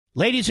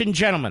Ladies and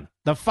gentlemen,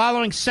 the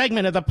following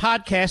segment of the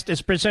podcast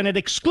is presented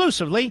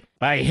exclusively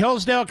by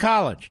Hillsdale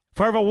College.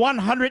 For over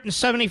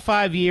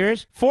 175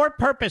 years, four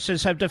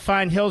purposes have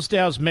defined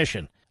Hillsdale's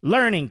mission: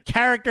 learning,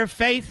 character,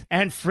 faith,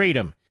 and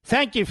freedom.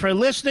 Thank you for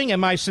listening, and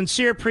my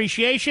sincere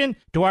appreciation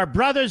to our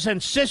brothers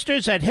and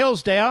sisters at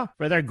Hillsdale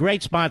for their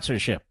great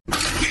sponsorship.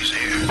 He's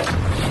here.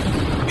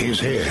 He's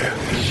here.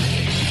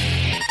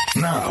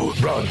 Now,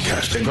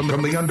 broadcasting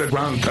from the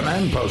underground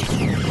command post,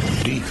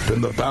 deep in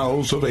the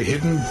bowels of a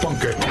hidden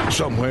bunker,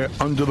 somewhere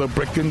under the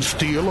brick and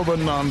steel of a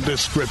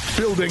nondescript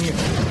building,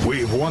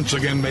 we've once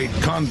again made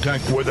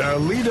contact with our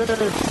leader,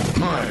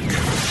 Mark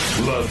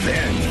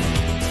Levin.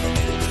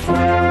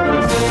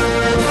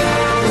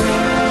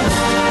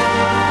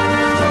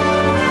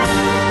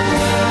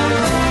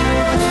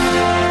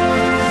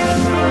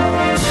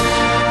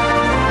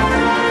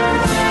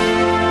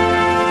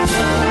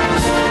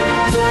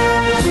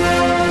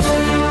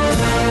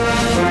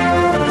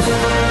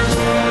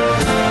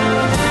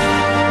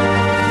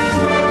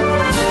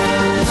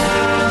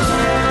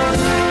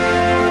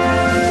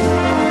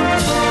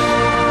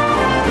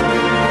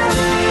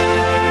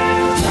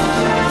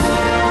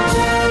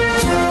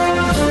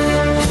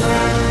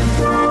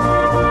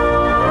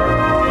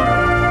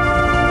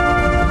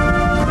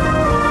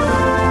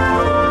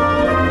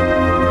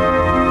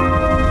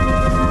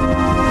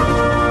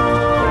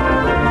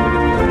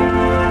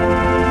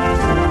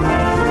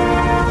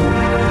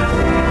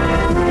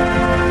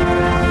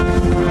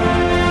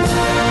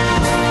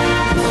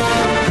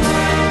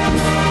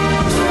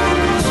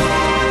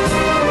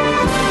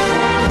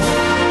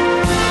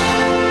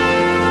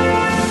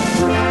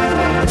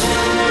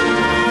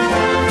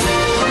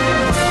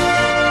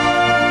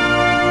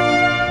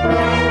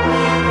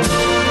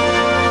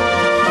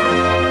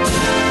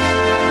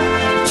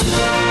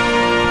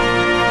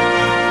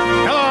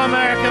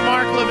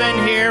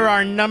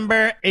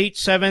 Number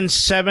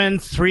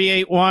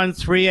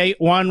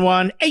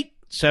 877-381-3811,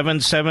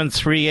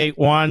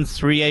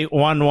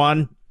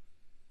 877-381-3811.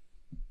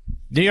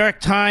 New York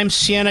Times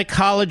Siena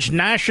College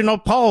national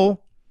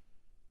poll.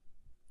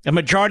 A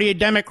majority of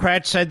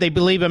Democrats said they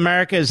believe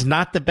America is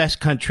not the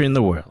best country in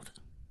the world.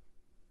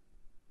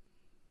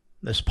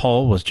 This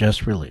poll was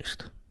just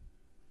released.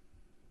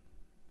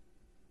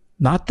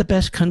 Not the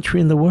best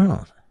country in the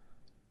world.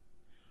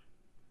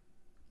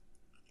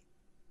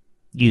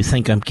 You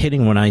think I'm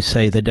kidding when I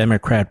say the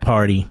Democrat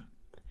Party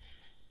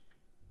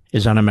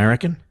is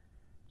un-American?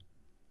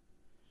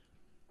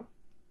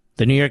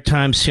 The New York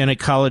Times Siena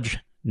College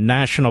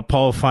national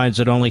poll finds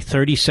that only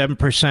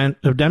 37%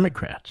 of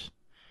Democrats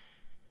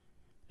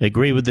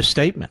agree with the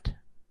statement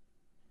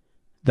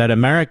that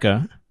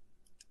America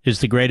is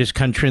the greatest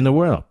country in the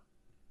world.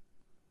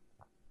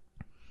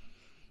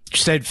 It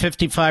said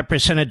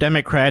 55% of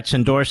Democrats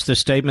endorsed the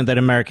statement that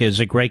America is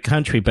a great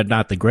country, but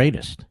not the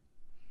greatest.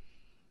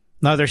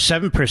 Another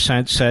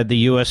 7% said the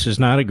U.S. is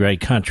not a great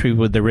country,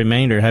 with the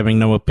remainder having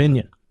no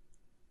opinion.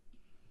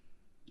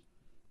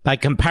 By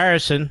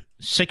comparison,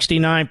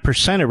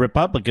 69% of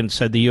Republicans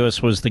said the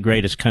U.S. was the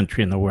greatest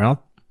country in the world.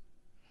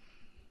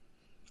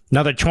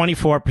 Another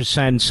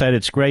 24% said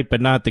it's great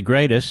but not the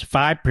greatest.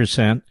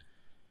 5%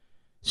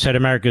 said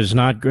America is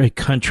not a great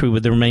country,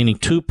 with the remaining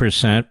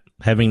 2%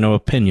 having no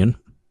opinion.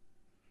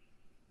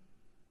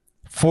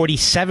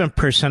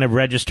 47% of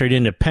registered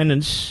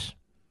independents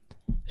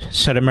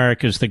said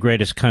America is the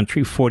greatest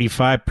country.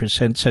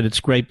 45% said it's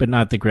great but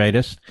not the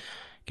greatest.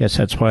 Guess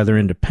that's why they're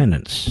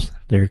independents.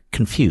 They're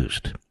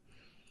confused.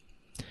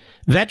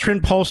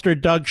 Veteran pollster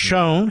Doug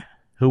Schoen,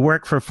 who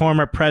worked for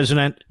former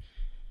President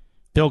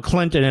Bill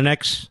Clinton and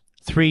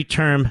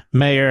ex-three-term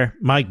Mayor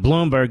Mike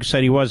Bloomberg,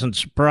 said he wasn't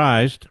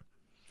surprised.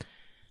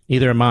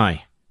 Neither am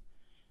I.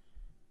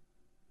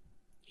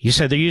 He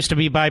said there used to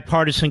be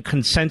bipartisan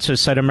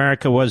consensus that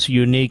America was a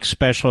unique,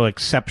 special,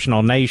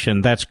 exceptional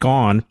nation. That's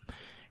gone.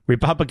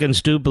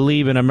 Republicans do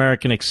believe in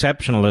American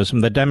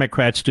exceptionalism. The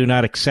Democrats do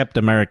not accept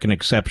American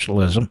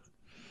exceptionalism.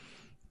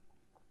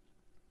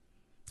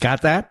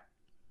 Got that?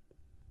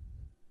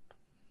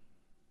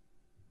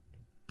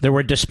 There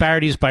were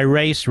disparities by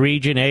race,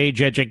 region,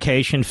 age,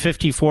 education.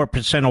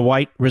 54% of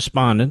white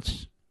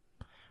respondents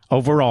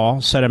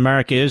overall said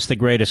America is the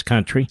greatest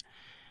country.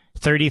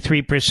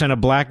 33% of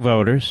black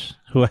voters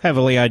who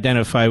heavily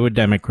identify with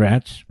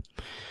Democrats.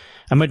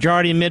 A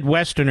majority of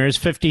Midwesterners,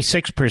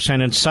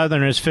 56%, and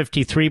Southerners,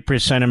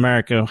 53%,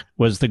 America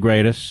was the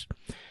greatest.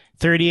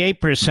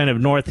 38% of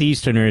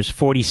Northeasterners,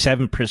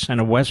 47%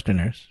 of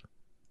Westerners.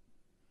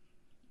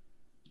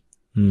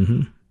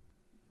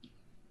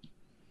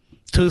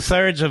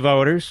 Two-thirds of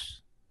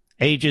voters,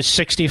 ages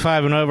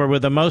 65 and over, were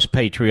the most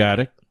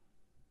patriotic.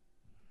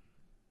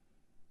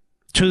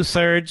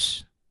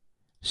 Two-thirds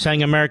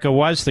saying America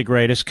was the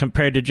greatest,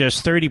 compared to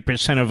just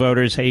 30% of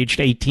voters aged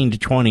 18 to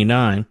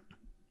 29.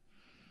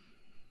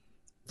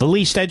 The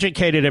least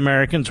educated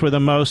Americans were the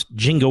most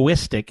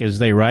jingoistic, as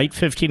they write.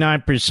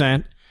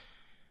 59%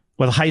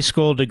 with a high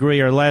school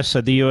degree or less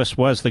said the U.S.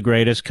 was the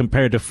greatest,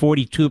 compared to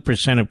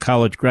 42% of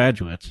college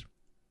graduates.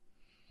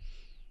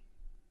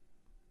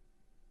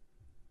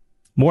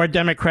 More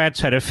Democrats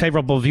had a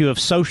favorable view of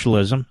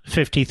socialism,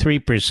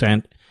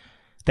 53%,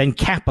 than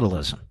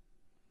capitalism,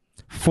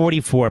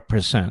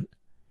 44%.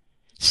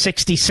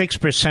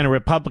 66% of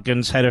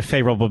Republicans had a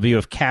favorable view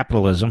of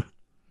capitalism.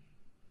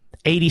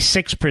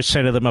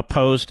 86% of them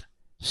opposed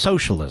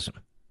socialism.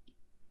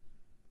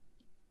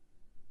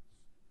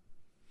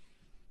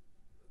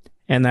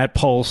 And that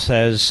poll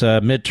says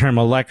midterm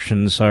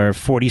elections are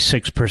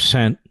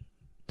 46%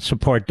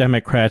 support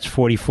Democrats,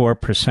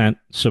 44%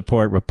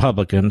 support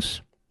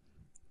Republicans.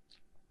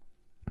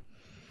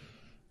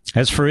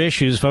 As for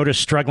issues, voters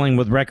struggling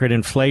with record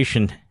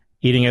inflation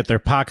eating at their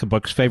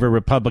pocketbooks favor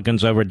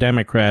Republicans over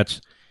Democrats,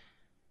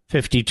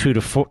 52 to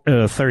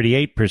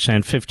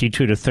 38%,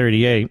 52 to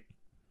 38.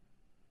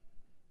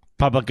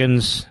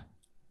 Republicans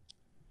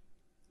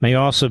may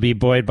also be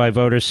buoyed by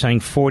voters saying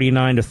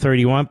 49 to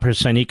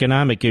 31%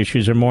 economic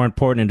issues are more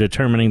important in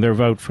determining their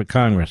vote for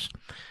Congress.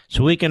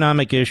 So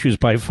economic issues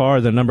by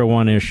far the number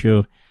one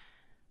issue,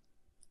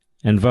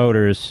 and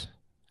voters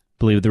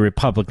believe the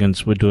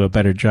Republicans would do a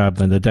better job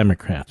than the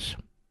Democrats.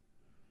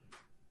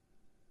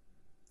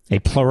 A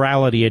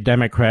plurality of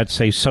Democrats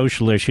say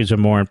social issues are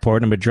more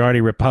important. A majority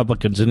of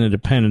Republicans and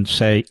independents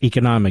say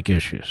economic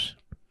issues.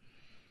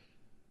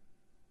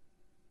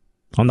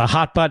 On the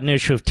hot-button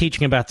issue of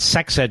teaching about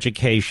sex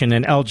education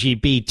and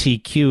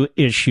LGBTQ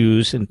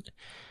issues, and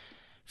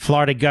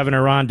Florida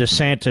Governor Ron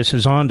DeSantis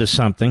is on to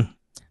something.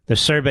 The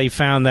survey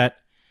found that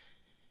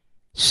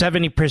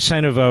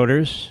 70% of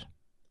voters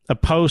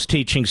oppose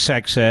teaching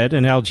sex ed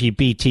and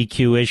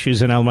LGBTQ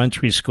issues in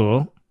elementary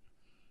school,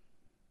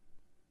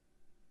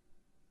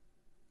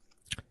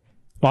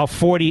 while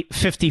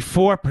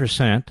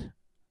 54%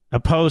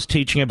 oppose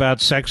teaching about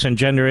sex and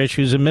gender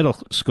issues in middle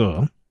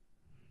school.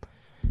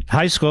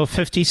 High school,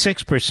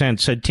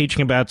 56% said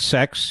teaching about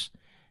sex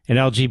and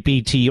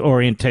LGBT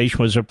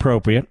orientation was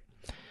appropriate.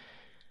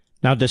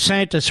 Now,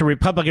 DeSantis, a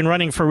Republican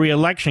running for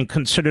re-election,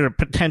 considered a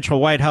potential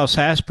White House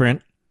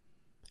aspirant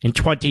in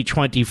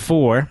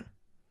 2024,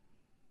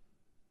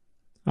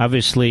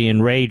 obviously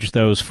enraged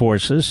those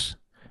forces,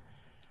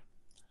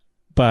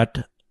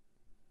 but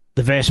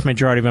the vast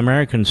majority of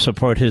Americans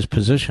support his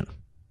position.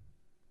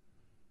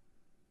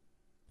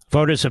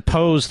 Voters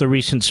opposed the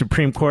recent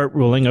Supreme Court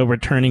ruling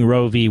overturning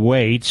Roe v.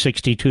 Wade,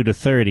 62 to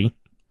 30.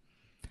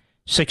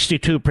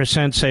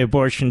 62% say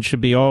abortion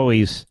should be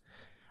always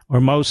or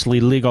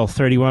mostly legal.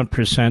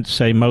 31%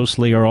 say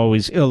mostly or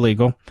always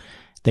illegal.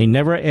 They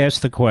never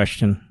ask the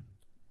question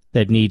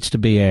that needs to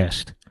be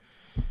asked.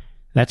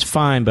 That's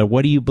fine, but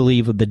what do you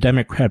believe of the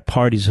Democrat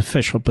Party's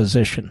official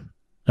position?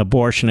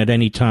 Abortion at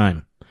any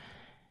time.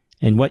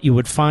 And what you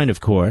would find, of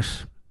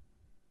course,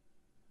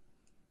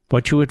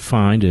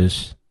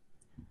 is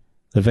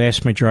the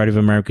vast majority of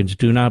Americans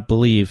do not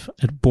believe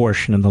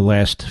abortion in the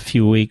last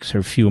few weeks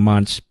or few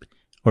months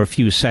or a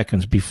few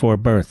seconds before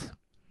birth.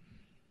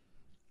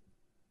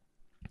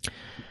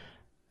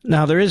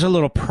 Now, there is a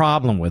little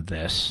problem with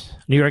this.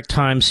 New York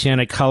Times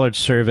Siena College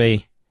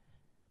surveyed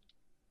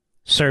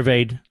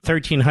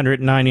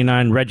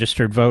 1,399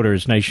 registered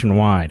voters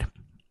nationwide.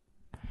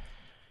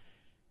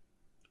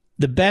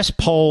 The best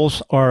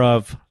polls are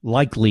of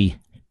likely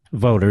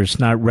voters,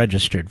 not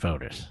registered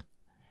voters,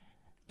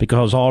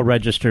 because all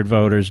registered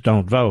voters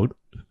don't vote,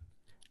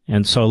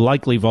 and so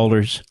likely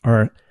voters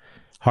are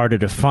harder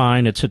to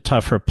find. It's a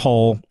tougher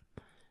poll,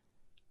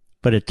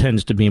 but it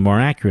tends to be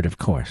more accurate, of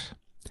course.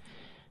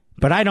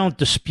 But I don't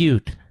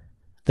dispute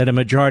that a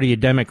majority of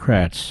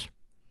Democrats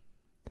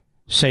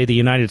say the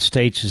United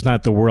States is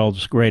not the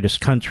world's greatest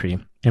country.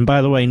 And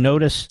by the way,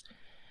 notice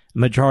a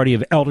majority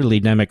of elderly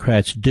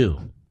Democrats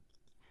do.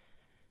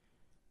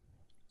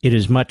 It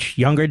is much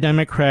younger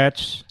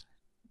Democrats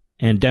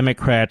and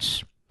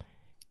Democrats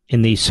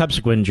in the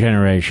subsequent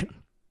generation.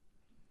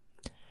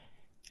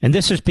 And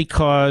this is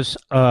because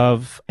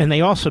of, and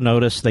they also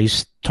noticed they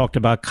talked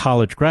about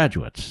college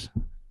graduates.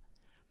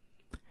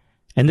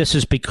 And this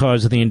is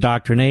because of the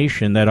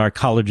indoctrination that our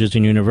colleges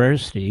and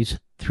universities,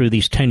 through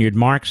these tenured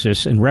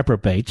Marxists and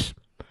reprobates,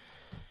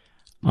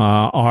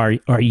 are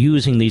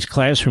using these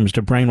classrooms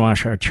to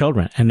brainwash our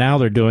children. And now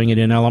they're doing it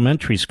in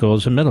elementary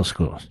schools and middle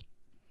schools.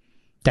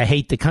 To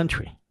hate the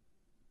country.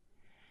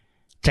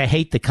 To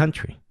hate the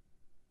country.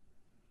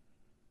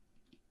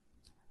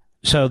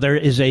 So there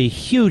is a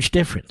huge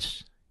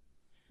difference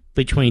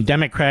between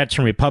Democrats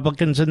and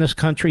Republicans in this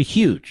country.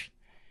 Huge.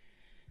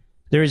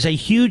 There is a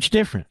huge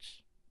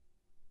difference.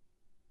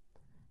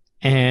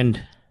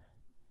 And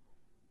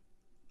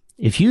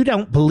if you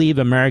don't believe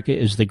America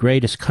is the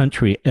greatest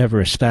country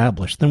ever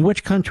established, then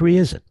which country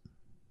is it?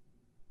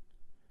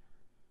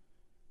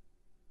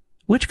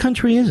 Which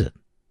country is it?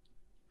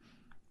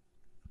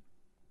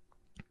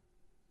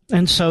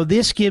 And so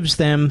this gives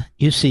them,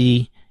 you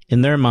see,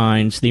 in their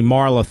minds, the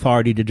moral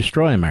authority to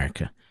destroy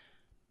America.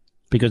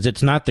 Because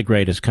it's not the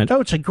greatest country. Oh,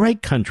 it's a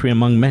great country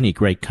among many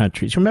great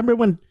countries. Remember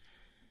when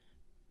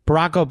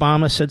Barack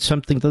Obama said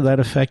something to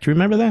that effect? You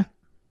remember that?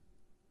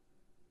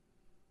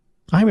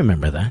 I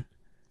remember that.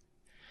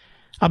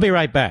 I'll be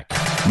right back.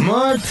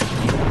 Mark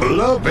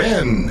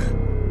Levin.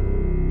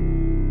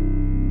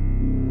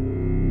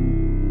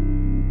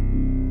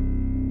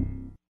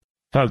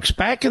 Folks,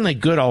 back in the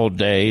good old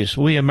days,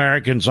 we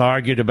Americans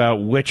argued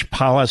about which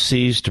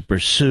policies to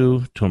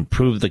pursue to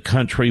improve the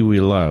country we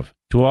love.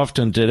 Too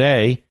often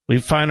today, we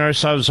find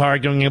ourselves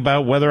arguing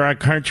about whether our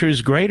country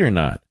is great or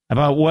not,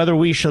 about whether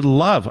we should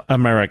love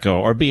America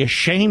or be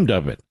ashamed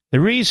of it.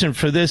 The reason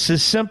for this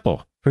is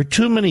simple. For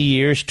too many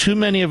years, too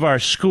many of our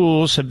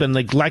schools have been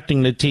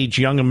neglecting to teach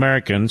young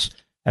Americans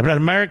about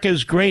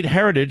America's great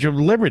heritage of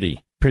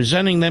liberty,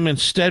 presenting them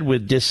instead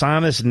with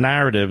dishonest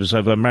narratives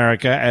of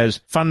America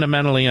as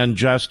fundamentally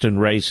unjust and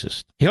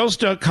racist.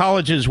 Hillsdale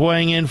College is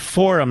weighing in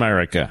for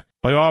America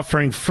by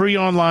offering free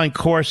online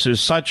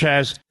courses such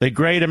as The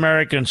Great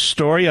American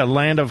Story, A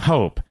Land of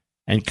Hope,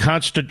 and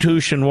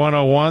Constitution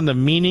 101, The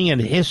Meaning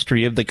and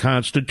History of the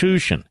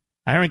Constitution.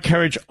 I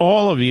encourage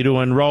all of you to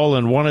enroll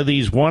in one of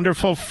these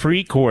wonderful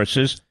free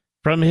courses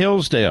from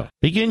Hillsdale.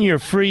 Begin your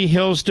free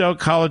Hillsdale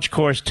College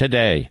course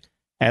today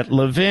at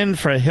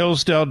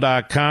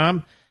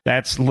levinforhillsdale.com.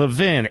 That's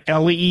Levin,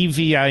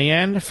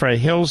 Levin, for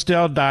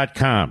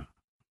Hillsdale.com.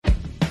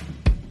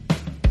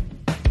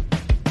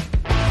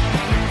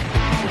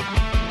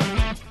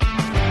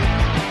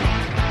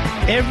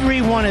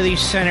 Every one of these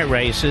Senate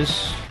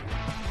races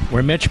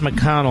where Mitch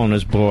McConnell and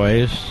his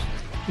boys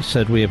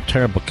said we have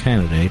terrible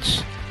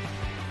candidates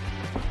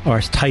are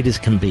as tight as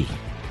can be.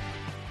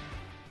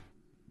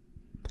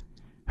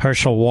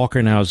 Herschel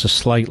Walker now has a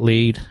slight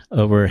lead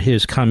over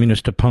his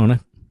communist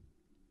opponent.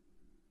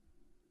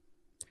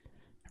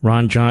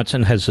 Ron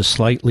Johnson has a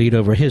slight lead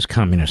over his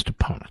communist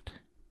opponent.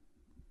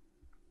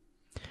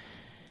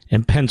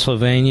 In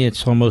Pennsylvania,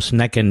 it's almost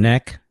neck and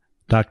neck.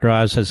 Dr.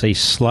 Oz has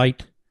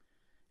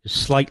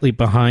slightly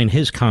behind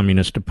his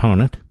communist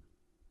opponent.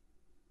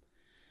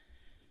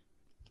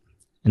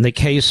 In the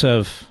case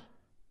of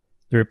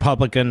the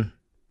Republican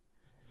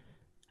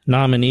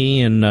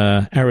nominee in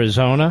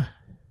Arizona,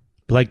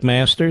 Blake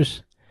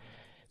Masters,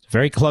 it's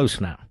very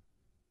close now.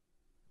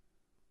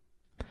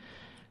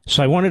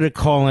 So I wanted to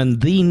call in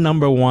the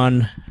number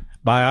one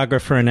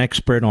biographer and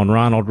expert on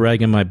Ronald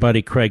Reagan, my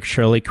buddy Craig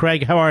Shirley.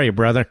 Craig, how are you,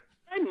 brother?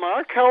 Hey,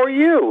 Mark, how are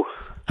you?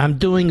 I'm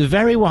doing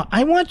very well.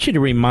 I want you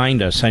to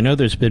remind us, I know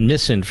there's been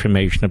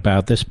misinformation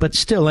about this, but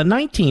still, in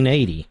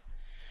 1980,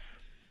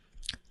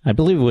 I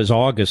believe it was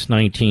August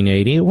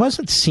 1980, it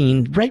wasn't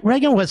seen,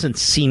 Reagan wasn't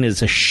seen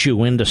as a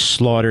shoo-in to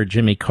slaughter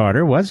Jimmy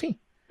Carter, was he?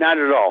 Not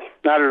at all.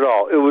 Not at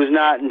all. It was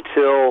not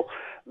until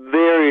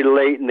very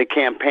late in the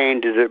campaign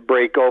did it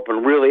break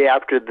open. Really,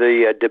 after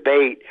the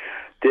debate,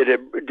 did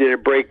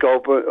it break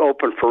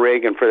open for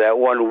Reagan for that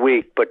 1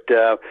 week. But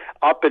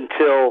up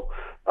until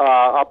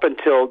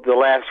the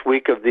last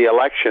week of the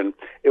election,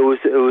 it was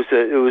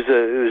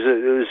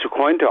a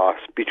coin toss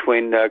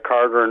between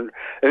Carter and.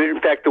 In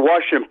fact, the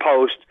Washington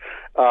Post,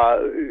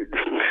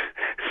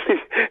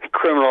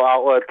 criminal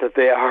outlet that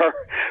they are,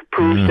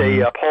 proves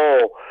a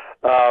poll.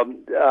 A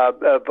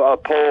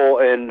poll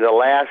in the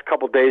last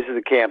couple of days of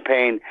the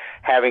campaign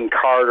having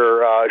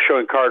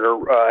showing Carter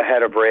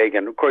ahead of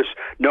Reagan. Of course,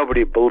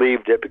 nobody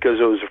believed it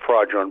because it was a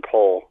fraudulent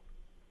poll.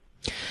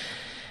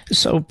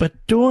 So, but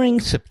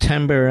during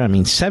September,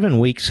 7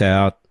 weeks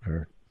out,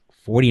 or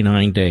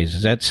 49 days,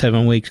 is that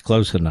 7 weeks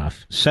close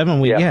enough?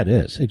 7 weeks, yeah, it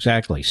is,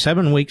 exactly.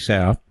 7 weeks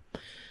out.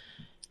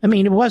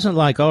 It wasn't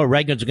like,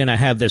 Reagan's going to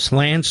have this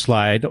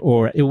landslide,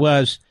 or it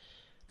was,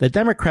 the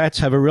Democrats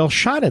have a real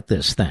shot at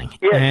this thing.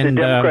 Yes, and,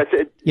 the Democrats.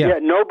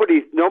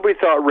 Nobody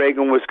thought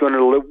Reagan was going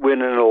to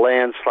win in a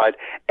landslide.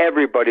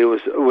 Everybody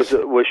was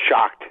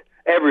shocked.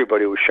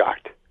 Everybody was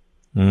shocked.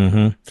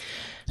 Mm-hmm.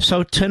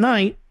 So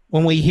tonight,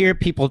 when we hear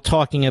people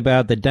talking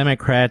about the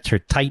Democrats are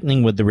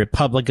tightening with the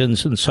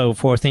Republicans and so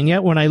forth, and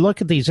yet when I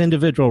look at these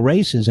individual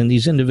races in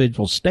these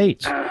individual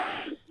states,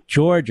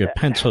 Georgia,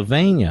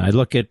 Pennsylvania, I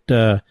look at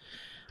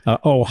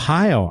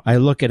Ohio, I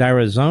look at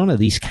Arizona,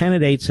 these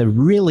candidates have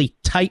really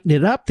tightened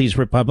it up, these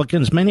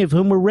Republicans, many of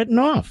whom were written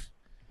off.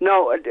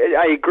 No,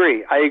 I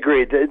agree.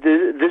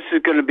 This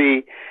is going to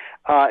be,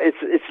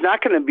 it's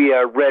not going to be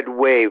a red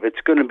wave.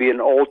 It's going to be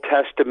an Old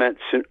Testament,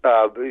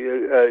 a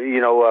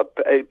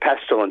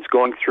pestilence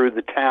going through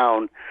the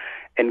town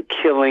and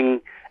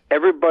killing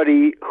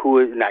everybody who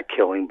is not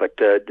killing, but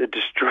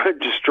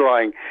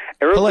destroying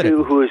everybody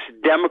who is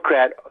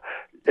Democrat,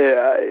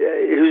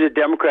 who's a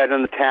Democrat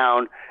in the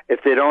town.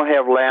 If they don't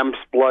have lamb's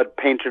blood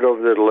painted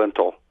over the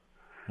lintel,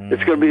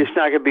 it's going to be. It's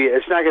not going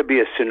to be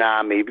a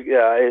tsunami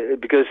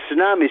because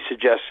tsunami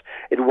suggests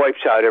it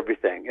wipes out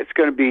everything. It's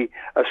going to be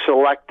a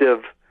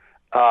selective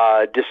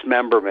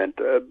dismemberment.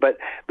 But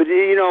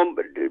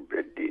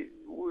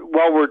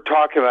while we're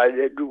talking about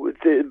it,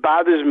 it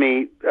bothers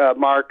me,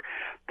 Mark.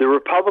 The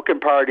Republican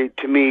Party,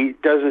 to me,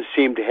 doesn't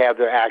seem to have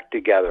their act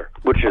together,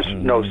 which is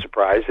no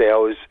surprise. They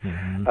always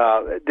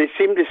they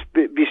seem to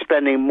be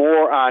spending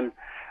more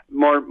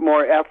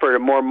effort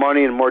and more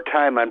money and more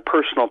time on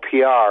personal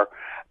PR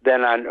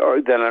than on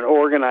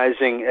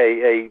organizing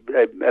a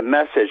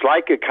message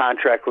like a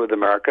contract with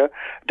America.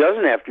 It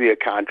doesn't have to be a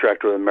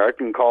contract with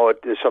America. You can call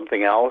it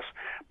something else.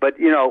 But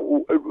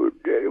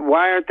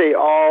why aren't they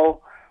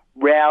all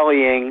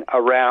rallying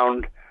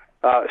around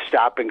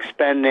stopping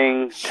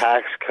spending,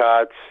 tax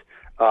cuts,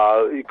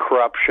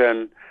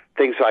 corruption,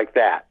 things like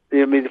that.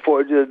 I mean,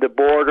 for the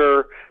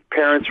border,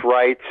 parents'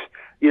 rights,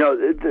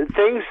 the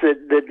things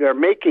that are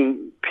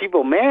making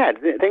people mad,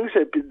 things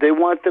that they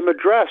want them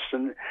addressed,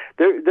 and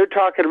they're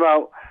talking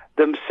about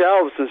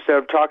themselves instead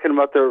of talking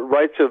about the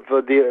rights of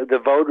the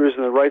voters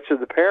and the rights of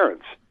the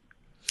parents.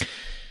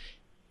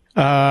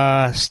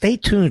 Stay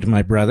tuned,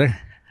 my brother,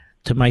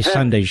 to my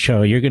Sunday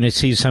show. You're going to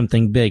see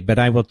something big. But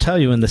I will tell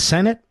you, in the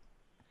Senate,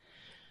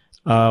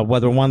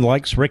 whether one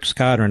likes Rick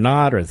Scott or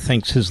not, or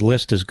thinks his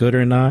list is good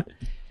or not,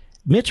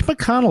 Mitch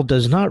McConnell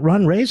does not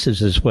run races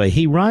this way.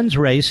 He runs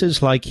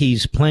races like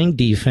he's playing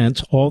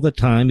defense all the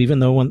time, even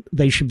though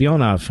they should be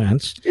on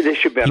offense. They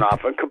should be on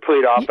offense,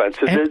 complete offense.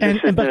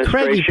 But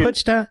Craig,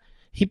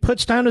 he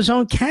puts down his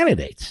own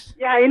candidates.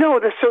 Yeah, I know.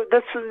 That's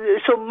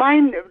so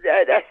mind.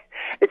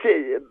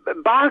 It's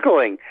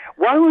boggling.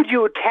 Why would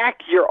you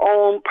attack your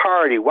own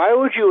party? Why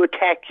would you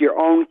attack your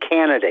own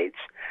candidates?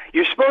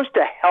 You're supposed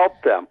to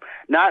help them,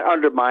 not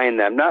undermine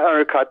them, not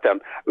undercut them.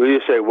 You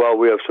say, well,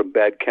 we have some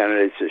bad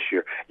candidates this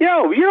year. You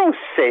don't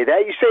say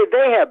that. You say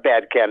they have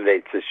bad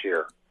candidates this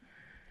year.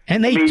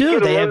 And they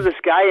do. They have this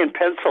guy in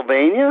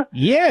Pennsylvania?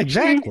 Yeah,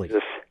 exactly.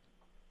 Jesus.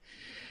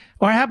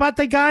 Or how about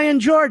the guy in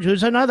Georgia,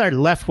 who's another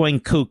left-wing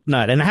kook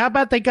nut? And how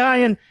about the guy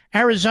in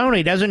Arizona?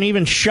 He doesn't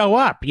even show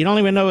up. You don't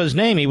even know his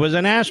name. He was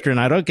an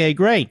astronaut. Okay,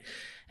 great.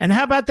 And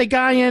how about the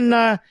guy in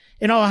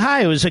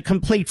Ohio, who's a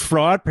complete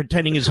fraud,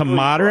 pretending he's a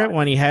moderate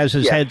when he has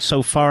his head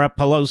so far up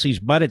Pelosi's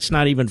butt it's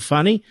not even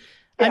funny?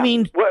 Yeah. I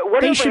mean,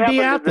 they should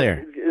be out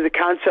there. The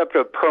concept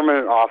of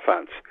permanent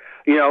offense.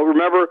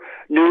 Remember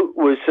Newt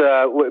was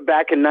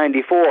back in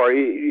 '94,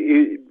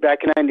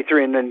 back in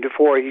 '93 and then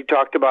 '94. He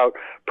talked about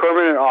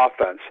permanent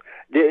offense.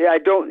 I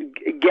don't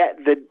get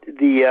the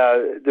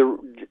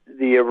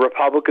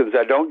Republicans.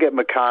 I don't get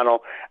McConnell.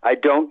 I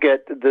don't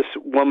get this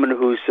woman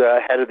who's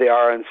head of the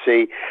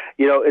RNC.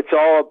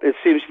 It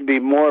seems to be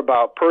more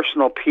about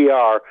personal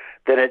PR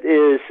than it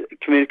is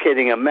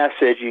communicating a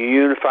message and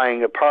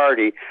unifying a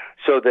party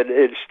so that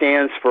it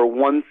stands for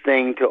one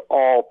thing to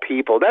all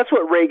people. That's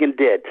what Reagan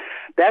did.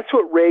 That's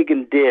what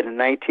Reagan did in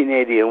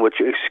 1980, and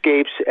which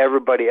escapes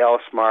everybody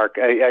else, Mark.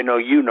 I know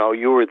you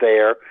were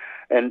there,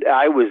 and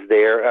I was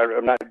there. I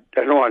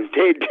don't want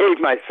to date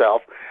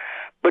myself,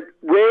 but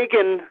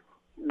Reagan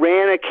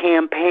ran a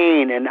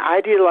campaign, an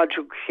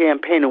ideological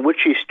campaign in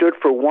which he stood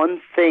for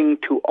one thing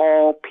to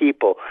all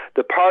people.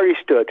 The party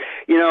stood.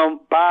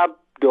 Bob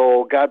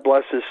Dole, God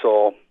bless his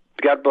soul.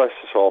 God bless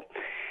his soul.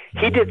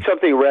 He did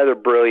something rather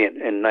brilliant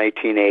in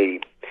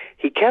 1980.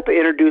 He kept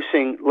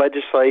introducing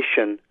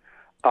legislation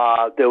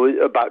that was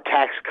about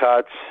tax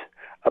cuts,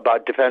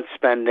 about defense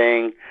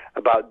spending,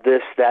 about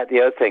this, that,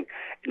 the other thing.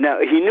 Now,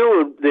 he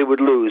knew they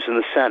would lose in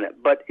the Senate,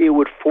 but it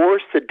would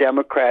force the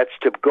Democrats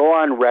to go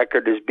on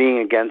record as being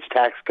against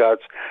tax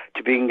cuts,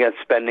 to being against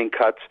spending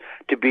cuts,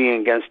 to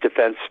being against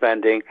defense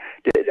spending,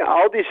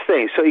 all these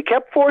things. So he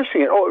kept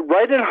forcing it,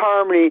 right in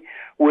harmony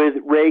with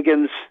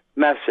Reagan's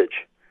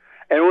message.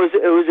 And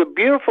it was a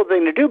beautiful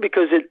thing to do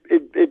because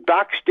it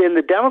boxed in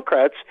the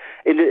Democrats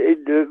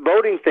into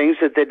voting things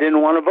that they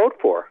didn't want to vote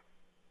for.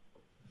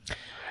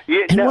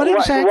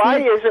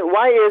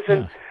 Why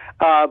isn't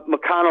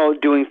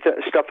McConnell doing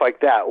stuff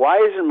like that? Why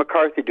isn't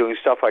McCarthy doing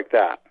stuff like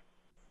that?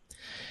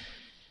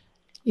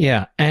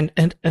 Yeah, and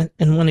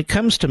when it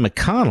comes to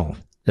McConnell,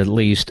 at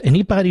least,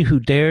 anybody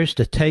who dares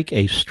to take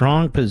a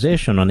strong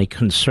position on a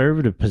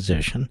conservative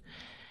position,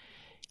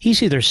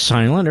 he's either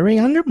silent or he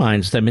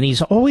undermines them, and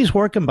he's always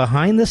working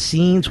behind the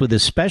scenes with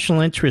his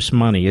special interest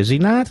money, is he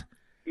not?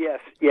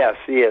 Yes,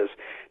 he is.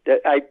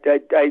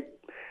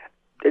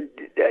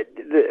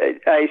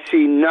 I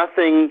see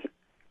nothing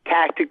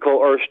tactical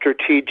or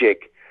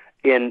strategic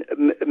in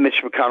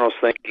Mitch McConnell's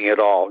thinking at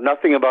all.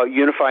 Nothing about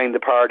unifying the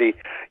party,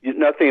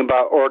 nothing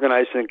about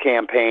organizing a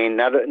campaign,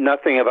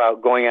 nothing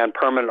about going on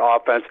permanent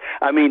offense.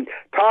 I mean,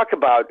 talk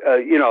about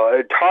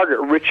a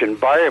target-rich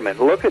environment.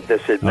 Look at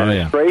this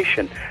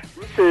administration. Oh, yeah.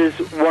 This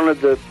is one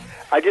of the...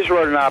 I just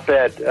wrote an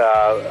op-ed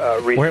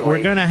recently.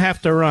 We're going to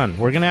have to run.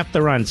 We're going to have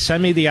to run.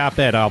 Send me the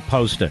op-ed. I'll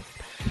post it.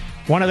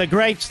 One of the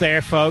greats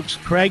there, folks,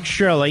 Craig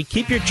Shirley.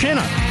 Keep your chin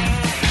up.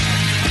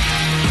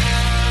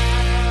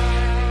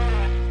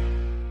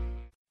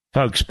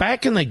 Folks,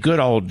 back in the good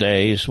old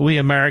days, we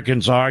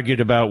Americans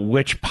argued about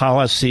which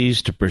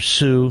policies to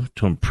pursue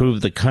to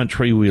improve the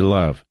country we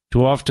love.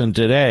 Too often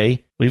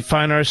today, we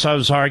find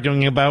ourselves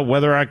arguing about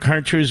whether our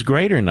country is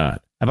great or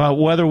not, about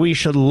whether we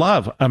should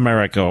love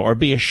America or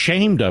be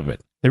ashamed of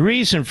it. The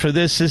reason for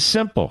this is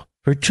simple.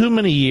 For too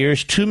many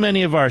years, too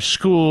many of our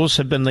schools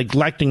have been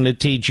neglecting to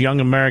teach young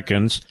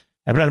Americans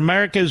about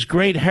America's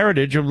great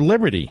heritage of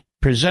liberty,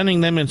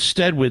 presenting them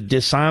instead with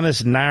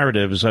dishonest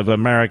narratives of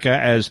America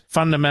as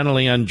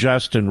fundamentally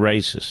unjust and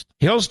racist.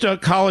 Hillsdale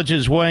College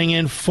is weighing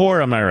in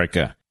for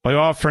America by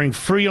offering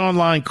free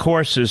online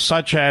courses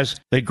such as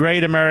The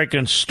Great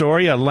American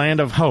Story, A Land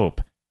of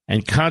Hope,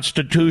 and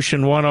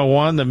Constitution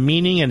 101, The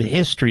Meaning and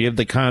History of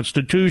the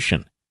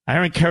Constitution. I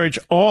encourage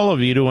all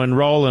of you to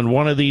enroll in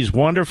one of these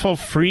wonderful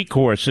free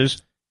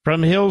courses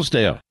from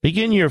Hillsdale.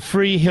 Begin your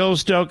free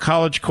Hillsdale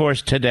College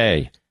course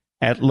today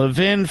at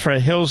Levin for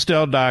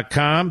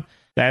Hillsdale.com.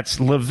 That's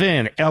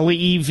Levin,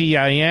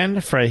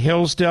 Levin, for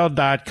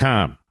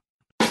Hillsdale.com.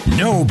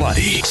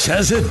 Nobody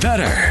says it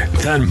better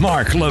than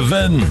Mark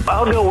Levin.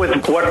 I'll go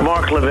with what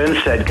Mark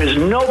Levin said, because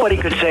nobody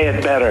could say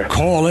it better.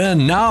 Call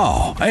in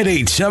now at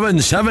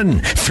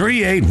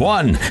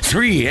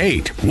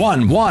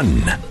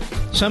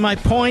 877-381-3811. So my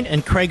point,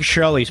 and Craig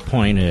Shirley's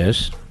point,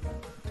 is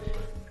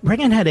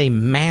Reagan had a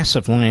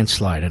massive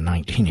landslide in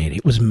 1980.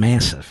 It was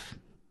massive.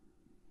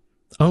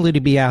 Only to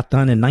be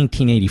outdone in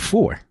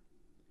 1984.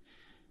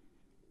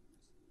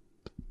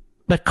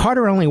 But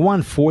Carter only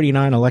won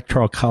 49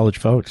 electoral college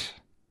votes.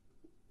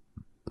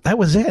 That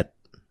was it.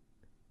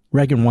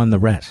 Reagan won the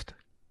rest.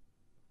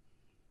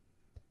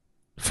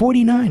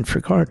 49 for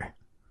Carter.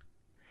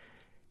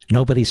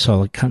 Nobody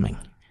saw it coming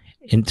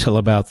until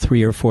about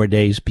 3 or 4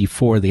 days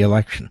before the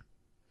election.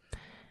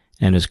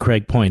 And as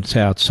Craig points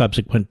out,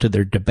 subsequent to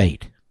their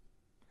debate.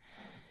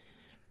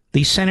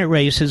 These Senate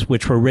races,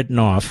 which were written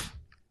off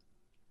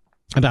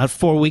about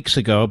 4 weeks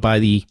ago by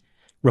the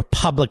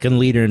Republican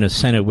leader in the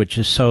Senate, which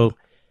is so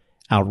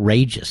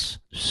outrageous,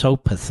 so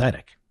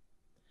pathetic.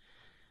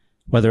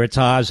 Whether it's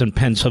Oz in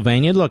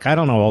Pennsylvania. Look, I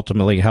don't know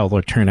ultimately how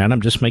they'll turn out.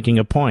 I'm just making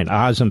a point.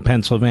 Oz in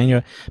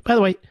Pennsylvania. By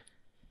the way,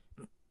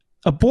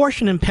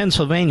 abortion in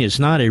Pennsylvania is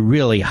not a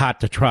really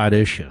hot-to-trot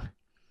issue.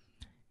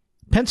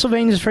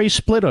 Pennsylvania is very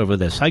split over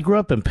this. I grew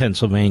up in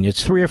Pennsylvania.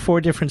 It's 3 or 4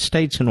 different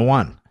states in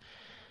one.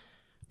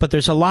 But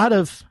there's a lot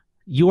of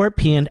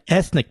European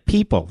ethnic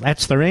people.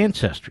 That's their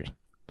ancestry.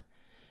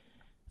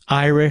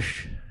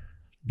 Irish,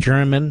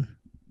 German,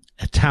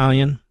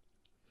 Italian,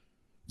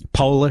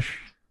 Polish,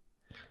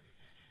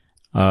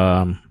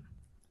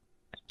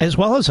 as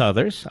well as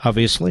others,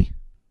 obviously.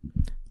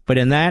 But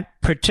in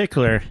that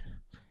particular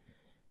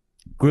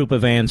group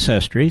of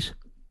ancestries,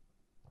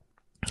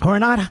 who are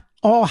not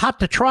all hot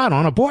to trot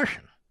on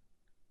abortion.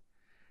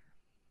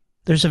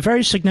 There's a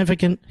very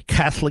significant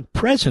Catholic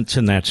presence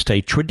in that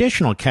state,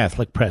 traditional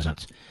Catholic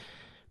presence,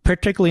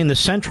 particularly in the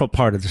central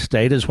part of the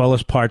state, as well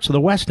as parts of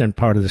the western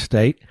part of the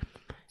state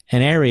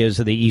and areas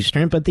of the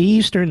eastern, but the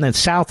eastern and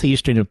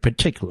southeastern in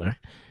particular,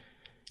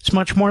 it's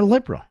much more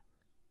liberal.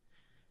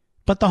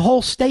 But the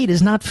whole state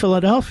is not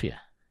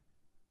Philadelphia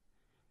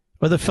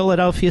or the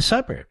Philadelphia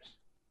suburbs.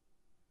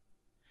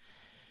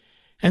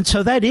 And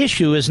so that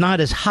issue is not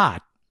as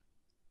hot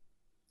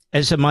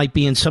as it might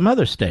be in some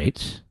other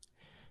states.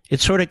 It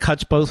sort of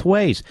cuts both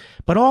ways.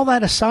 But all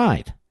that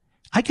aside,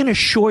 I can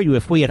assure you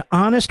if we had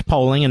honest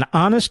polling and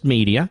honest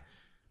media,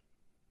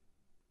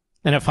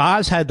 and if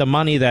Oz had the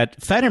money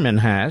that Fetterman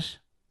has,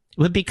 it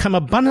would become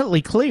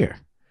abundantly clear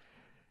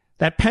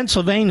that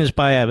Pennsylvanians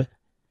by a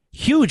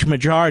huge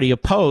majority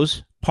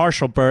oppose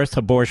partial birth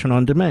abortion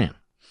on demand.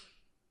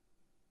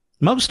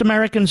 Most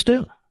Americans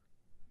do.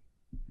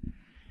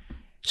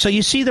 So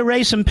you see the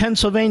race in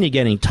Pennsylvania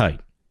getting tight.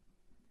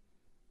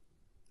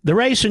 The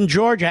race in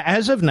Georgia,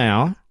 as of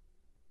now,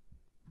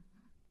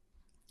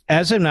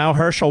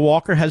 Herschel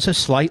Walker has a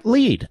slight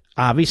lead.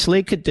 Obviously,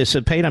 it could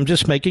dissipate. I'm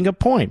just making a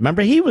point.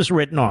 Remember, he was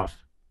written off.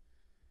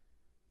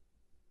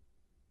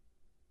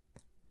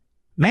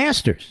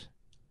 Masters.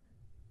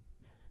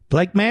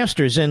 Blake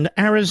Masters in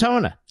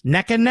Arizona.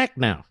 Neck and neck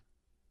now.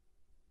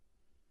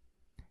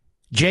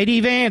 J.D.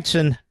 Vance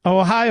in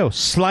Ohio.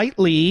 Slight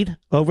lead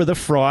over the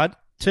fraud,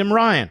 Tim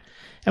Ryan.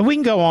 And we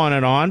can go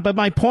on, but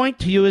my point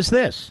to you is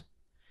this.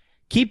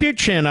 Keep your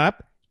chin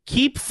up.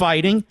 Keep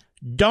fighting.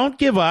 Don't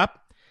give up.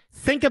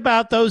 Think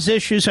about those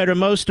issues that are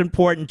most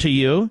important to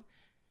you.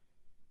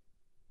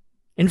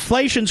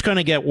 Inflation's going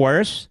to get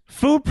worse.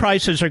 Food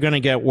prices are going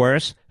to get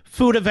worse.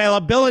 Food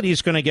availability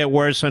is going to get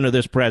worse under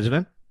this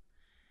president.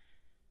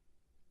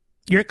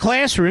 Your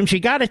classrooms, you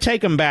got to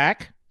take them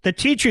back. The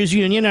teachers'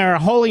 union are a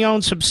wholly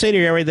owned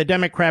subsidiary of the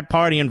Democrat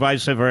Party and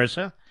vice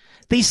versa.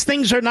 These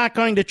things are not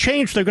going to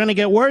change. They're going to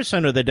get worse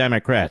under the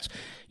Democrats.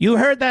 You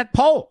heard that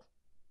poll,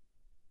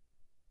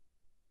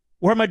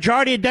 where a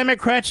majority of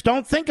Democrats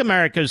don't think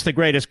America is the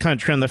greatest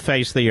country on the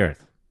face of the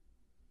earth.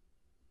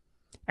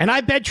 And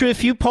I bet you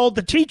if you polled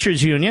the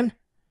teachers' union,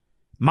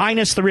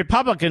 minus the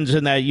Republicans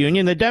in that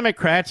union, the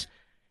Democrats,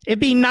 it'd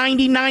be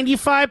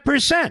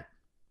 95%.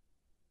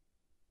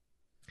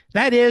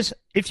 That is,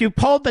 if you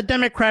polled the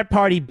Democrat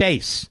Party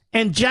base,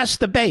 and just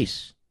the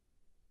base,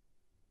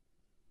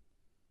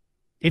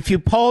 if you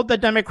polled the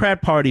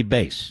Democrat Party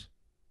base,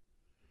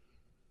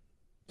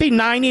 it'd be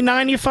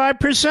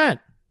 95%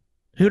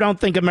 who don't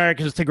think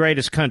America is the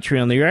greatest country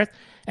on the earth.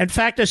 In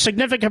fact, a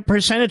significant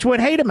percentage would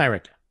hate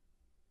America.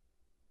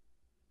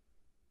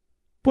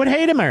 Would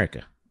hate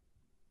America.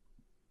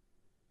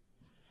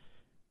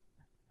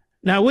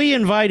 Now, we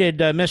invited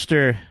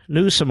Mr.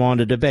 Newsom on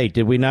to debate,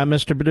 did we not,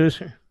 Mr.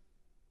 Producer?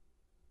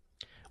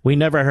 We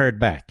never heard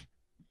back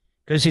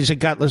because he's a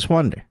gutless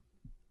wonder.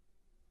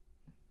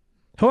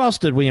 Who else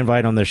did we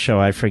invite on this show?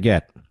 I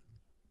forget.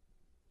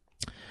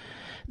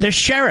 The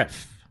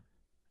sheriff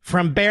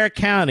from Bexar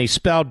County,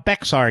 spelled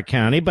Bexar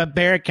County, but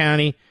Bexar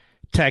County,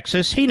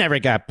 Texas, he never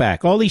got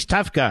back. All these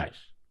tough guys.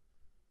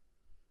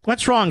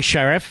 What's wrong,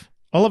 Sheriff?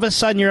 All of a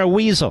sudden you're a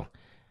weasel.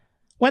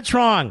 What's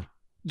wrong,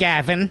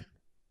 Gavin?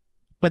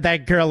 with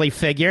that girly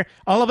figure.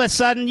 All of a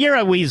sudden, you're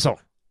a weasel.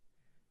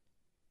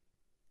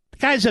 The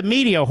guy's a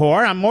media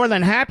whore. I'm more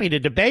than happy to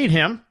debate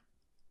him.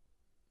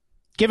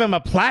 Give him a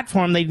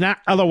platform they're not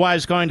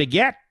otherwise going to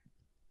get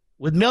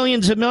with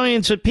millions and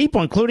millions of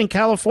people, including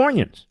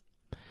Californians.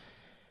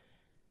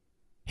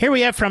 Here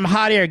we have from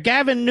Hot Air,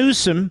 Gavin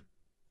Newsom,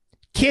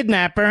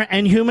 kidnapper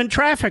and human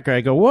trafficker.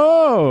 I go,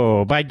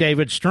 whoa, by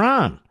David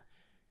Strom.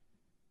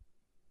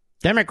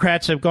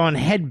 Democrats have gone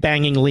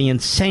headbangingly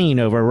insane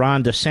over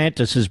Ron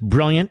DeSantis'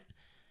 brilliant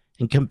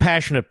and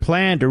compassionate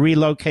plan to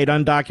relocate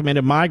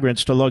undocumented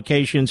migrants to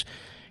locations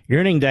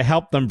yearning to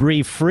help them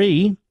breathe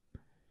free.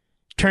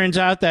 Turns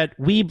out that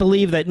we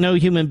believe that no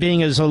human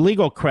being is a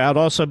legal crowd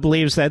also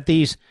believes that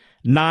these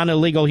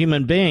non-illegal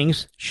human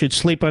beings should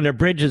sleep under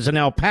bridges in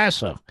El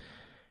Paso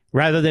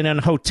rather than in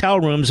hotel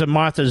rooms in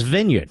Martha's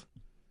Vineyard.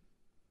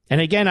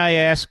 And again, I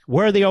ask,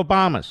 where are the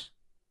Obamas?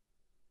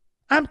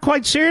 I'm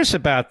quite serious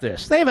about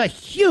this. They have a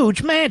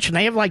huge mansion.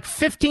 They have like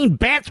 15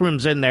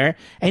 bathrooms in there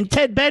and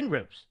 10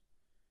 bedrooms.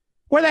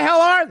 Where the hell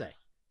are they?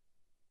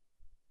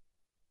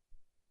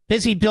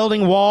 Busy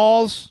building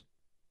walls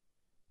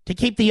to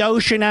keep the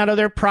ocean out of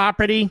their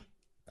property?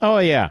 Oh,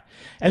 yeah.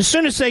 As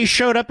soon as they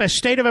showed up, a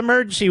state of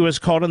emergency was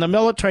called and the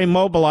military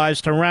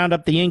mobilized to round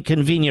up the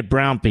inconvenient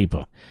brown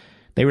people.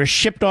 They were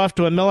shipped off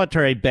to a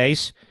military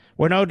base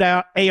where no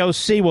doubt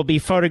AOC will be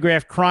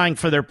photographed crying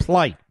for their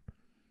plight.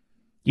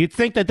 You'd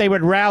think that they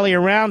would rally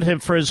around him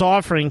for his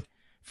offering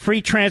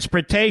free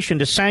transportation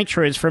to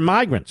sanctuaries for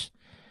migrants.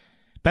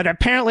 But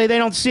apparently they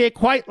don't see it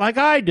quite like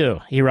I do,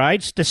 he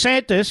writes.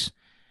 DeSantis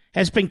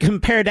has been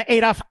compared to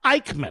Adolf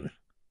Eichmann.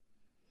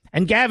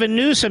 And Gavin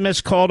Newsom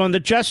has called on the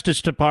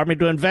Justice Department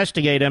to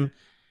investigate him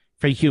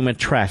for human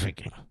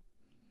trafficking.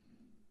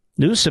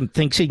 Newsom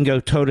thinks he can go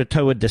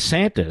toe-to-toe with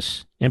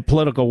DeSantis in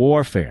political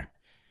warfare,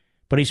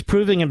 but he's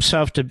proving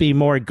himself to be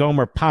more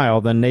Gomer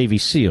Pyle than Navy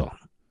SEAL.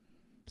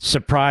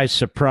 Surprise,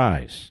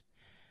 surprise.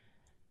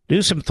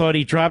 Newsom thought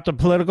he dropped a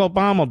political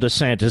bomb on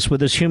DeSantis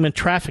with his human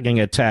trafficking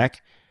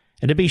attack,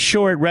 and to be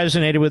sure, it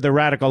resonated with the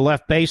radical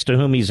left base to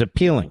whom he's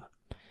appealing.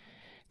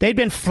 They'd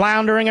been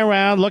floundering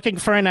around looking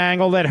for an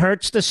angle that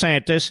hurts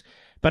DeSantis,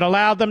 but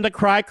allowed them to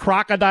cry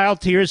crocodile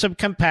tears of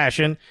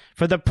compassion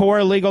for the poor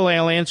illegal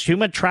aliens.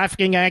 Human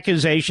trafficking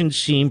accusations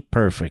seemed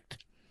perfect.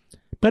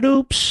 But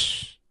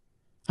oops.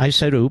 I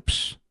said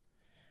oops.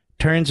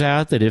 Turns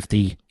out that if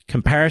the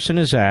comparison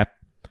is apt,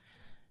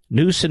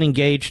 Newsom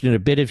engaged in a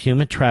bit of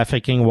human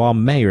trafficking while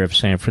mayor of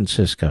San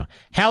Francisco.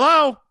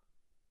 Hello?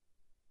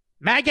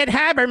 Maggot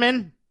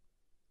Haberman?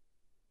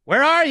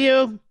 Where are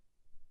you?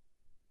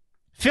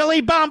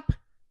 Philly Bump?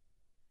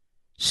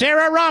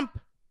 Sarah Rump?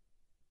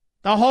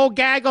 The whole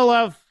gaggle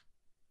of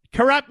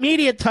corrupt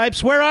media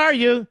types, where are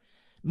you?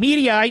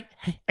 Mediaite,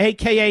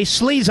 a.k.a.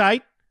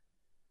 Sleazeite,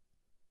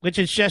 which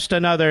is just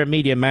another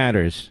Media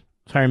Matters.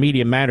 Sorry,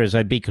 Media Matters,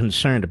 I'd be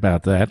concerned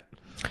about that.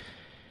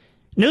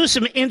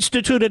 Newsom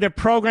instituted a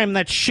program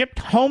that shipped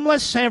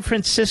homeless San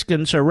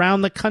Franciscans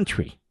around the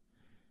country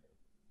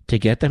to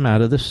get them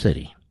out of the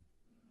city.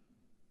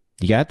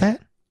 You got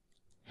that?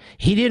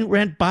 He didn't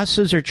rent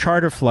buses or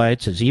charter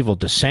flights as evil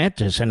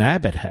DeSantis and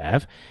Abbott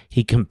have.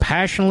 He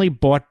compassionately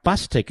bought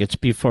bus tickets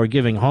before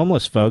giving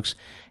homeless folks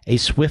a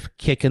swift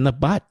kick in the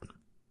butt.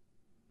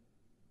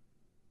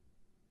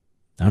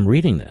 I'm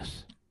reading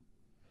this.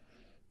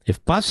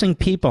 If busing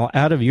people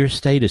out of your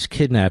state is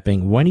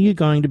kidnapping, when are you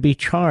going to be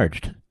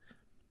charged?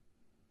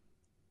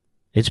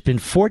 It's been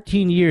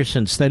 14 years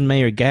since then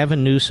Mayor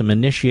Gavin Newsom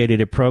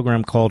initiated a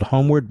program called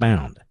Homeward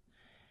Bound,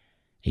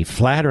 a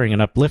flattering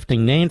and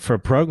uplifting name for a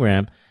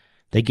program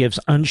that gives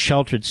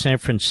unsheltered San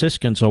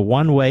Franciscans a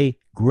one-way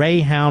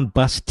Greyhound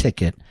bus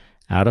ticket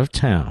out of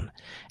town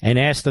and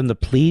asks them to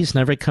please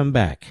never come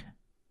back.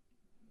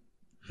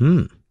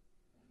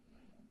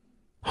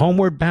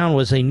 Homeward Bound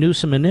was a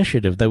Newsom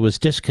initiative that was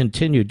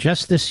discontinued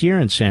just this year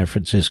in San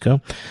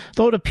Francisco,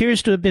 though it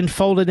appears to have been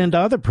folded into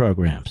other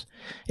programs.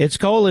 Its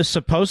goal is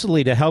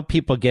supposedly to help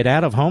people get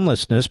out of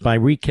homelessness by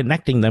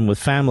reconnecting them with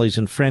families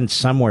and friends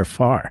somewhere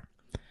far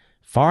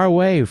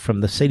away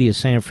from the city of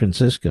San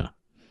Francisco.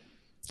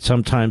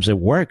 Sometimes it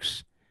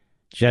works.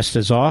 Just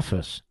as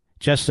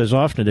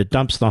often it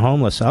dumps the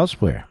homeless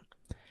elsewhere.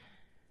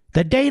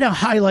 The data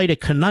highlight a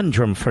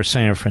conundrum for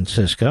San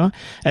Francisco.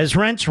 As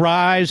rents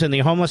rise and the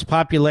homeless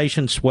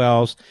population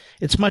swells,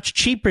 it's much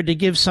cheaper to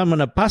give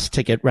someone a bus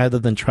ticket rather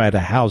than try to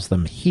house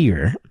them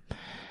here.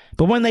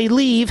 But when they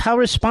leave, how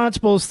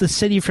responsible is the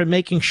city for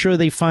making sure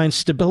they find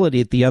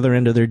stability at the other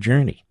end of their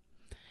journey?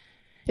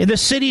 In the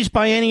city's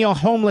biennial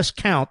homeless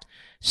count,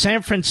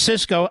 San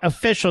Francisco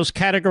officials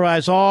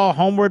categorize all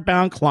homeward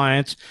bound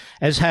clients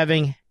as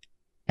having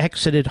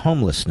exited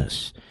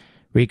homelessness,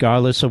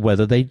 regardless of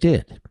whether they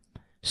did.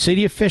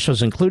 City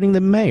officials, including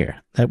the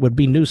mayor, that would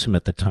be Newsom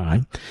at the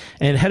time,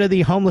 and head of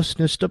the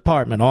homelessness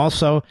department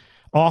also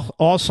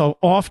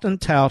often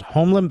tout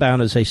Homeward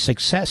Bound as a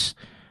success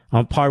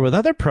on par with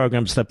other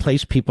programs that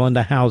place people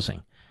into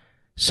housing,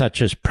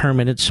 such as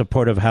permanent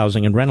supportive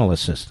housing and rental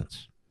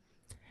assistance.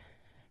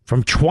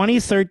 From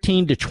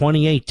 2013 to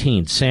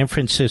 2018, San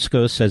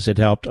Francisco says it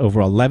helped over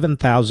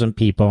 11,000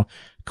 people,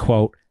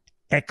 quote,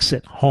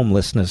 exit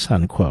homelessness,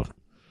 unquote,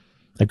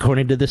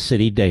 according to the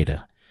city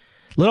data.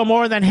 Little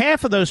more than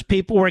half of those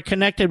people were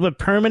connected with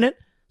permanent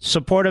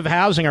supportive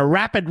housing or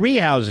rapid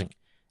rehousing,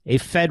 a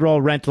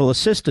federal rental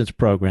assistance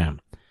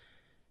program.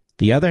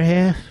 The other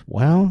half,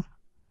 well,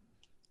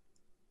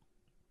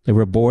 they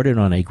were boarded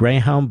on a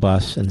Greyhound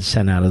bus and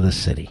sent out of the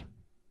city.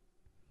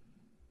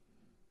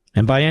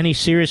 And by any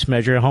serious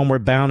measure,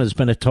 Homeward Bound has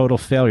been a total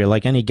failure.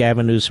 Like any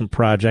Gavin Newsom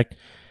project,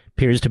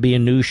 appears to be a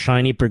new,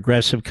 shiny,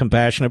 progressive,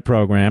 compassionate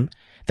program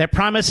that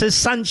promises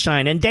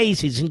sunshine and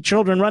daisies and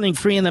children running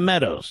free in the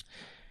meadows.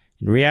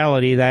 In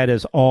reality, that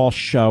is all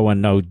show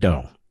and no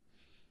dough.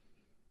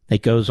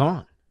 It goes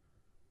on.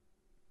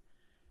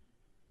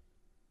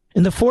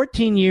 In the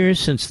 14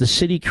 years since the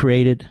city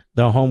created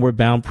the Homeward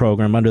Bound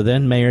program under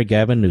then-Mayor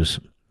Gavin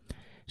Newsom,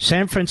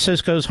 San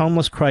Francisco's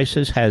homeless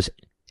crisis has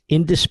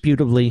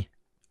indisputably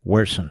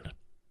worsened.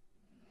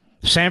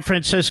 San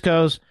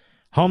Francisco's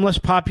homeless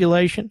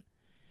population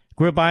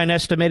grew by an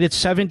estimated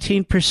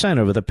 17%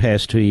 over the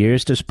past 2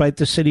 years, despite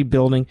the city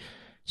building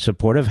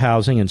supportive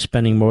housing and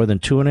spending more than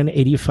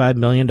 $285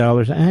 million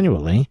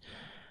annually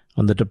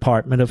on the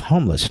Department of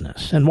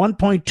Homelessness. And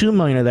 $1.2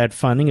 million of that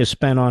funding is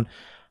spent on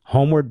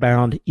Homeward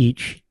Bound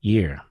each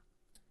year.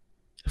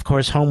 Of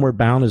course, Homeward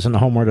Bound isn't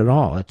homeward at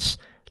all. It's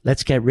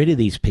let's get rid of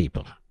these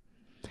people.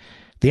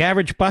 The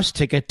average bus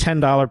ticket,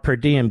 $10 per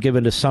diem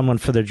given to someone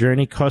for the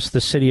journey, costs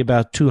the city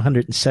about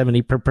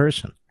 $270 per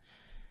person.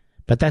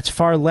 But that's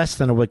far less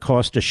than it would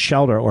cost to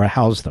shelter or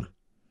house them.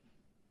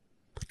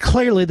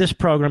 Clearly, this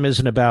program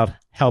isn't about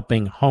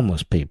helping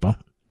homeless people.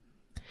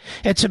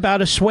 It's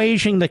about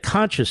assuaging the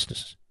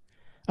consciousness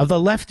of the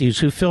lefties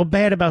who feel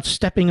bad about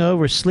stepping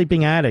over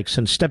sleeping addicts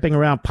and stepping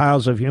around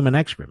piles of human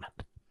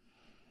excrement.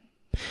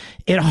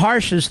 It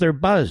harshes their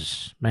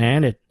buzz,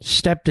 man. It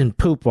stepped in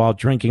poop while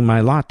drinking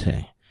my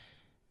latte.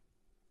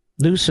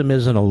 Newsom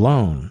isn't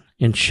alone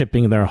in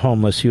shipping their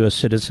homeless U.S.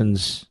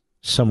 citizens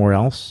somewhere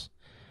else.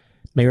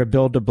 Mayor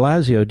Bill de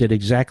Blasio did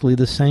exactly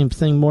the same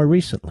thing more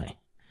recently.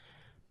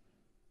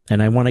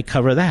 And I want to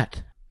cover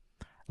that.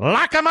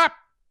 Lock him up!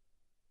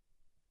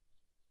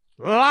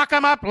 Lock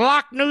him up!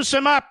 Lock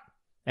Newsom up!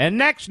 And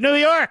next, New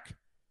York,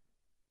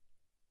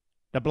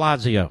 de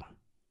Blasio,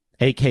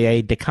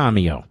 a.k.a.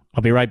 DeCamio.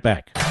 I'll be right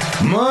back.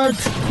 Mark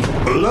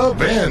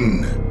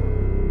Levin.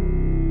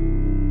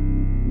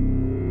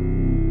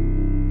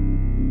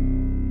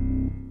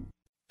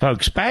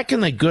 Folks, back in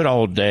the good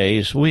old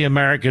days, we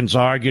Americans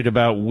argued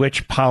about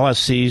which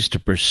policies to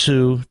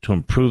pursue to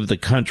improve the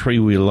country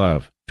we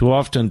love. Too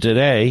often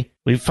today,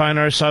 we find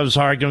ourselves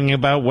arguing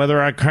about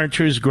whether our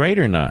country is great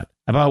or not,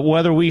 about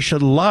whether we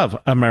should love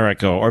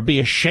America or be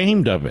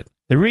ashamed of it.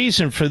 The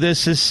reason for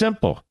this is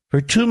simple. For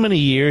too many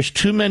years,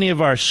 too many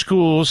of our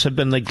schools have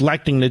been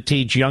neglecting to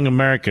teach young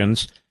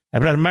Americans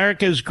about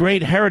America's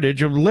great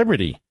heritage of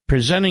liberty,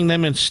 presenting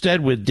them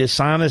instead with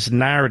dishonest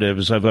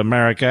narratives of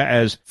America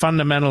as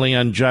fundamentally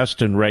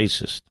unjust and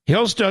racist.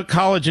 Hillsdale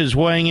College is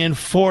weighing in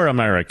for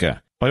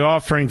America by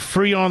offering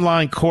free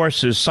online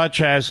courses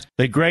such as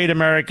The Great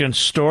American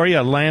Story,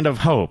 A Land of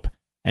Hope,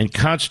 and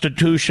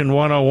Constitution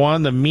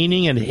 101, The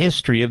Meaning and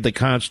History of the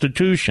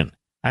Constitution.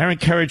 I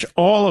encourage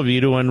all of you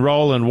to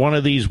enroll in one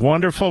of these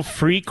wonderful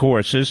free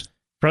courses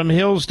from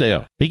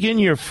Hillsdale. Begin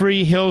your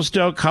free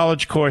Hillsdale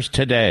College course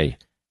today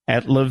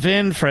at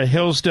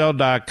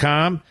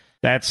levinforhillsdale.com.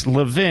 That's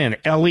Levin,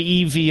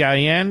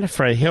 Levin,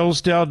 for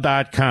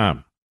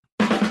Hillsdale.com.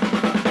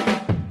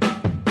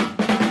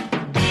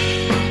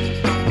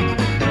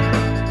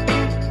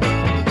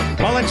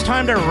 Well, it's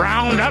time to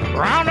round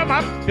them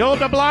up, Bill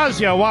de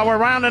Blasio, while we're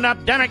rounding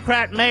up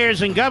Democrat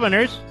mayors and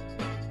governors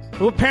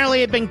who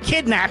apparently have been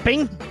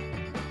kidnapping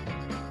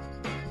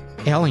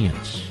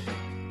aliens.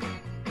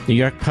 New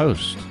York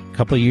Post, a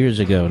couple of years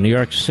ago, New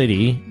York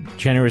City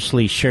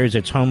generously shares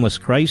its homeless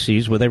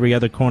crises with every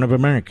other corner of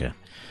America.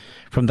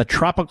 From the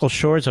tropical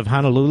shores of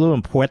Honolulu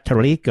and Puerto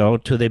Rico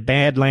to the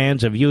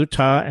badlands of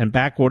Utah and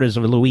backwaters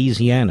of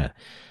Louisiana,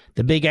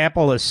 the Big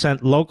Apple has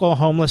sent local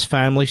homeless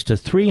families to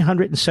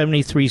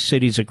 373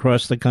 cities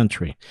across the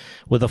country,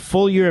 with a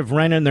full year of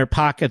rent in their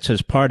pockets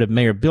as part of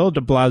Mayor Bill de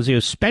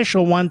Blasio's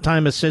special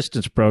one-time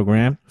assistance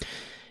program.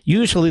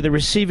 Usually the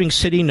receiving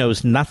city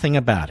knows nothing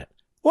about it.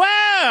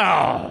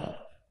 Well,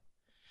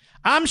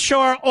 I'm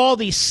sure all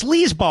the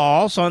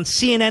sleazeballs on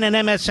CNN and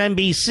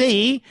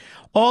MSNBC,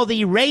 all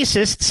the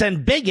racists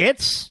and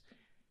bigots,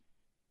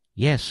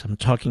 yes, I'm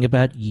talking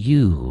about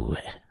you,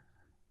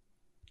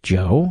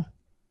 Joe,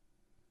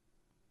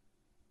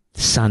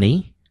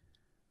 Sonny,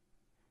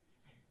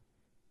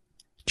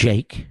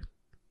 Jake.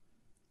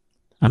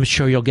 I'm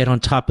sure you'll get on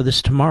top of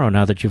this tomorrow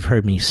now that you've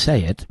heard me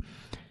say it.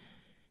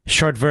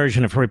 Short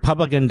version, if a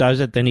Republican does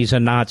it, then he's a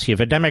Nazi. If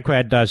a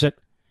Democrat does it,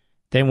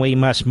 then we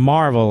must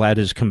marvel at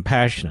his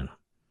compassion.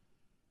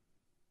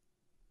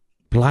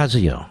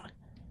 Blasio,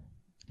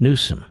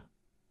 Newsom.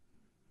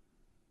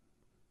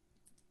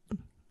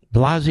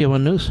 Blasio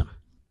and Newsom.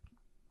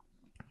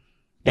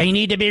 They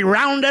need to be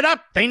rounded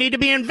up. They need to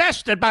be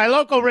invested by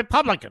local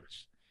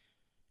Republicans.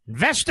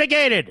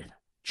 Investigated.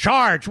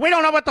 Charged. We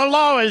don't know what the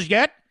law is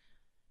yet.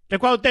 To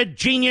quote the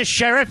genius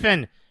sheriff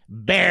in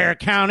Bexar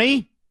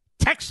County,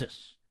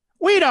 Texas.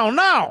 We don't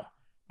know.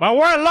 But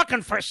we're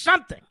looking for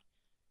something.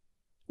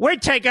 We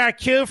take our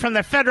cue from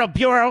the Federal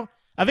Bureau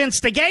of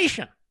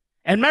Instigation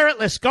and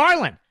Meritless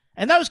Garland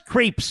and those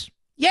creeps.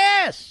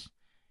 Yes.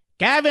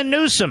 Gavin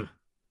Newsom.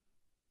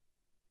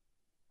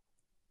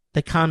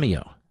 The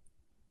cameo.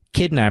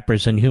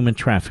 Kidnappers and human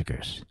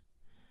traffickers.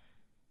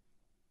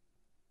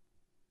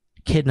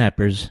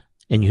 Kidnappers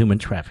and human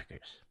traffickers.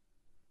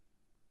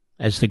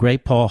 As the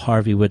great Paul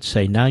Harvey would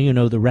say, now you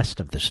know the rest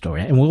of the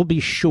story. And we'll be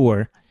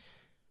sure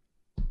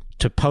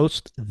to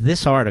post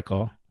this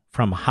article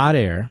from Hot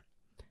Air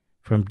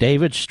from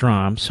David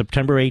Strom,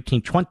 September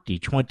 18,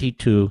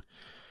 2022,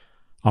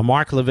 on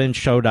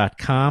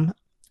marklevinshow.com.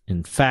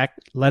 In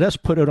fact, let us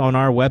put it on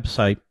our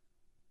website.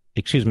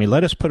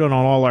 Let us put it on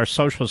all our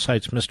social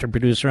sites, Mr.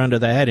 Producer, under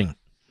the heading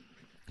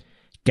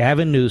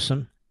Gavin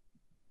Newsom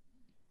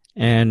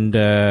and,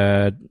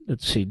 de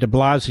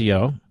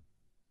Blasio,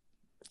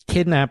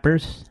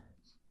 kidnappers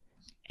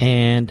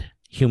and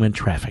human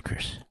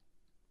traffickers.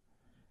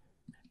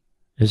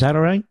 Is that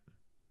all right?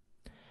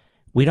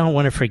 We don't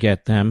want to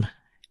forget them.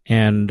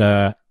 And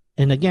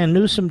again,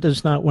 Newsom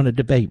does not want to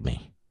debate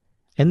me.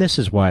 And this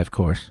is why, of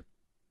course.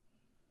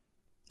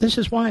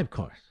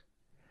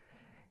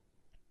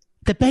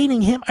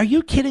 Debating him? Are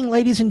you kidding,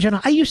 ladies and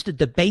gentlemen? I used to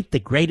debate the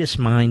greatest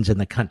minds in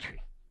the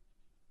country.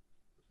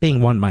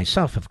 Being one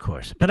myself, of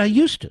course. But I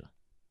used to.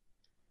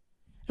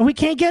 And we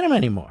can't get him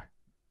anymore.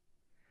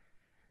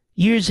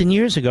 Years and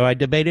years ago, I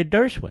debated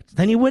Dershowitz.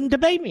 Then he wouldn't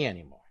debate me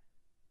anymore.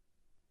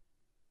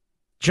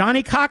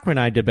 Johnny Cochran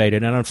I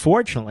debated, and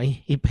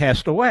unfortunately, he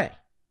passed away.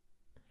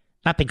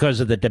 Not because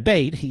of the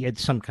debate. He had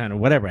some kind of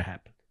whatever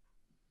happened.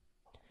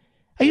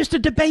 I used to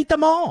debate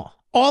them all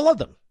of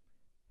them.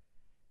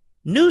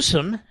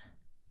 Newsom,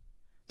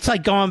 it's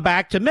like going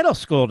back to middle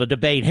school to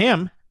debate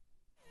him.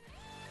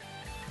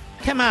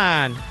 Come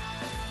on.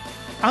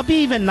 I'll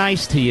be even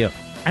nice to you.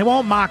 I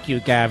won't mock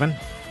you, Gavin.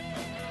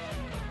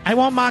 I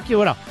won't mock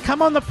you at all.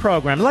 Come on the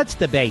program. Let's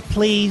debate,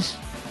 please.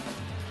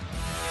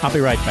 I'll be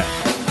right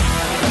back.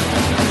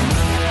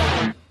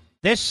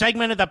 This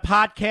segment of the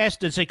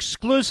podcast is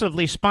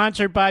exclusively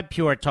sponsored by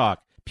Pure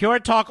Talk. Pure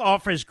Talk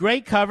offers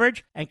great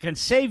coverage and can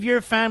save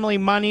your family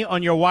money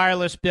on your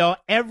wireless bill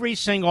every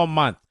single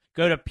month.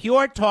 Go to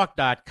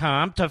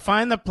puretalk.com to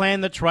find the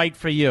plan that's right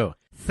for you.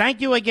 Thank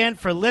you again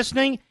for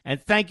listening,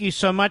 and thank you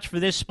so much for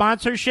this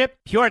sponsorship,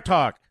 Pure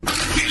Talk.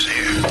 He's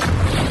here.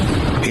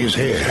 He's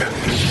here.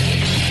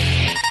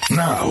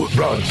 Now,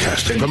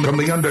 broadcasting from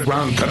the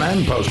underground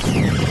command post,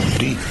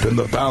 deep in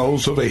the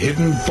bowels of a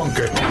hidden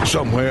bunker,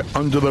 somewhere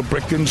under the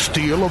brick and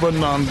steel of a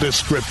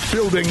nondescript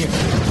building,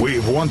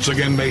 we've once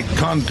again made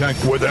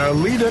contact with our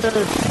leader,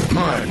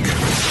 Mark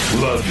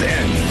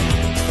Levin.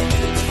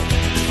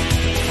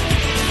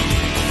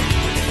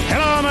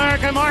 Hello,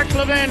 America. Mark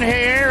Levin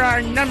here.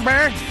 Our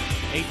number,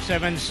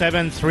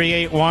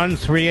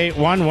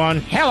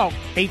 877-381-3811. Hello,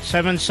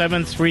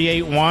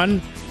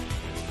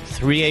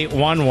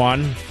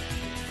 877-381-3811.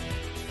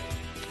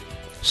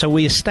 So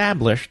we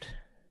established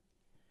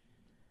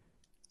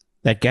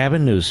that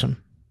Gavin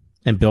Newsom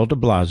and Bill de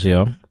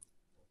Blasio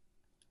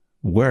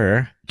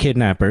were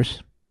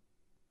kidnappers.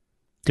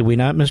 Did we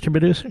not, Mr.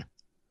 Producer?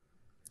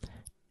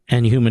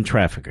 And human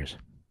traffickers.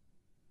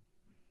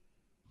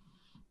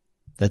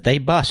 That they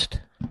bust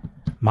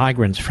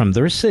migrants from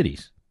their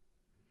cities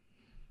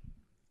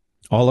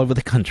all over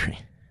the country.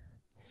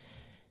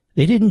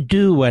 They didn't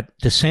do what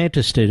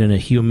DeSantis did in a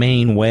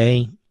humane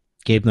way,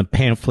 gave them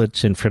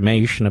pamphlets,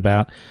 information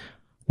about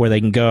where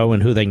they can go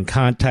and who they can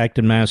contact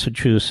in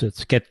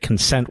Massachusetts, get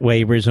consent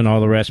waivers and all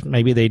the rest.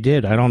 Maybe they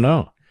did. I don't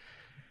know.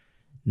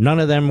 None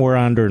of them were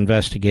under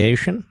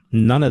investigation.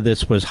 None of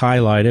this was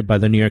highlighted by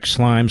the New York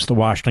Slimes, the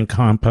Washington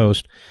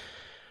Compost,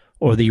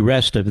 or the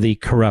rest of the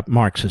corrupt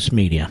Marxist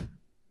media.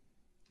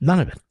 None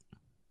of it.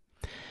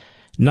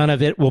 None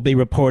of it will be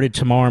reported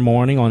tomorrow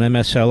morning on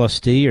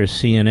MSLSD or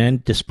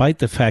CNN, despite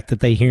the fact that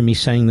they hear me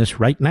saying this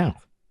right now.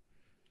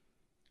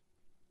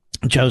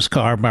 Joe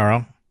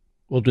Scarborough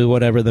will do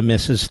whatever the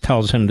missus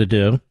tells him to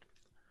do.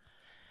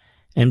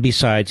 And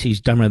besides,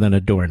 he's dumber than a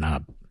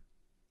doorknob.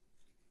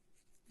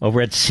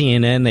 Over at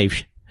CNN,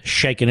 they've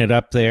shaken it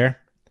up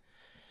there.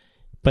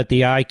 But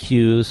the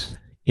IQs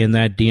in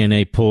that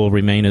DNA pool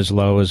remain as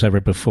low as ever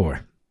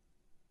before.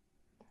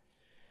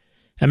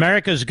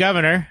 America's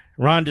governor,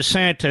 Ron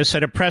DeSantis,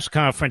 at a press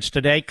conference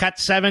today, cut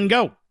 7,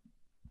 go.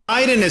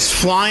 Biden is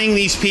flying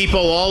these people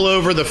all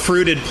over the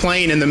fruited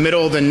plain in the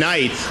middle of the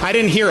night. I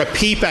didn't hear a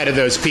peep out of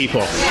those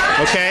people,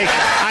 okay?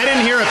 I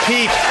didn't hear a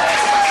peep.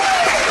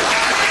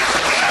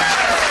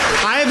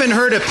 I haven't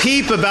heard a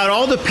peep about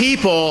all the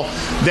people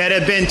that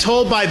have been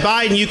told by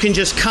Biden you can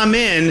just come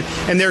in,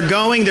 and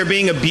they're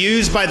being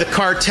abused by the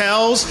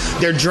cartels.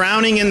 They're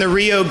drowning in the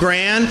Rio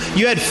Grande.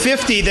 You had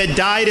 50 that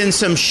died in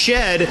some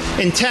shed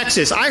in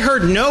Texas. I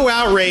heard no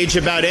outrage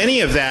about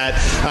any of that.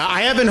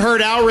 I haven't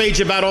heard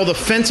outrage about all the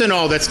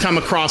fentanyl that's come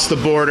across the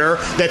border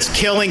that's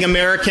killing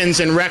Americans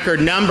in record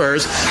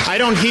numbers. I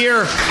don't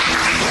hear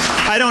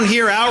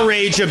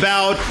outrage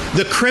about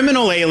the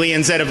criminal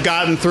aliens that have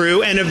gotten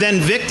through and have then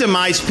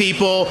victimized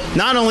people,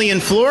 not only in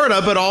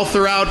Florida, but all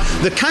throughout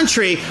the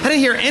country. I didn't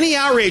hear any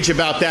outrage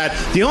about that.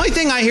 The only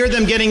thing I hear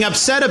them getting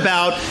upset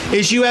about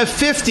is you have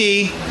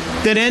 50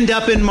 that end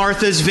up in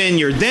Martha's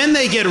Vineyard. Then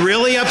they get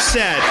really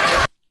upset.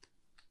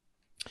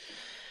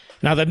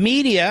 Now, the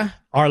media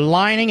are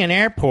lining an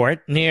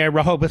airport near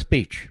Rehoboth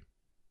Beach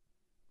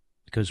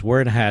because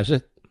word has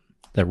it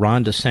that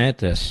Ron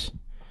DeSantis,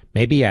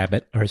 maybe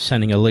Abbott, are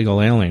sending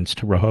illegal aliens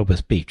to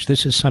Rehoboth Beach.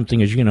 This is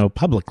something, as you know,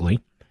 publicly,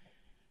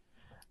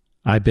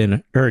 I've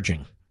been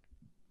urging.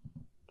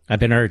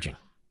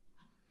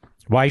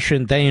 Why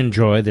shouldn't they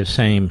enjoy the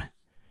same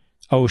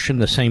ocean,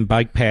 the same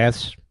bike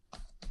paths,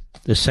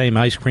 the same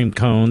ice cream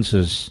cones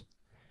as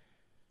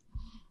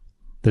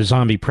the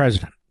zombie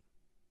president?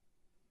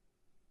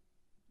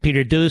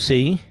 Peter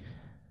Doocy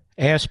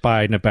asked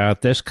Biden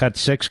about this. Cut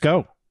 6,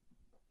 go.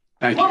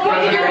 Thank you.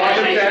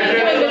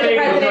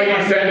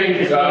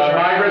 Sending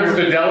migrants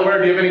to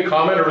Delaware. Do you have any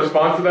comment or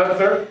response to that,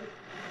 sir?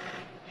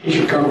 He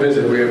should come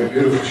visit. We have a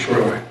beautiful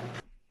shoreline.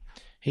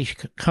 He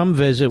should come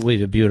visit. We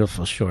have a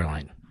beautiful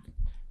shoreline.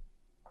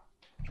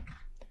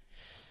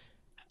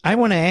 I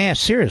want to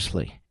ask,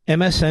 seriously,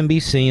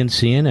 MSNBC and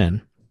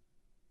CNN,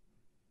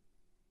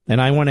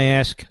 and I want to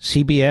ask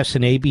CBS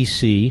and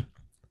ABC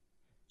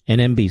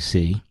and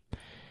NBC,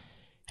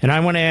 and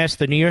I want to ask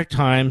the New York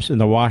Times and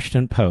the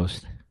Washington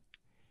Post,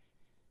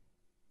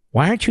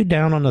 why aren't you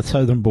down on the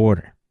southern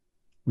border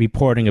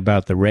reporting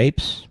about the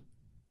rapes,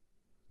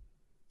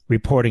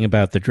 reporting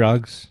about the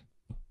drugs,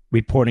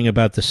 reporting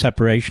about the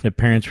separation of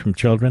parents from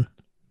children?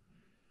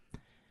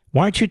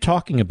 Why aren't you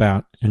talking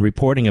about and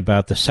reporting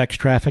about the sex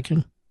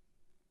trafficking,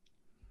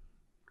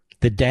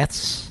 the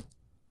deaths,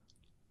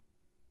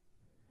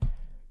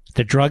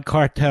 the drug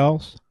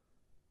cartels?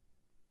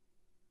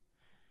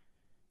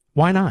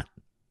 Why not?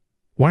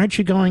 Why aren't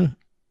you going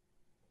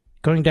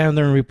down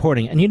there and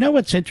reporting? And you know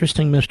what's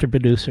interesting, Mr.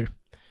 Producer?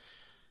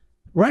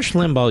 Rush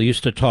Limbaugh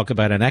used to talk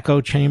about an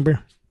echo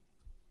chamber.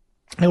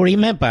 And what he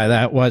meant by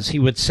that was he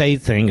would say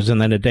things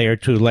and then a day or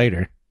two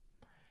later,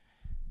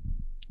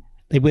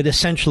 they would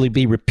essentially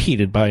be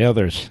repeated by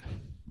others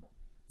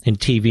in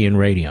TV and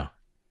radio.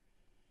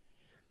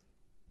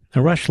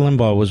 Now, Rush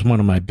Limbaugh was one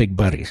of my big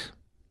buddies.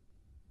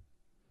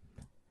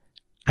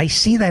 I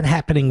see that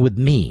happening with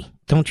me,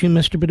 don't you,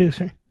 Mr.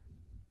 Producer?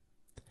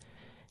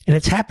 And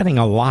it's happening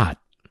a lot.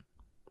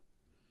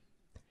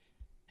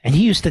 And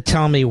he used to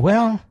tell me,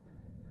 well,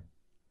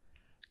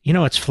 you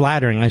know, it's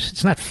flattering. I said,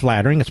 it's not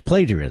flattering, it's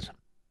plagiarism.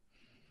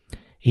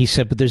 He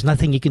said, but there's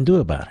nothing you can do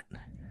about it.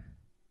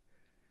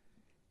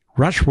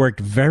 Rush worked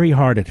very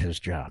hard at his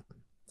job.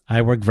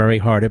 I worked very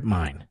hard at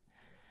mine.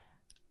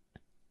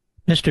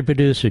 Mr.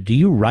 Producer, do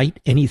you write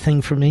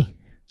anything for me?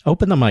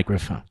 Open the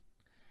microphone.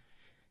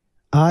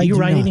 Do you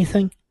write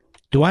anything?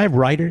 Do I have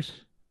writers?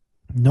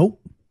 Nope.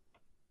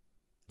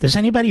 Does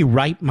anybody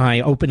write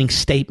my opening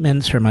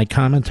statements or my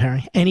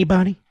commentary?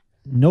 Anybody?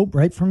 Nope,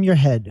 right from your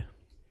head.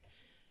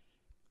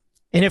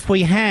 And if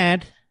we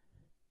had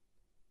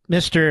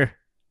Mr.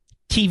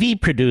 TV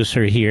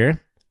producer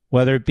here,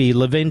 whether it be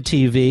Levin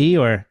TV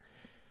or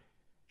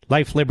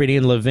Life, Liberty,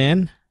 and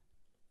Levin,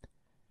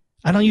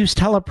 I don't use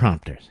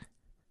teleprompters.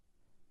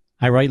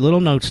 I write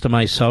little notes to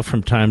myself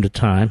from time to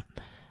time.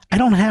 I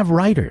don't have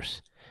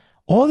writers.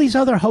 All these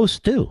other hosts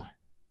do.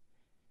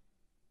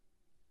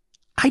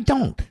 I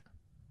don't.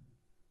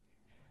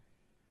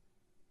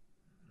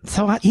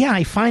 So,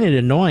 I find it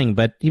annoying,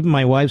 but even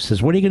my wife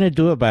says, what are you going to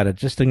do about it?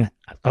 Just think,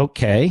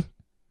 okay.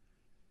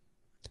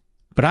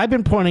 But I've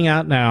been pointing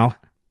out now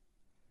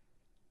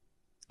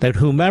that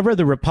whomever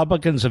the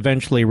Republicans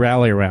eventually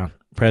rally around,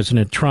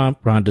 President Trump,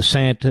 Ron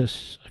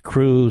DeSantis,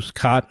 Cruz,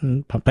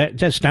 Cotton, Pompeo,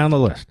 just down the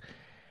list,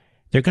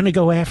 they're going to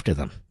go after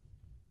them.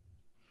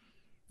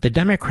 The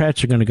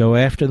Democrats are going to go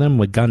after them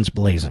with guns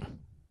blazing.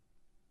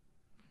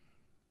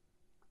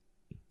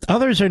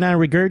 Others are now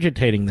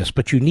regurgitating this,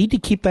 but you need to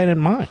keep that in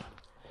mind.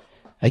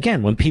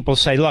 Again, when people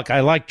say, look, I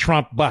like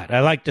Trump, but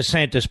I like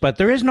DeSantis, but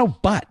there is no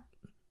but.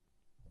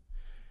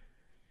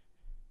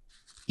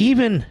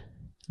 Even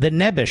the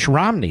nebbish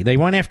Romney, they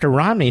went after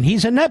Romney, and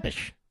he's a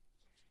nebbish.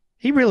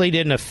 He really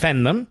didn't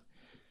offend them,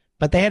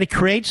 but they had to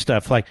create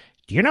stuff like,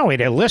 do you know he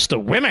had a list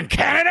of women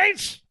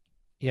candidates?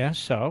 Yeah,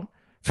 so?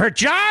 For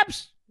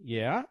jobs?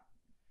 Yeah.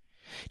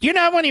 Do you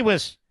know when he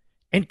was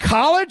in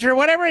college or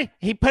whatever,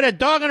 he put a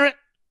dog in it?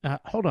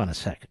 Hold on a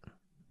second.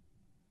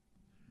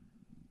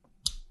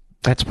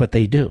 That's what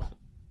they do.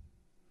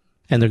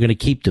 And they're going to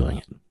keep doing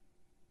it.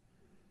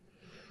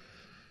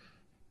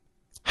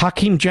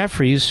 Hakeem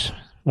Jeffries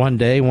one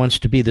day wants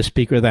to be the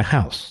Speaker of the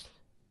House.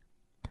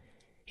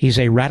 He's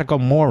a radical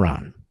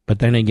moron. But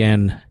then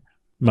again,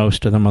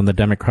 Most of them on the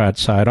Democrat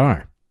side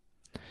are.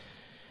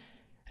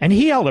 And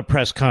he held a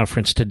press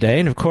conference today,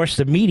 and of course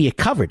the media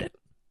covered it.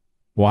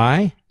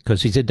 Why?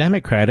 Because he's a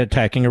Democrat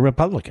attacking a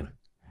Republican.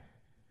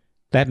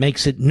 That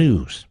makes it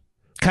news.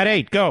 Cut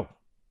 8, go.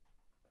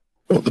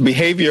 Well, the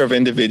behavior of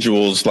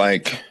individuals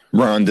like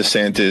Ron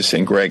DeSantis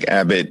and Greg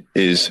Abbott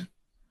is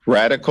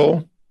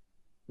radical,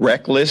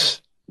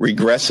 reckless,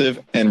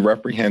 regressive, and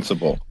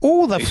reprehensible.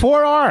 Oh, the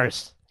 4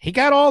 R's. He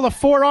got all the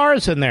 4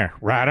 R's in there.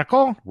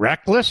 Radical,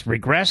 reckless,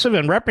 regressive,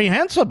 and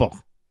reprehensible.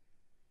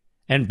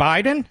 And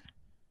Biden?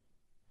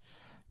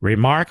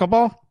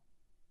 Remarkable.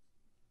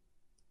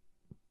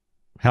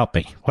 Help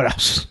me. What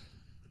else?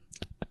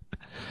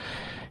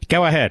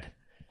 Go ahead.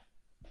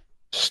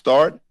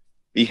 Start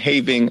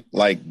behaving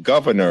like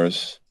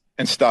governors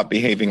and stop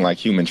behaving like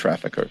human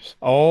traffickers.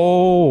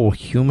 Oh,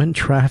 human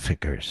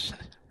traffickers.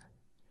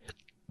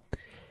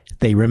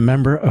 They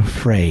remember a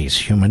phrase,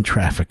 human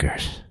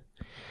traffickers.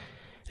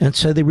 And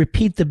so they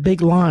repeat the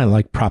big lie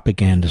like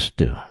propagandists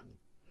do.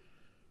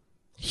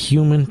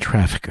 Human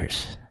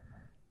traffickers.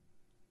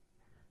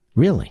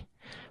 Really?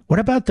 What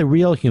about the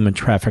real human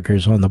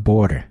traffickers on the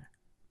border?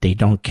 They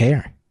don't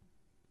care.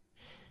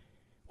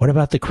 What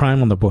about the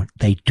crime on the border?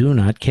 They do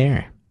not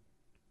care.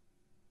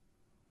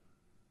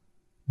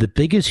 The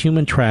biggest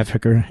human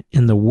trafficker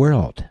in the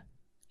world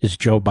is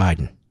Joe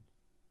Biden.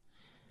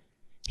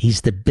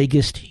 He's the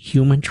biggest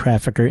human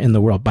trafficker in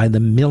the world by the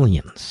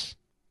millions.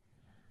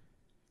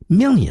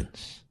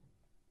 Millions.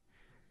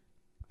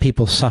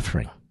 People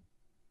suffering.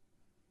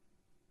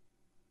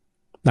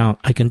 Now,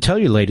 I can tell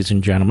you, ladies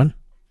and gentlemen,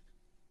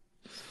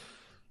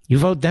 you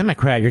vote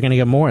Democrat, you're going to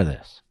get more of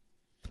this.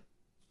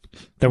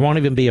 There won't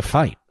even be a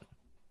fight.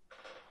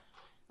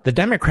 The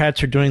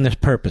Democrats are doing this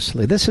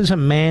purposely. This is a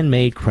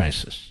man-made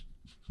crisis.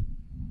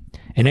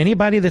 And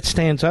anybody that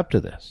stands up to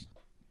this,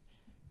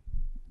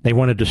 they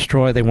want to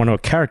destroy, they want to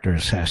character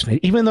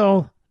assassinate, even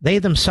though they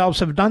themselves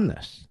have done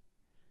this.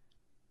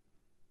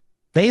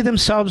 They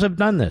themselves have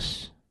done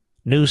this.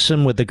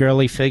 Newsom with the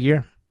girly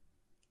figure.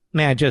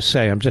 May I just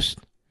say, I'm just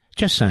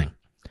saying.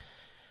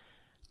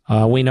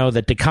 We know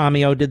that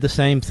DeCamio did the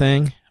same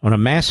thing on a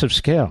massive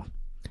scale.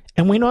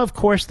 And we know, of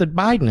course, that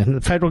Biden and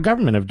the federal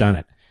government have done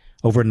it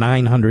over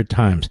 900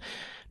 times.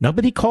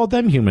 Nobody called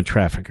them human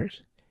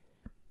traffickers.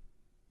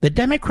 The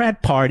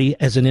Democrat Party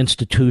as an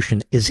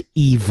institution is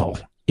evil.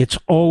 It's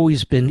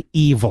always been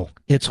evil.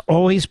 It's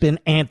always been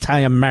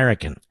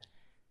anti-American.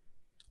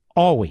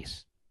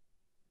 Always.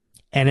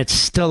 And it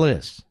still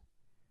is.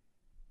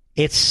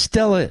 It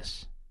still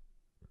is.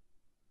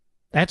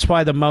 That's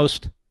why the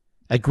most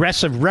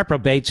aggressive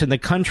reprobates in the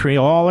country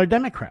all are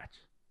Democrats.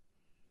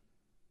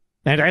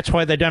 And that's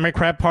why the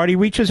Democrat Party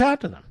reaches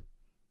out to them.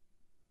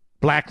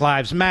 Black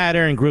Lives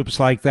Matter and groups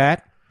like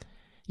that.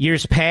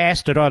 Years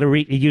past,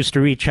 it used to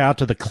reach out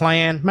to the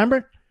Klan.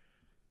 Remember?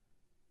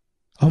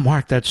 Oh,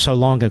 Mark, that's so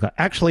long ago.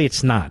 Actually,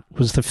 it's not. It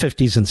was the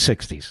 50s and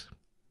 60s.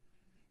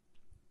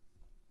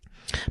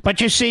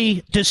 But you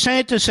see,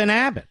 DeSantis and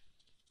Abbott,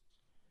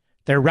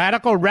 they're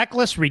radical,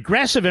 reckless,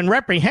 regressive, and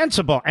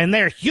reprehensible, and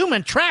they're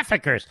human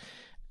traffickers.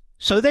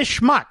 So this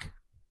schmuck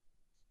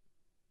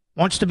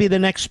wants to be the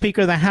next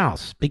Speaker of the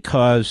House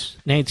because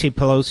Nancy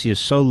Pelosi has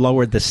so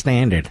lowered the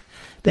standard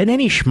that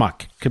any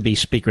schmuck could be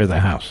Speaker of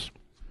the House.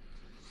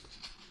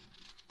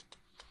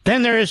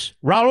 Then there's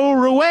Raul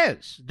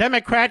Ruiz,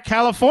 Democrat,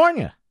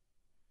 California.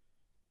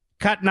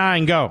 Cut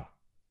 9, go.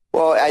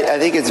 Well, I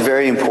think it's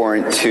very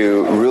important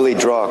to really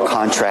draw a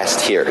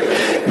contrast here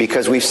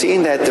because we've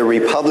seen that the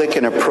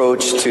Republican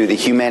approach to the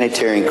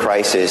humanitarian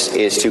crisis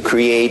is to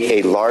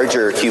create a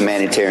larger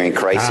humanitarian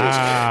crisis.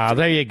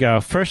 There you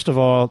go. First of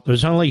all,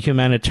 there's only a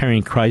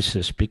humanitarian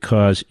crisis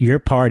because your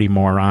party,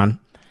 moron,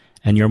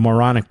 and your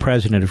moronic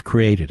president have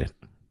created it.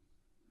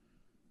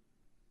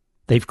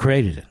 They've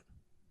created it.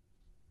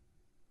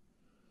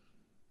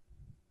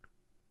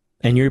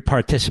 And you're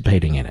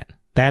participating in it.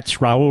 That's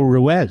Raul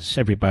Ruiz,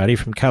 everybody,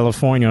 from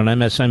California on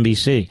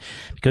MSNBC,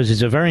 because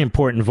he's a very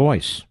important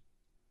voice.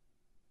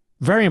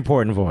 Very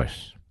important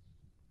voice.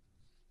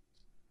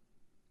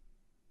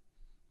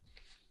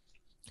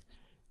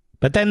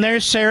 But then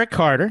there's Sarah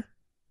Carter.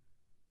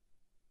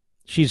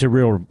 She's a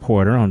real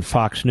reporter on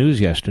Fox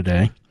News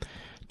yesterday,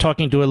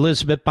 talking to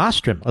Elizabeth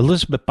Bostrom.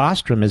 Elizabeth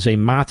Bostrom is a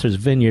Martha's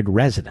Vineyard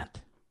resident.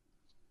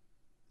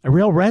 A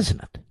real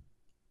resident.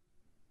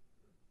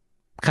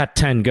 Cut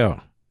 10,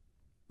 go.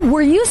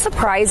 Were you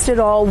surprised at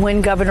all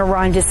when Governor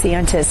Ron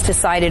DeSantis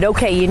decided,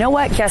 okay, you know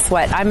what? Guess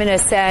what? I'm going to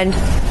send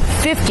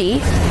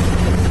 50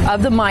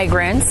 of the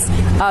migrants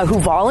who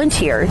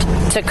volunteered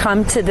to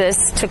come to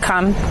this, to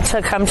come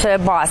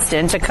to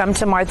Boston, to come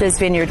to Martha's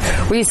Vineyard.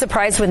 Were you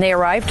surprised when they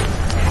arrived?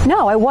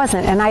 No, I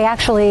wasn't. And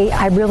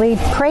I really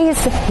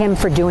praised him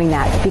for doing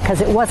that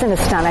because it wasn't a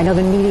stunt. I know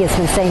the media has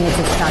been saying it's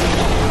a stunt.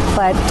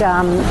 But,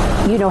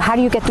 how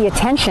do you get the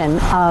attention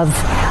of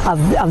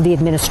the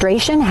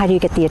administration? How do you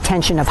get the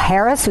attention of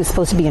Harris, who's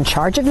supposed to be in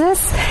charge of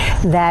this?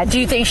 Do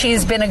you think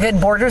she's been a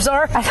good border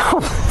czar? I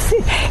don't.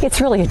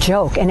 It's really a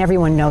joke, and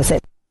everyone knows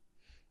it.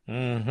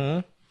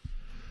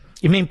 Mm-hmm.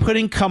 You mean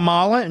putting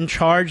Kamala in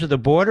charge of the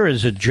border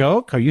is a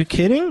joke? Are you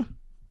kidding?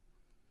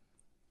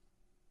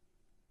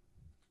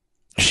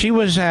 She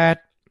was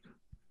at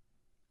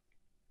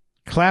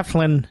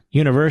Claflin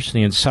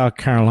University in South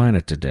Carolina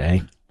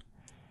today.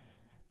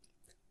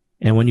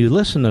 And when you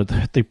listen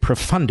to the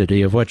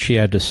profundity of what she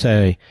had to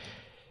say,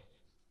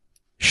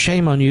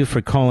 shame on you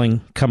for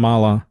calling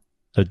Kamala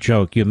a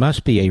joke. You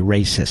must be a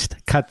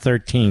racist. Cut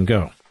 13,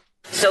 go.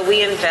 So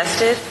we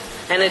invested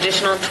an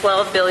additional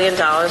 $12 billion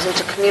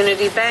into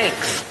community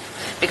banks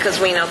because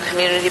we know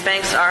community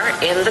banks are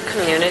in the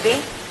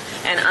community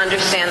and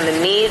understand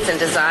the needs and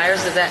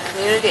desires of that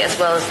community as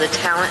well as the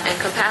talent and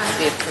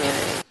capacity of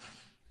community.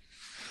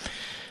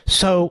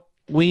 So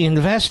we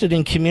invested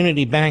in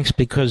community banks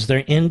because they're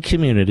in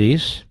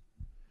communities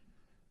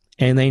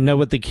and they know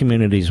what the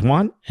communities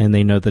want and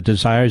they know the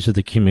desires of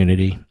the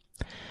community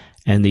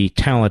and the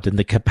talent and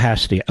the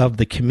capacity of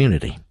the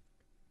community.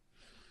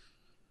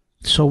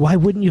 So why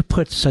wouldn't you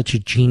put such a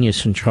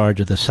genius in charge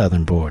of the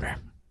southern border?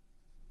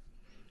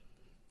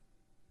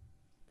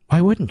 Why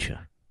wouldn't you?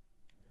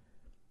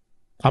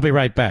 I'll be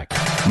right back.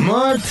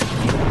 Mark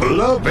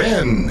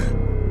Levin.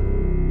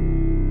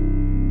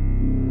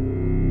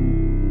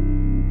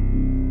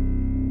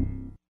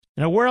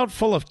 In a world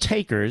full of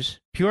takers,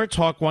 Pure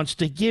Talk wants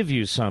to give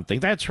you something.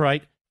 That's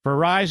right.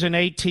 Verizon,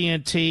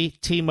 AT&T,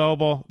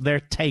 T-Mobile, they're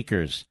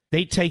takers.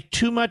 They take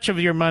too much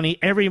of your money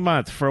every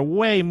month for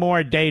way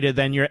more data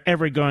than you're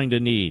ever going to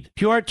need.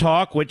 Pure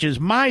Talk, which is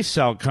my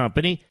cell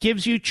company,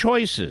 gives you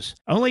choices.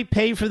 Only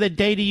pay for the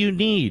data you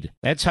need.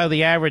 That's how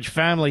the average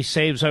family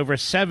saves over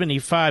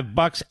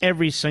 $75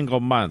 every single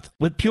month.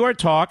 With Pure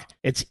Talk,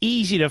 it's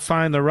easy to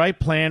find the right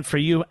plan for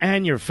you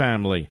and your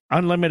family.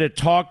 Unlimited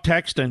talk,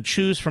 text, and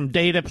choose from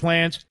data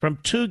plans from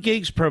 2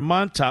 gigs per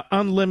month to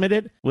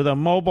unlimited with a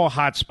mobile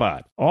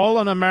hotspot. All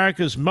on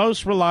America's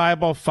most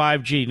reliable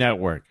 5G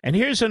network. And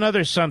here's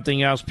another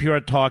something else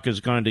Pure Talk is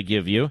going to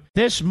give you.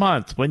 This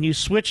month, when you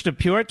switch to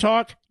Pure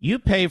Talk, you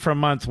pay for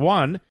month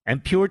 1,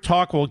 and Pure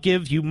Talk will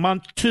give you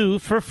month 2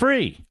 for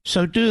free.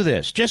 So do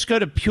this. Just go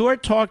to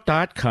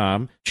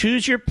puretalk.com,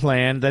 choose your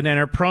plan, then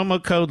enter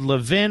promo code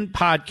Levin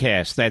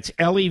Podcast. That's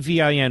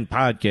Levin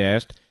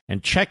Podcast,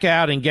 and check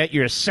out and get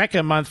your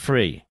second month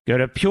free. Go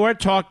to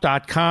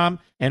puretalk.com,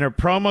 enter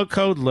promo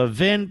code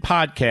Levin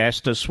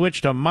Podcast to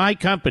switch to my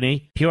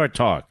company, Pure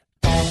Talk.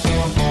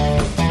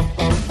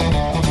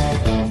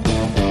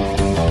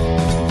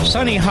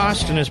 Sunny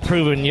Hostin has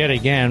proven yet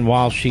again,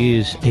 while she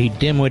is a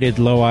dim-witted,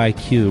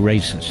 low-IQ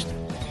racist,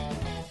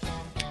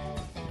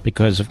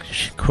 because, of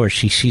course,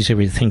 she sees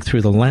everything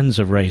through the lens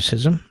of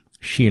racism.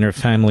 She and her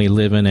family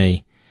live in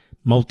a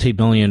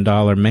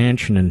multi-million-dollar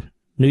mansion in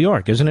New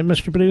York, isn't it,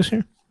 Mr.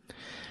 Producer?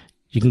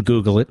 You can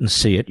Google it and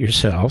see it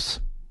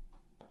yourselves.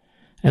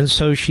 And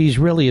so she's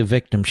really a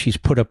victim. She's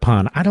put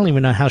upon. I don't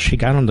even know how she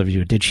got on The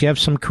View. Did she have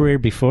some career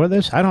before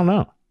this? I don't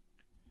know.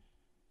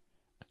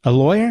 A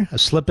lawyer? A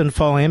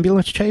slip-and-fall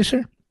ambulance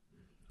chaser?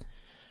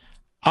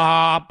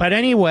 But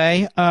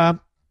anyway, a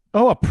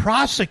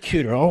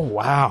prosecutor. Oh,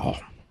 wow.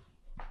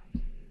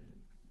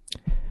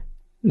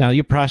 Now,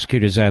 you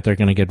prosecutors out there are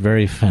going to get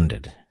very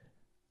offended.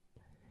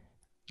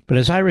 But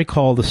as I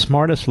recall, the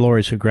smartest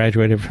lawyers who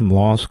graduated from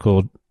law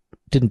school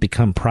didn't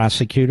become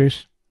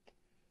prosecutors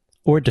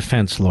or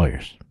defense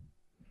lawyers.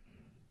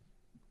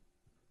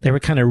 They were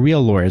kind of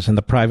real lawyers in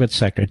the private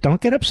sector.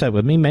 Don't get upset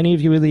with me. Many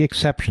of you are the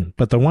exception.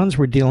 But the ones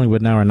we're dealing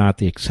with now are not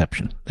the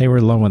exception. They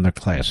were low in their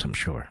class, I'm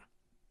sure.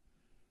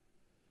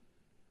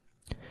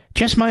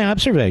 Just my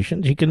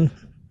observations. You can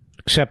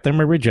accept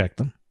them or reject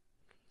them.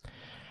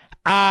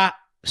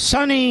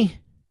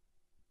 Sunny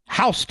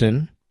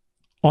Hostin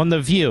on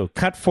The View.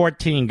 Cut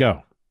 14,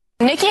 go.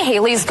 Nikki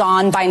Haley's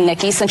gone by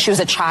Nikki since she was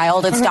a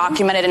child. It's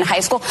documented in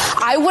high school.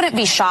 I wouldn't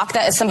be shocked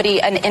that as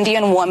somebody, an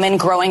Indian woman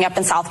growing up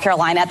in South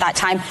Carolina at that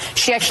time,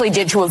 she actually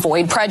did to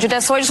avoid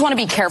prejudice. So I just want to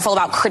be careful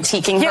about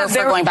critiquing her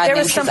for going by the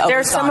name she's always gone by. There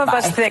are some of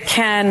us that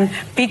can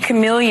be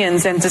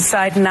chameleons and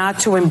decide not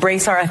to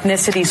embrace our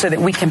ethnicity so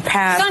that we can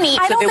pass. Sunny,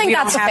 I don't think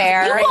that's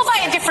fair. You go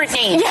by a different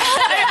name. Yeah,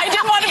 I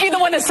didn't want to be the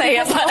one to say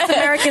it. Most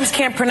Americans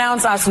can't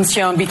pronounce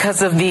Asuncion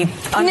because of the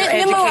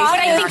undereducation.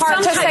 I think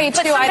hard to say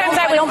too.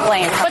 I don't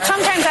blame. But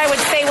sometimes I would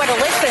say what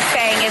Alyssa's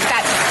saying is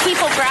that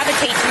people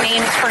gravitate to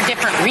names for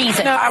different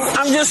reasons. No,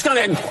 I'm just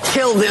going to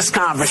kill this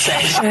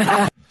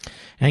conversation.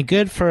 And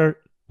good for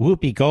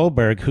Whoopi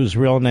Goldberg, whose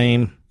real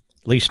name,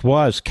 at least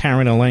was,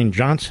 Karen Elaine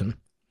Johnson,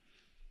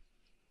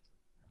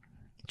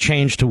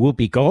 changed to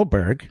Whoopi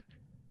Goldberg.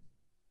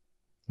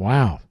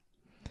 Wow.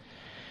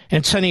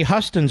 And Sunny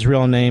Hostin's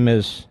real name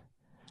is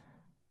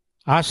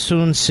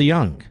Asun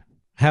Seung.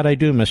 How'd I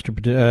do,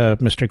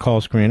 Mr. Call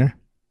Screener?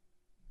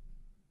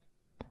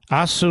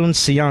 Asun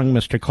Seung,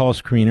 Mr. Call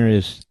Screener,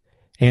 his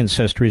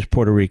ancestry is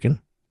Puerto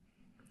Rican.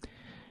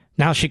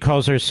 Now she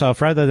calls herself,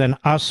 rather than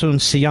Asun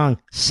Seung,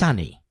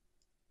 Sunny.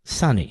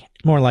 Sunny.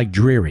 More like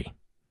dreary.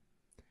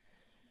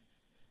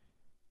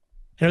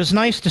 And it was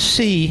nice to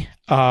see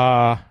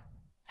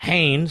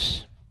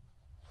Haynes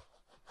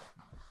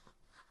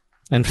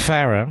and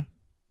Farah,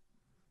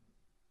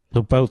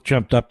 who both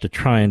jumped up to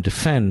try and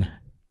defend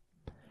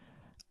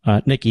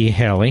Nikki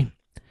Haley.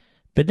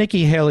 But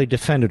Nikki Haley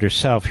defended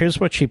herself. Here's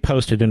what she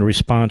posted in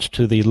response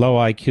to the low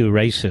IQ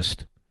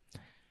racist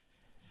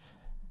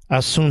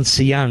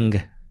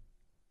Asuncion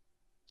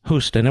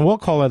Houston. And we'll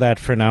call her that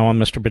for now on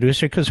Mr.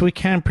 Producer because we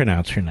can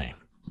pronounce her name.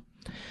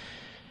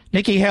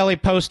 Nikki Haley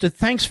posted,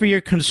 "Thanks for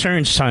your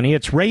concern, Sonny.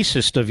 It's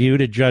racist of you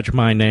to judge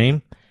my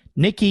name.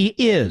 Nikki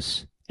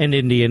is an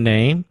Indian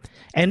name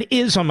and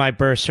is on my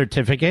birth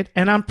certificate,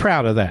 and I'm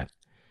proud of that.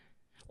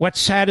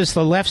 What's sad is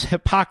the left's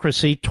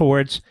hypocrisy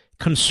towards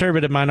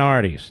conservative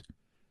minorities.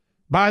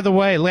 By the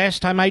way,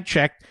 last time I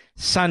checked,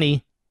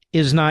 Sonny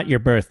is not your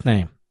birth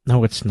name.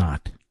 No, it's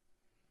not.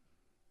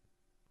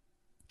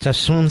 It's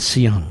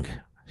Asuncion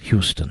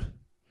Houston.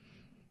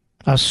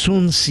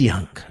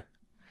 Asuncion.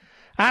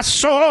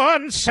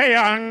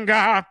 Asuncion.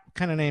 What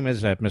kind of name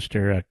is that,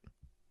 Mr.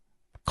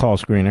 Call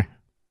Screener?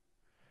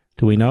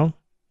 Do we know?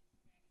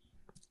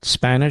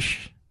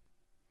 Spanish?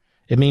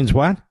 It means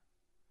what?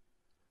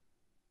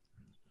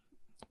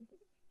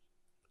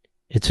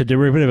 It's a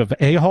derivative of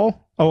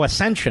a-hole? Oh,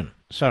 ascension.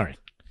 Sorry.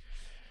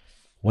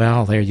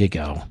 Well, there you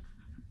go.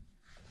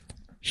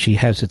 She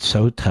has it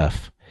so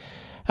tough.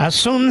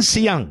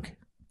 Asuncion.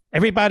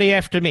 Everybody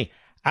after me.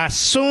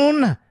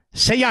 Asuncion.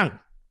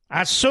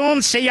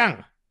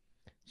 Asuncion.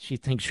 She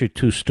thinks you're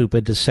too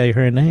stupid to say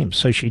her name,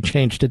 so she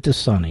changed it to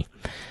Sonny.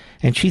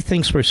 And she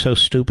thinks we're so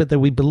stupid that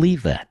we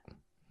believe that.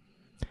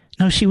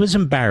 No, she was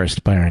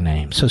embarrassed by her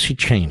name, so she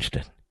changed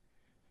it.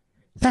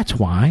 That's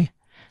why.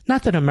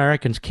 Not that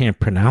Americans can't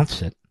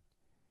pronounce it.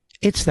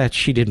 It's that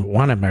she didn't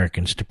want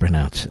Americans to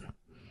pronounce it.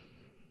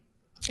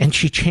 And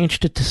she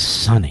changed it to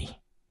Sonny.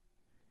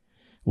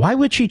 Why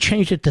would she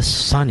change it to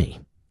Sonny?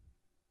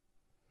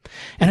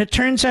 And it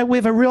turns out we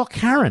have a real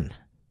Karen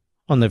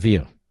on The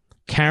View.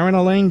 Karen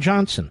Elaine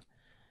Johnson.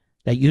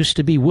 That used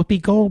to be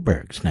Whoopi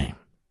Goldberg's name.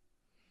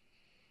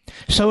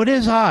 So it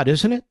is odd,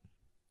 isn't it?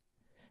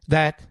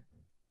 That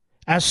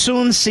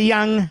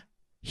Asuncion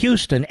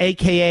Houston,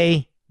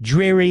 a.k.a.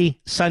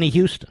 Dreary Sonny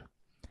Houston,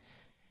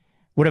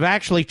 would have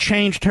actually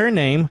changed her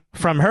name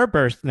from her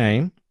birth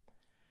name.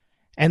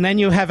 And then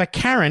you have a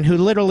Karen who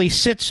literally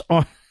sits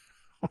on...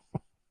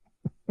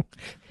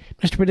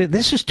 Mr. Producer,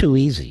 this is too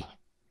easy.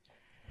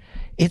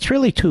 It's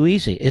really too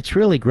easy. It's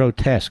really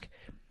grotesque.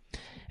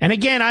 And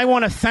again, I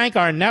want to thank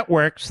our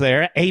networks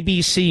there,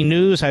 ABC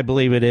News, I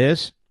believe it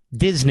is,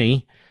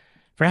 Disney,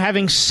 for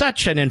having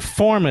such an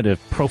informative,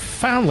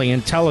 profoundly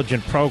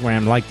intelligent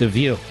program like The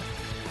View.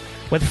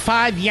 With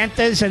 5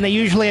 yentas, and they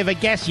usually have a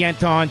guest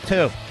yenta on,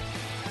 too.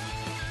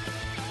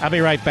 I'll be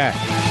right back.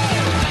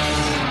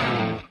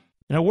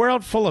 In a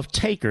world full of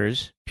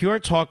takers, Pure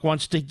Talk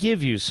wants to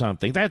give you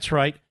something. That's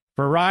right.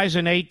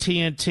 Verizon,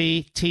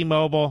 AT&T,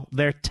 T-Mobile,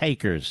 they're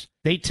takers.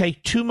 They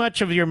take too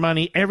much of your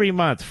money every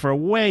month for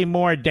way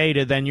more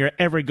data than you're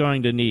ever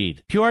going to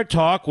need. Pure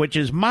Talk, which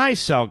is my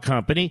cell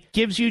company,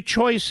 gives you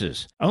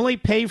choices. Only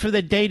pay for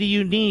the data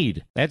you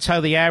need. That's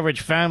how the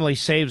average family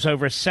saves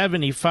over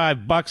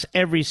 $75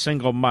 every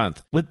single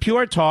month. With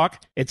Pure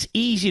Talk, it's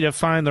easy to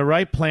find the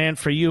right plan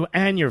for you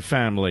and your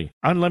family.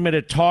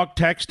 Unlimited talk,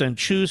 text, and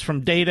choose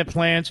from data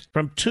plans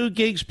from 2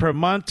 gigs per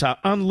month to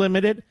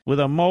unlimited with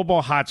a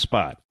mobile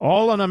hotspot.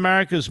 All on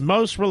America's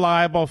most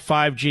reliable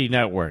 5G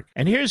network.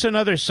 And here's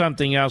another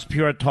something else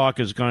Pure Talk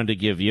is going to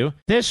give you.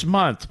 This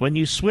month, when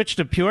you switch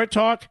to Pure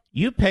Talk,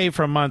 you pay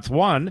for month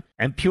 1,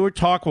 and Pure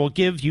Talk will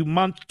give you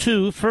month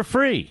 2 for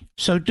free.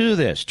 So do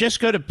this. Just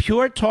go to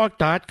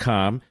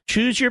puretalk.com,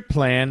 choose your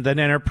plan, then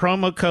enter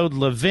promo code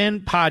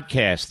Levin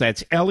Podcast.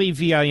 That's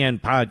Levin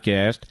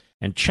Podcast,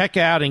 and check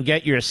out and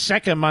get your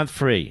second month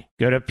free.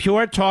 Go to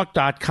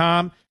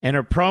puretalk.com,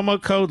 enter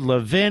promo code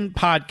Levin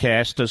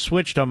Podcast to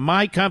switch to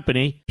my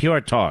company,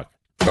 Pure Talk.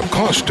 The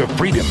cost of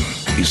freedom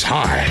is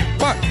high,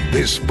 but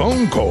this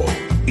phone call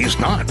is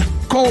not.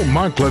 Call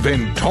Mark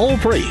Levin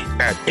toll-free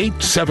at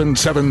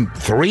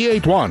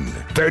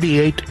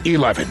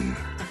 877-381-3811.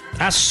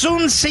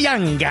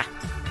 Asuncion.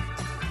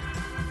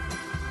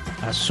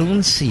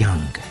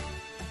 Asuncion.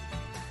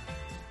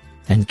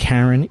 And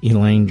Karen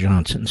Elaine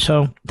Johnson.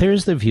 So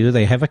there's The View.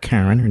 They have a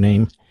Karen. Her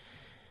name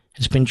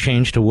has been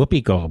changed to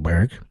Whoopi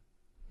Goldberg.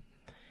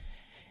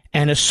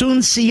 And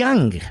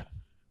Asuncion.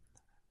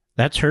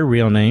 That's her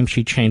real name.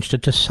 She changed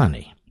it to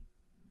Sonny.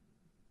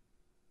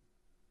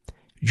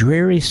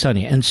 Dreary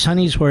Sonny. And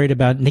Sonny's worried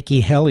about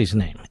Nikki Haley's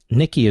name.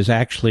 Nikki is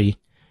actually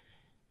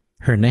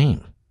her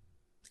name.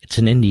 It's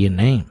an Indian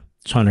name.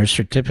 It's on her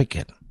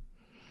certificate.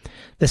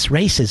 This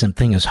racism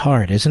thing is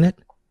hard, isn't it?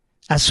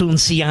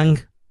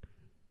 Asuncion.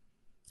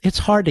 It's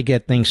hard to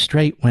get things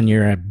straight when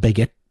you're a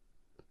bigot.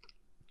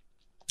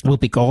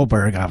 Whoopi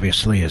Goldberg,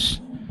 obviously,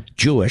 is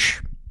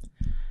Jewish,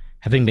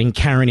 having been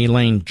Karen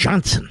Elaine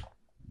Johnson.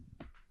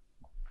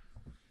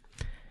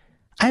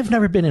 I've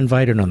never been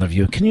invited on The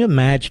View. Can you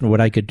imagine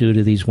what I could do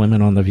to these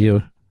women on The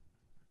View?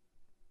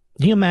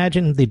 Do you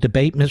imagine the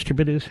debate, Mr.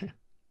 Producer?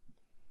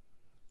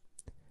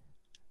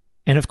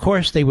 And of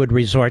course they would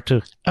resort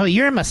to, oh,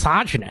 you're a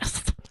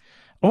misogynist.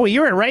 Oh,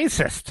 you're a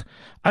racist.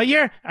 Oh,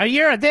 you're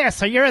a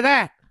this, or you're a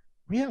that.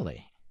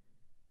 Really?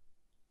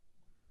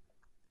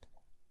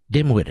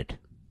 Dim-witted.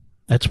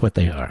 That's what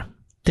they are.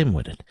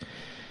 Dim-witted.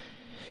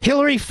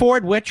 Hillary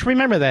Fordwich,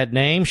 remember that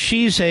name.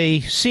 She's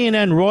a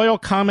CNN royal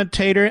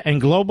commentator and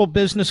global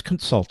business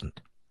consultant.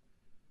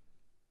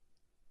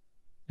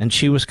 And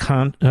she was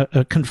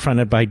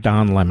confronted by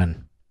Don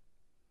Lemon.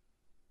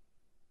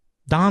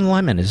 Don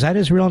Lemon, is that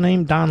his real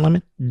name, Don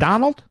Lemon?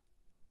 Donald?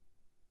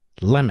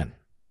 Lemon.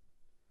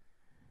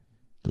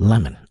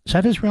 Lemon. Is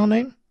that his real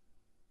name?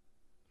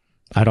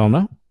 I don't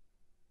know.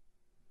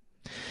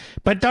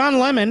 But Don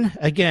Lemon,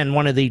 again,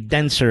 one of the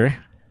denser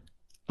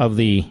of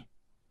the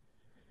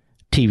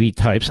TV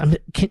types.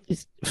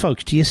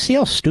 Folks, do you see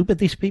how stupid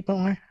these people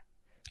are?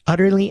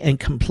 Utterly and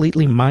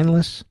completely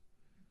mindless.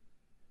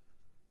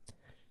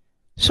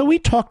 So we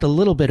talked a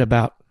little bit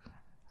about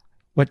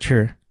what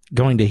you're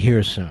going to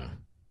hear soon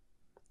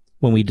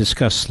when we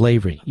discuss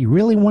slavery. You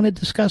really want to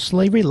discuss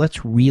slavery?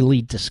 Let's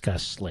really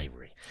discuss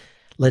slavery.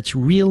 Let's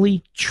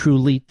really,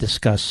 truly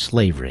discuss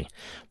slavery.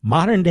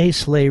 Modern-day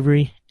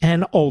slavery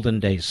and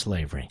olden-day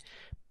slavery.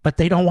 But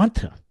they don't want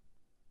to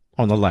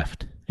on the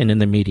left and in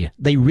the media.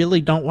 They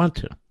really don't want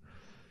to.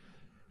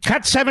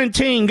 Cut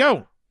 17,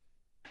 go.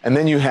 And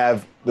then you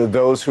have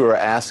those who are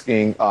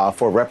asking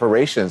for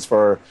reparations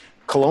for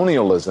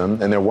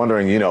colonialism, and they're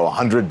wondering,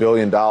 $100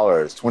 billion,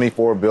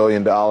 $24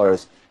 billion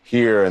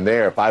here and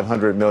there,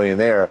 $500 million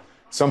there.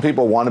 Some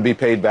people want to be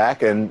paid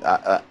back, and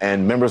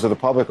members of the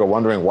public are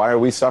wondering, why are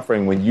we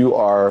suffering when you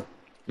are,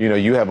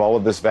 you have all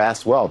of this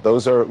vast wealth?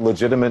 Those are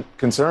legitimate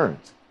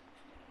concerns.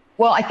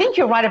 Well, I think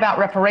you're right about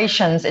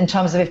reparations in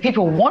terms of if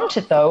people want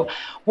it, though,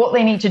 what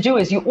they need to do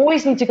is you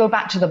always need to go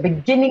back to the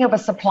beginning of a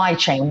supply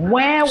chain.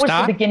 Where was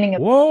the beginning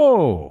of...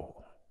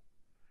 Whoa.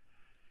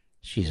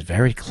 She's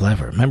very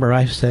clever. Remember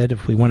I said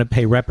if we want to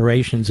pay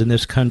reparations in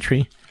this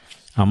country,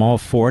 I'm all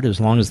for it as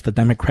long as the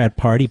Democrat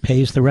Party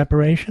pays the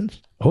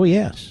reparations? Oh,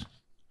 yes.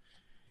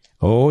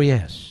 Oh,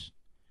 yes.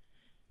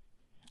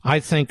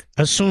 I think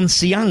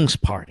Asunciong's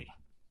party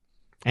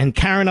and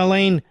Karen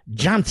Elaine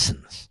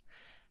Johnson's,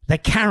 the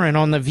Karen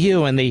on The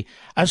View and the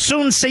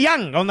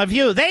Asunciong on The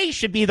View, they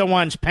should be the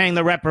ones paying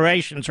the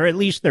reparations, or at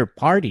least their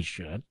party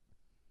should.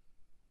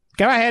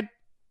 Go ahead.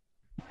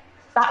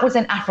 That was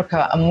in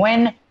Africa,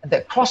 and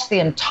across the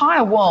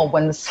entire world,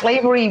 when the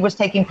slavery was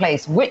taking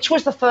place, which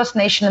was the first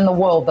nation in the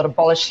world that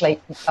abolished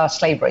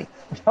slavery?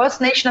 The first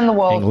nation in the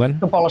world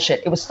to abolish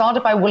it. It was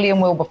started by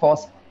William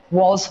Wilberforce,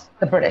 was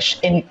the British.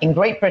 In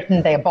Great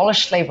Britain, they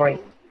abolished slavery.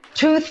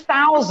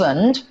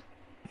 2,000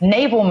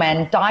 naval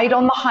men died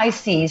on the high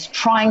seas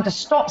trying to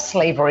stop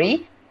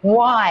slavery.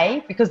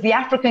 Why? Because the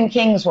African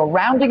kings were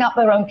rounding up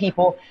their own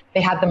people.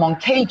 They had them on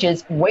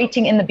cages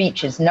waiting in the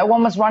beaches. No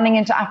one was running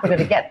into Africa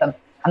to get them.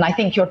 And I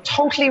think you're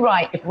totally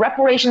right. If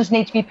reparations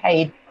need to be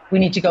paid, we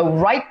need to go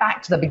right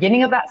back to the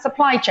beginning of that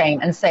supply chain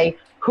and say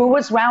who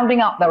was rounding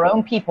up their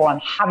own people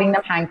and having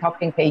them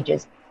handcuffed in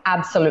cages.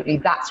 Absolutely.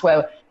 That's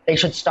where they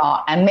should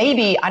start. And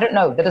maybe, I don't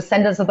know, the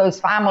descendants of those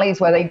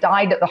families where they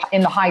died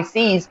in the high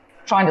seas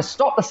trying to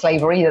stop the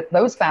slavery, that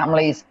those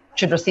families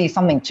should receive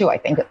something too, I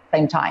think, at the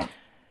same time.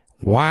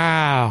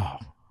 Wow.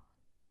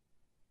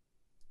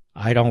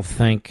 I don't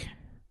think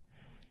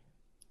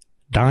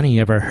Donnie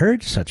ever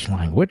heard such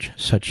language,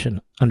 such an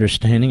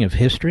understanding of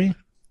history.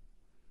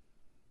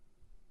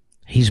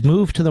 He's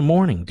moved to the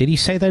morning. Did he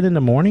say that in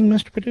the morning,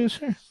 Mr.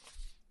 Producer?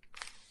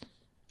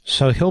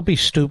 So he'll be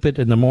stupid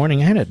in the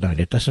morning and at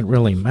night. It doesn't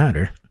really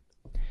matter.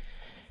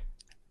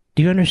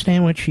 Do you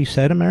understand what she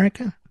said,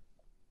 America?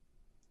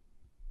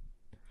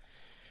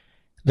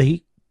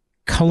 The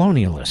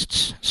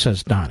colonialists,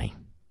 says Donnie.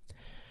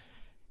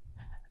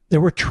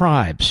 There were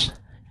tribes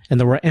and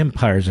there were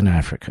empires in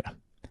Africa.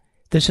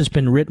 This has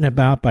been written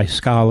about by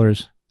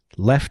scholars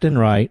left and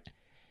right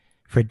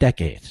for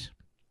decades.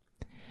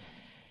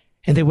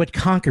 And they would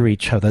conquer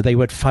each other. They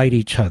would fight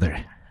each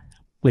other,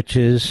 which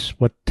is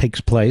what takes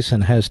place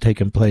and has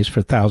taken place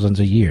for thousands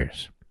of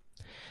years.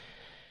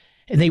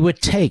 And they would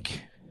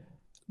take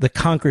the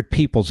conquered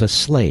peoples as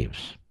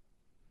slaves,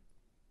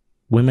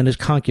 women as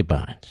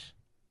concubines.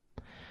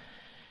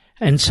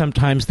 And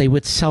sometimes they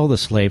would sell the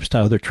slaves to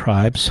other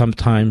tribes.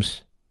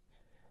 Sometimes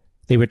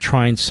they would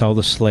try and sell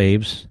the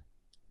slaves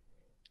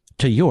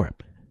to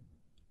Europe.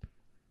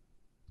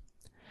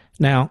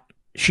 Now,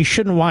 she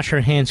shouldn't wash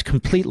her hands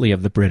completely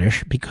of the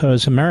British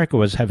because America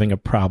was having a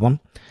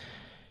problem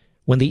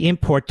when the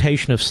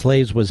importation of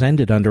slaves was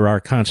ended under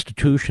our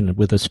Constitution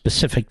with a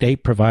specific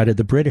date provided.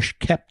 The British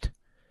kept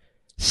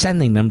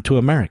sending them to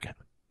America.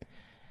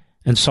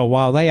 And so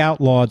while they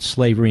outlawed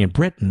slavery in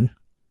Britain,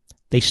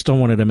 they still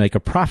wanted to make a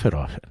profit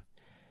off it.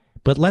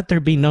 But let there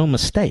be no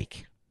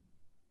mistake.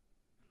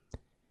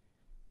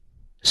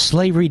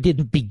 Slavery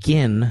didn't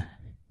begin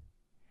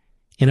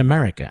in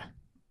America.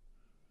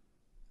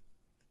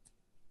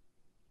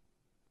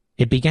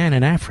 It began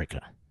in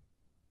Africa.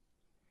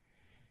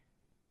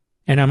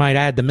 And I might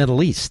add the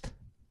Middle East.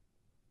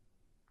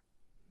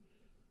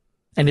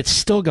 And it's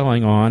still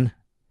going on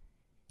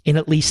in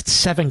at least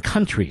 7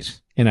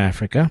 countries in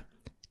Africa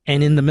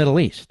and in the Middle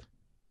East.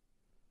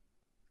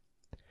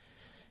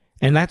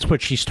 And that's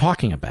what she's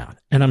talking about.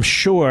 And I'm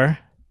sure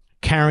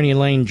Karen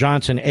Elaine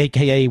Johnson,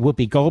 a.k.a.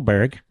 Whoopi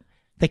Goldberg,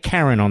 the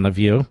Karen on The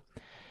View,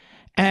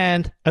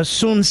 and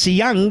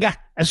Asuncion,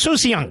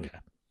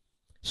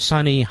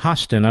 Sunny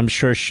Hostin. I'm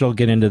sure she'll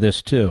get into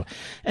this too.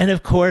 And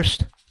of course,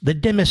 the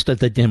dimmest of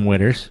the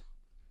dimwitters,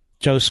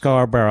 Joe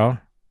Scarborough,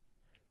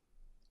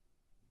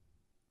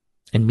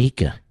 and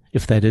Mika,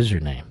 if that is her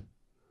name.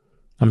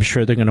 I'm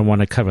sure they're going to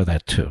want to cover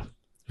that too.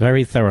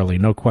 Very thoroughly,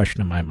 no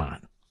question in my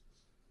mind.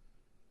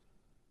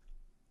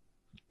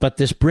 But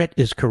this Brit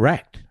is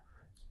correct.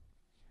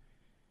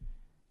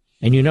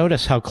 And you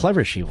notice how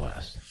clever she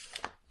was.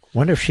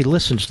 Wonder if she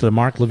listens to the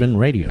Mark Levin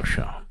radio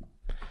show.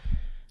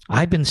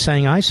 I've been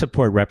saying I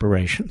support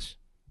reparations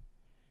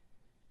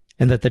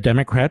and that the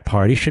Democrat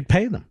Party should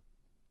pay them.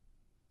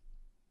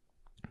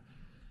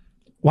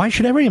 Why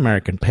should every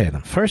American pay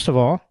them? First of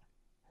all,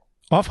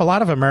 awful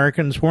lot of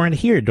Americans weren't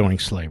here during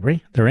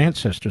slavery. Their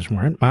ancestors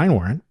weren't. Mine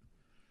weren't.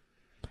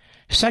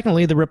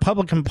 Secondly, the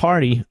Republican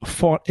Party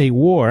fought a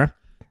war,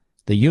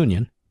 the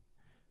Union,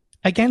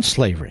 against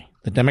slavery.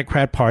 The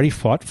Democrat Party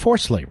fought for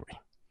slavery.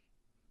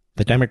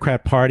 The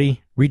Democrat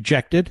Party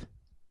rejected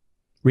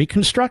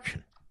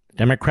Reconstruction. The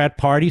Democrat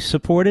Party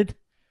supported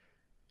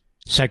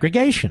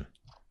segregation.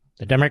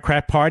 The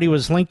Democrat Party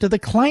was linked to the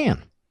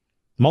Klan.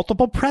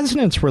 Multiple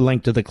presidents were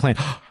linked to the Klan.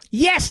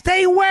 Yes,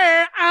 they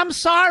were. I'm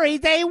sorry,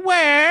 they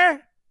were.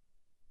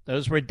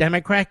 Those were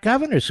Democrat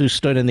governors who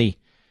stood in the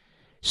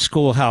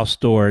schoolhouse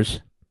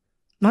doors.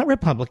 Not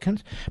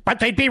Republicans, but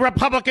they'd be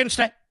Republicans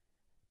that...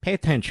 Pay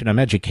attention, I'm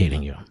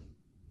educating you.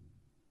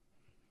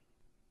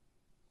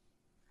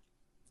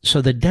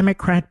 So the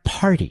Democrat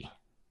Party...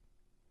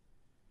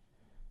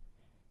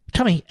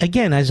 Tell me,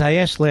 again, as I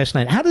asked last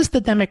night, how does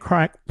the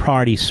Democrat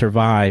Party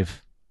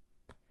survive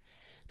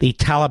the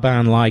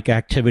Taliban-like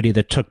activity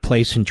that took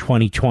place in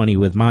 2020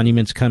 with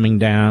monuments coming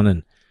down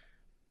and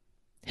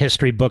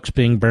history books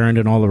being burned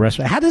and all the rest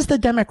of it? How does the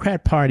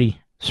Democrat Party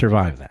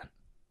survive that?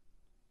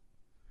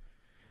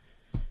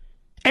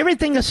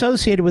 Everything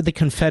associated with the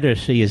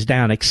Confederacy is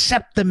down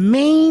except the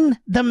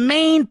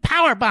main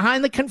power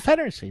behind the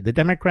Confederacy, the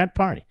Democrat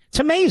Party. It's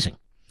amazing.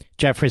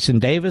 Jefferson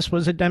Davis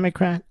was a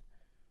Democrat.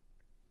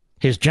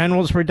 His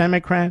generals were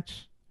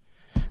Democrats.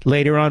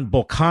 Later on,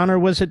 Bull Connor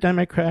was a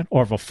Democrat.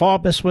 Orville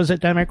Faubus was a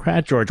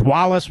Democrat. George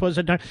Wallace was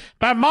a Democrat.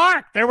 But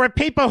Mark, there were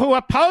people who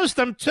opposed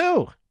them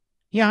too.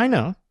 Yeah, I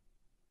know.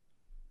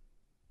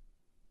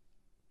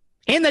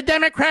 In the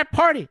Democrat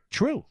Party.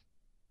 True.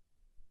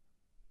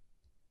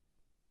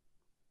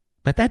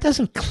 But that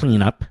doesn't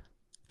clean up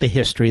the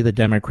history of the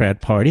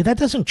Democrat Party. That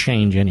doesn't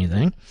change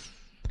anything.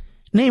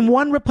 Name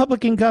one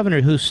Republican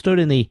governor who stood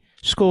in the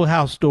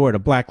schoolhouse door to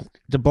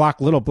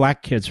block little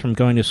black kids from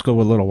going to school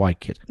with little white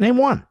kids. Name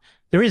one.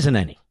 There isn't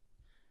any.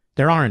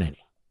 There aren't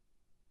any.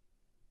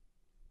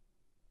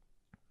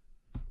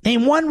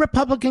 Name one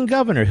Republican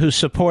governor who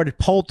supported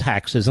poll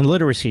taxes and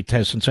literacy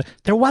tests and so.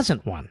 There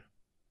wasn't one.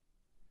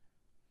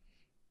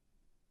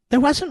 There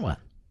wasn't one.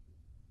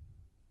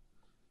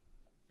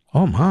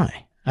 Oh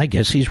my, I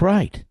guess he's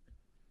right.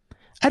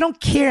 I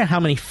don't care how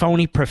many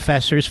phony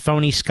professors,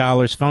 phony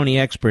scholars, phony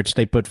experts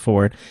they put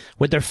forward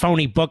with their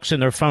phony books and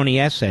their phony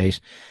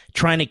essays,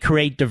 trying to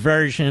create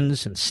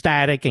diversions and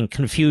static and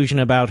confusion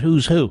about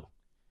who's who.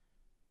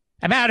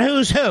 About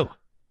who's who.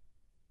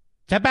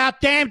 It's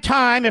about damn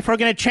time, if we're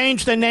going to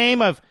change the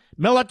name of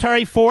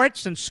military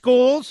forts and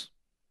schools,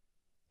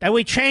 that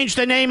we change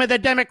the name of the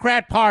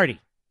Democrat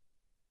Party.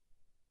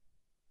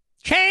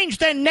 Change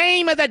the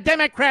name of the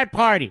Democrat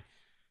Party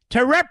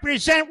to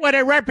represent what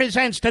it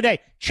represents today.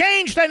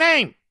 Change the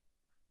name.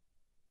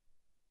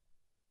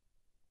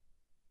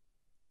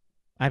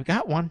 I've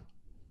got one.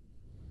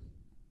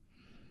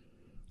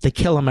 The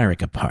Kill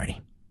America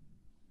Party.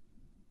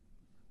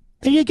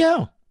 There you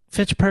go.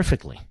 Fits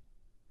perfectly.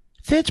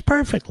 Fits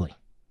perfectly.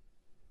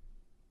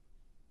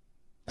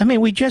 I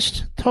mean, we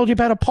just told you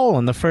about a poll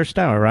in the first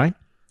hour, right?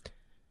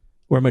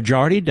 Where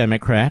majority of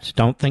Democrats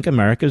don't think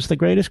America is the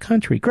greatest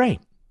country. Great.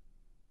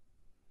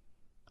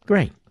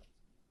 Great.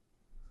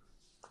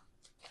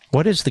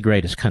 What is the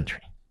greatest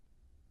country?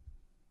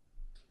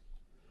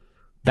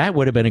 That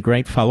would have been a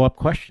great follow-up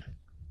question.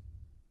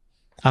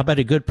 I'll bet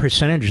a good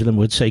percentage of them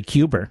would say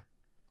Cuba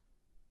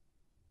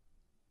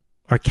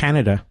or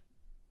Canada.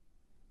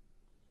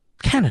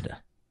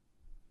 Canada.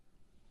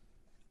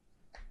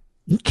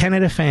 Isn't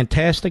Canada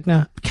fantastic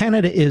now?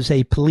 Canada is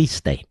a police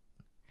state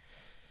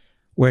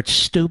where its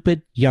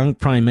stupid young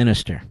prime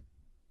minister,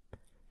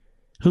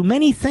 who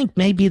many think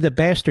may be the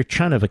bastard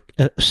son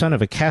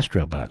of a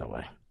Castro, by the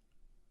way.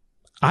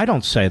 I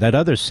don't say that.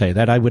 Others say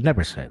that. I would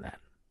never say that.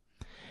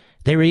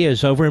 There he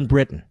is over in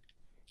Britain,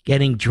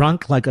 getting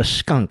drunk like a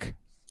skunk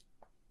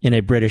in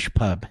a British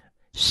pub,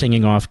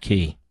 singing off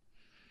key.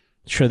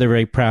 Sure, they're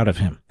very proud of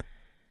him.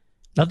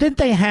 Now, didn't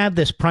they have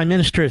this Prime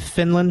Minister of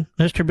Finland,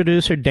 Mr.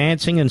 Producer,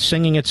 dancing and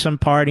singing at some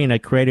party, and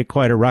it created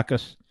quite a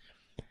ruckus?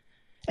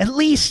 At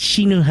least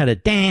she knew how to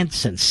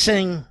dance and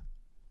sing.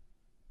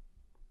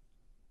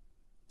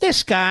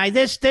 This guy,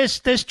 this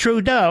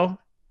Trudeau,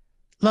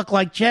 looked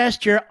like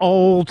just your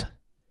old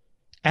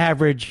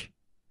average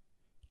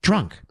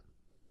drunk,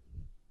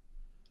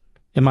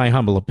 in my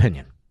humble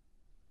opinion.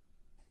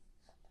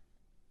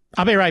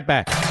 I'll be right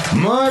back.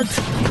 Mark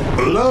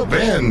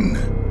Levin.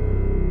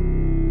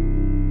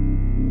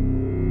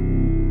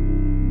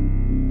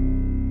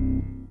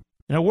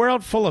 In a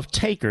world full of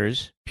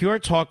takers, Pure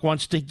Talk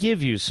wants to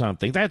give you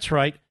something. That's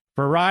right.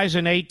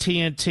 Verizon,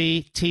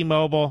 AT&T,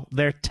 T-Mobile,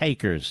 they're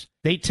takers.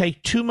 They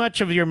take too much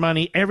of your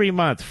money every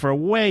month for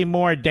way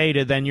more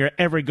data than you're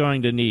ever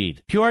going to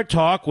need. Pure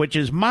Talk, which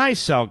is my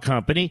cell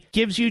company,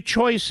 gives you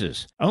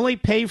choices. Only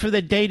pay for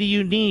the data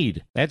you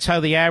need. That's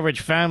how the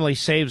average family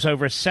saves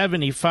over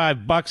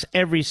 $75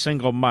 every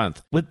single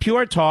month. With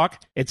Pure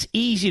Talk, it's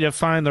easy to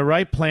find the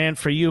right plan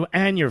for you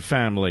and your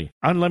family.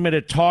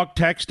 Unlimited talk,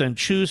 text, and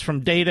choose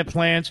from data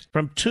plans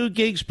from 2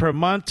 gigs per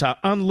month to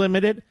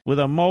unlimited with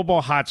a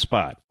mobile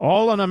hotspot.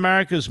 All on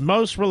America's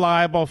most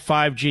reliable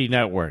 5G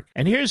network.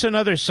 And here's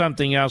another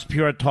something else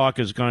Pure Talk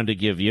is going to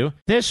give you.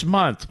 This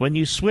month, when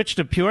you switch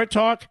to Pure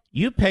Talk,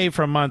 you pay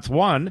for month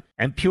 1,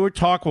 and Pure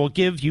Talk will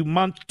give you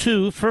month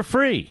 2 for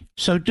free.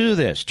 So do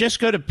this. Just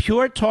go to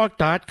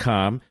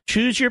puretalk.com,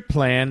 choose your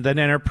plan, then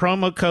enter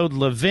promo code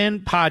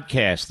Levin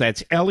Podcast.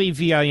 That's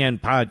Levin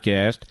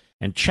Podcast,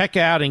 and check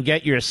out and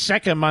get your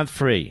second month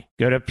free.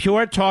 Go to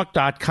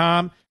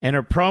puretalk.com,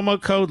 enter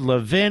promo code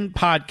Levin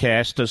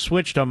Podcast to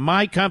switch to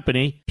my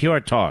company,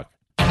 Pure Talk.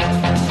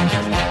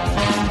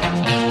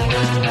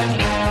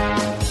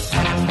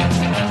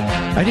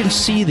 I didn't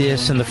see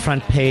this in the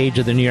front page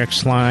of the New York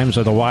Slimes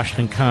or the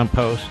Washington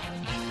Compost.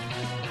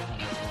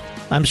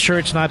 I'm sure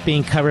it's not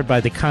being covered by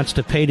the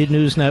Constipated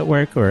News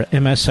Network or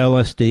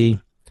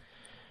MSLSD.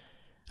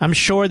 I'm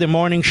sure the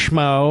Morning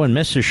Schmo and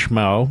Mrs.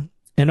 Schmo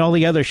and all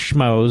the other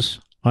schmoes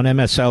on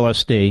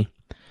MSLSD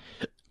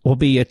will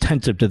be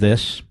attentive to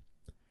this.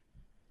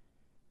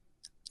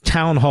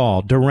 Town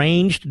Hall.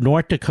 Deranged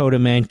North Dakota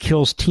man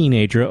kills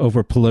teenager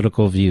over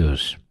political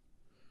views.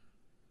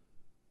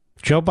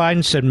 Joe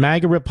Biden said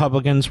MAGA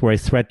Republicans were a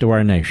threat to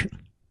our nation.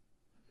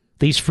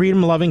 These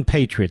freedom-loving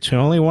patriots who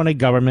only want a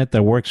government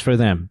that works for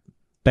them,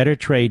 better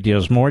trade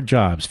deals, more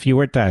jobs,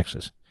 fewer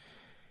taxes,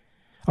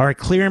 are a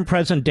clear and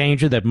present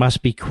danger that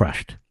must be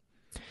crushed.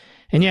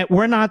 And yet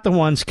we're not the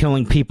ones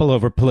killing people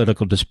over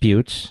political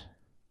disputes.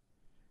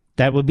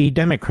 That would be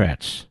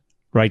Democrats,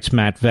 writes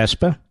Matt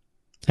Vespa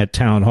at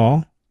Town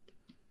Hall.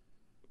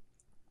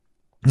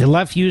 The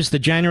left used the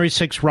January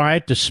 6th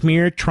riot to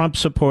smear Trump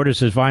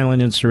supporters as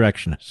violent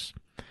insurrectionists.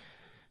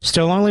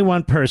 Still, only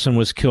one person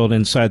was killed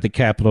inside the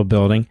Capitol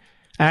building,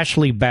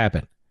 Ashley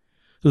Babbitt,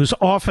 whose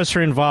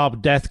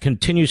officer-involved death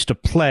continues to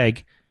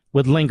plague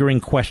with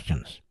lingering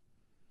questions.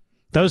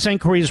 Those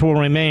inquiries will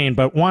remain,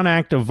 but one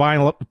act of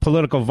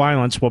political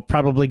violence will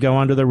probably go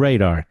under the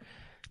radar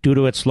due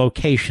to its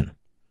location.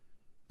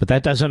 But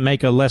that doesn't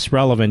make it less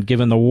relevant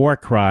given the war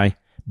cry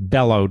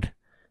bellowed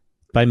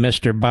by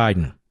Mr.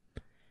 Biden.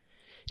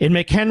 In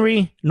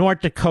McHenry, North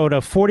Dakota,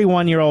 a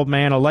 41-year-old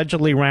man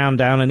allegedly rounded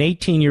down an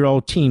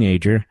 18-year-old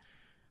teenager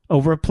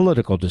over a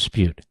political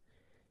dispute,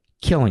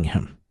 killing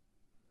him.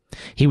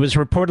 He was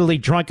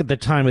reportedly drunk at the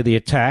time of the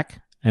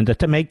attack, and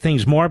to make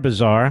things more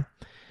bizarre,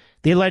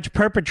 the alleged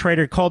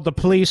perpetrator called the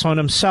police on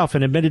himself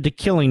and admitted to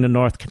killing the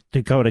North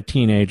Dakota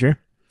teenager.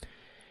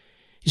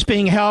 He's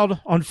being held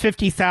on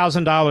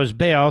 $50,000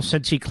 bail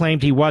since he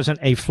claimed he wasn't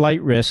a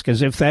flight risk,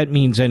 as if that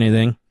means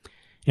anything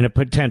in a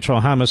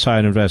potential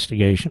homicide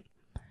investigation.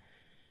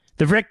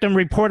 The victim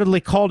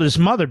reportedly called his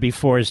mother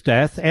before his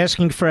death,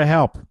 asking for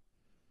help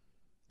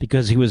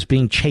because he was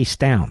being chased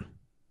down.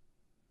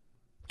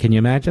 Can you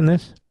imagine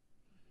this?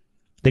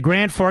 The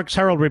Grand Forks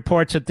Herald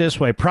reports it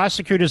this way.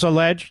 Prosecutors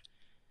alleged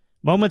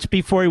moments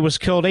before he was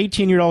killed,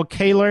 18-year-old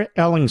Kayler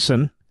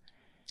Ellingson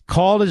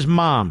called his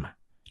mom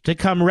to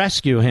come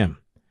rescue him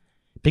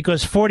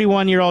because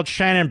 41-year-old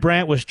Shannon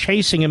Brandt was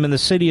chasing him in the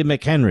city of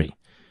McHenry,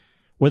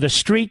 where the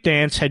street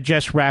dance had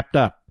just wrapped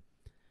up.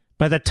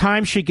 By the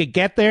time she could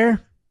get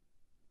there,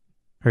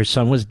 her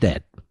son was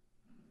dead.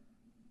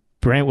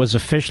 Brandt was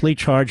officially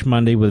charged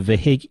Monday with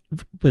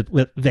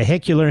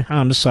vehicular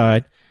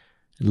homicide,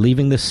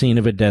 leaving the scene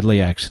of a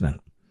deadly accident.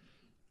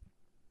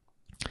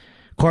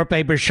 Court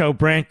papers show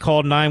Brandt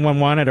called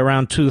 911 at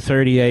around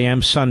 2:30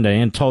 a.m. Sunday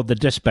and told the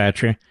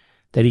dispatcher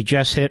that he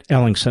just hit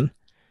Ellingson,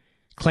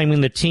 claiming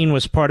the teen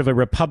was part of a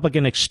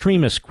Republican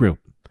extremist group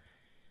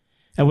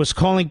and was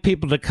calling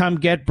people to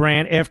come get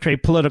Brandt after a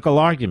political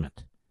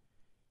argument.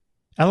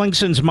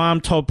 Ellingson's mom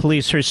told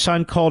police her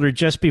son called her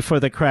just before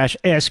the crash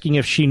asking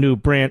if she knew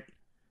Brandt,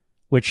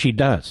 which she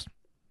does.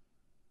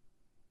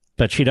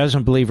 But she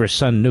doesn't believe her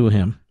son knew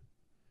him.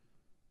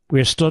 We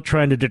are still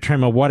trying to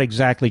determine what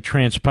exactly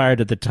transpired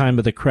at the time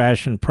of the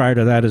crash and prior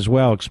to that as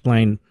well,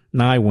 explained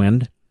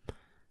Nywind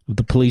of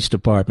the police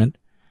department.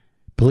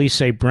 Police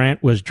say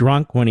Brandt was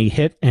drunk when he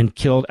hit and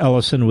killed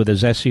Ellison with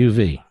his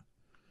SUV.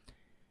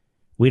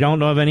 We don't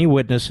know of any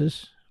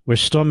witnesses. We're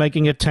still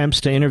making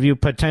attempts to interview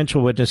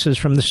potential witnesses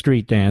from the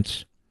street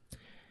dance,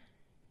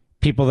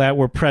 people that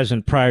were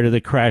present prior to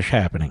the crash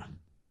happening.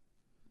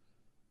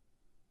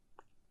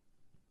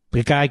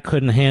 The guy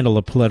couldn't handle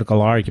a political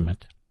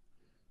argument,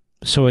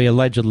 so he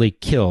allegedly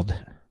killed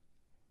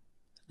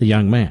the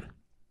young man.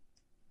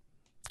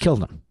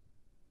 Killed him.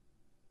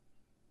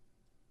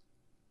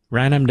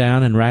 ran him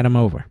down and ran him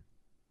over.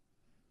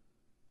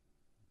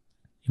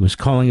 He was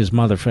calling his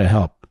mother for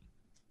help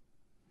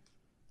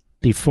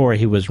before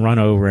he was run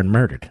over and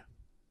murdered.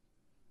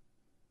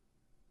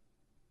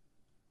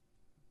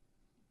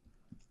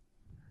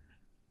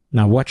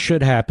 Now, what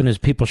should happen is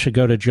people should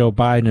go to Joe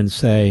Biden and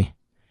say,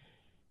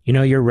 you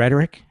know, your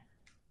rhetoric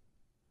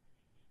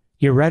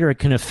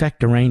can affect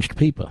deranged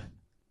people.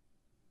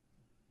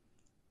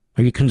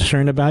 Are you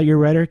concerned about your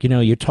rhetoric? You know,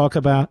 you talk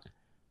about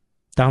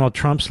Donald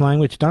Trump's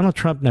language. Donald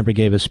Trump never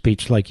gave a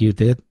speech like you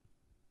did.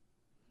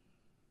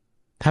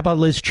 How about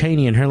Liz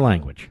Cheney and her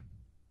language?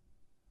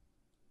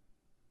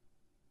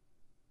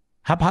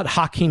 How about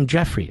Hakeem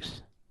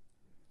Jeffries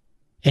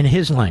and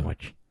his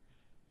language?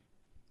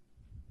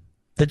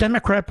 The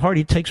Democrat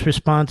Party takes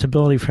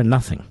responsibility for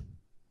nothing.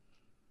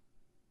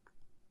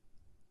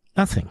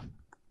 Nothing.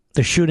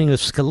 The shooting of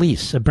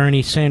Scalise, a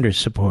Bernie Sanders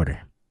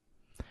supporter.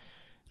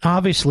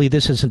 Obviously,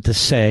 this isn't to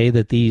say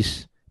that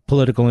these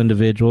political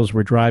individuals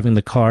were driving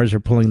the cars or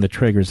pulling the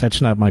triggers.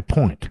 That's not my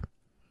point.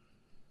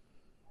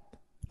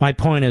 My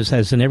point is,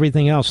 as in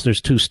everything else,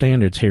 there's two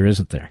standards here,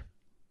 isn't there?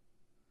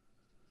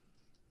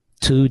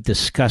 Two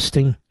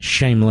disgusting,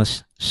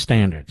 shameless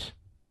standards.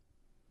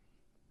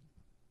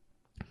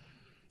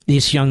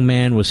 This young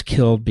man was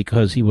killed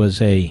because he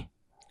was a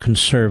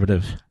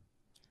conservative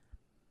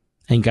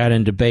and got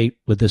in debate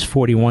with this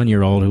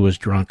 41-year-old who was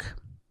drunk.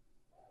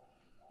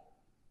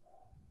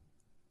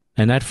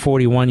 And that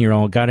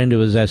 41-year-old got into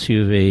his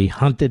SUV,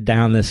 hunted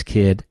down this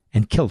kid,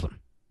 and killed him.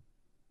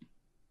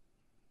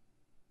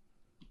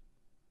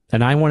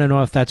 And I want to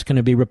know if that's going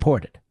to be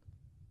reported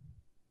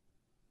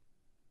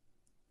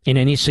in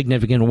any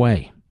significant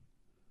way.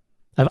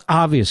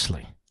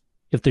 Obviously,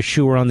 if the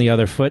shoe were on the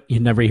other foot,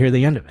 you'd never hear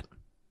the end of it.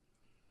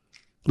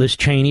 Liz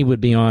Cheney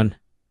would be on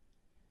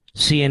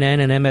CNN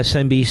and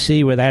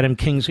MSNBC with Adam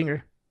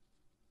Kinzinger.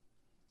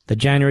 The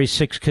January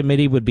 6th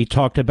committee would be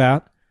talked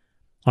about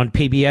on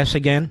PBS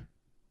again.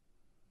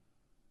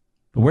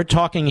 We're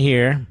talking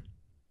here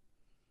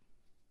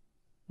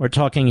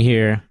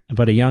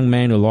about a young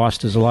man who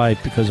lost his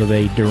life because of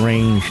a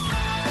deranged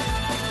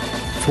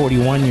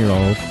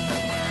 41-year-old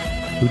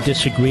who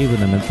disagreed with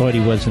him and thought he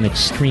was an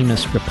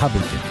extremist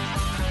Republican.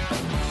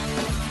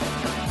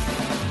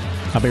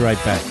 I'll be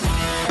right back.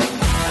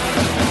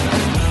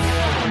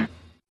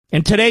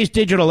 In today's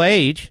digital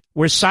age,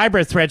 where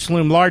cyber threats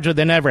loom larger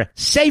than ever,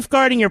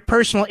 safeguarding your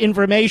personal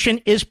information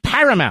is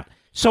paramount.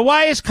 So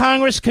why is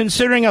Congress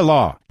considering a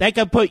law that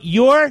could put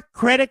your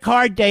credit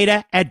card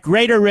data at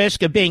greater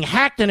risk of being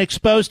hacked and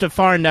exposed to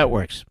foreign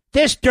networks?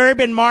 This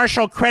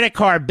Durbin-Marshall credit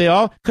card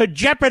bill could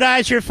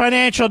jeopardize your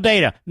financial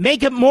data,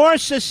 make it more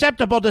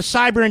susceptible to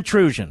cyber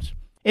intrusions.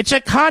 It's a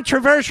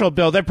controversial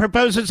bill that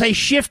proposes a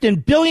shift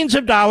in billions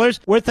of dollars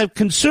worth of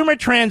consumer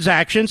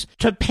transactions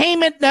to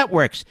payment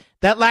networks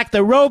that lack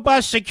the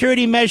robust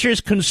security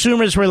measures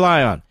consumers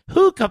rely on.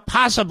 Who could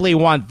possibly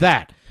want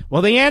that?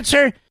 Well, the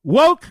answer?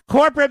 Woke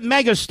corporate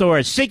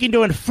megastores seeking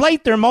to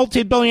inflate their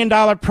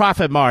multi-billion-dollar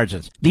profit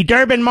margins. The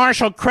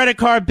Durbin-Marshall credit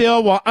card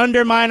bill will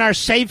undermine our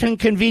safe and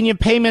convenient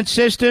payment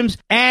systems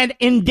and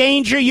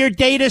endanger your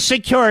data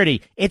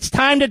security. It's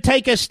time to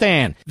take a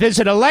stand.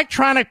 Visit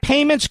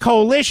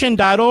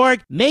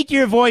electronicpaymentscoalition.org. Make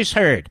your voice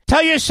heard.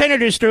 Tell your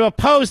senators to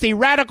oppose the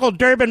radical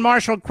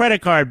Durbin-Marshall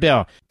credit card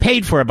bill,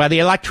 paid for by the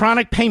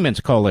Electronic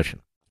Payments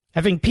Coalition.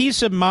 Having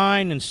peace of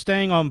mind and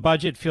staying on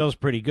budget feels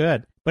pretty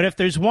good. But if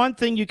there's one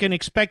thing you can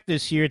expect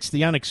this year, it's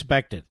the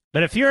unexpected.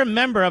 But if you're a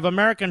member of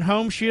American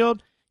Home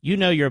Shield, you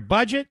know your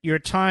budget, your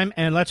time,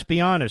 and let's be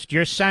honest,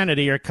 your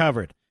sanity are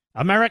covered.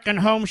 American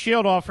Home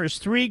Shield offers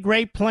 3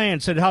 great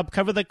plans that help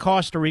cover the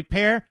cost to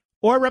repair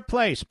or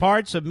replace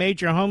parts of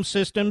major home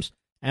systems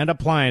and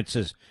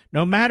appliances,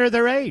 no matter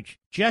their age.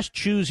 Just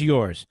choose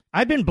yours.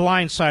 I've been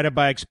blindsided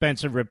by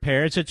expensive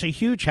repairs. It's a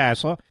huge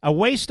hassle, a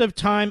waste of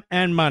time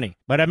and money.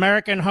 But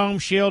American Home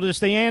Shield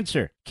is the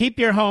answer. Keep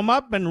your home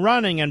up and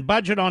running and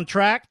budget on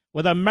track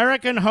with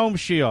American Home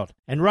Shield.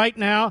 And right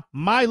now,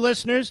 my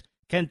listeners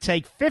can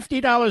take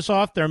 $50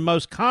 off their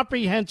most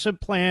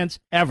comprehensive plans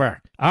ever.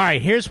 All right,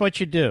 here's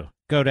what you do.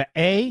 Go to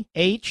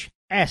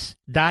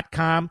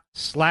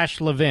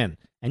ahs.com/Levin,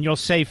 and you'll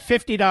save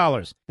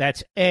 $50.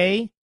 That's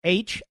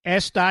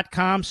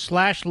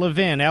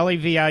ahs.com/Levin,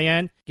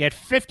 Levin. Get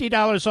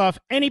 $50 off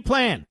any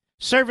plan.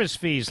 Service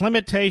fees,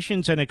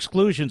 limitations, and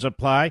exclusions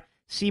apply.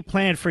 See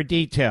plan for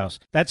details.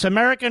 That's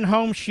American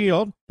Home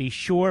Shield. Be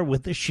sure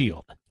with the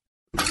shield.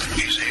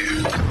 He's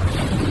here.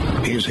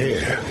 He's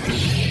here.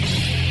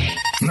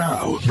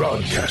 Now,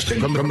 broadcasting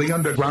from the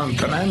underground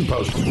command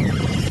post,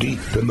 deep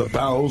in the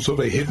bowels of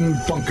a hidden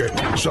bunker,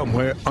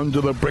 somewhere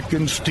under the brick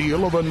and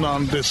steel of a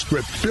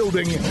nondescript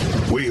building,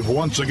 we've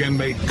once again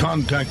made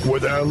contact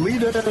with our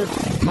leader,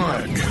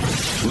 Mark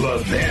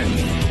Levin.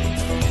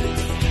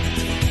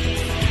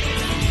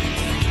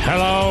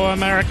 Hello,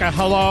 America.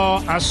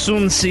 Hello,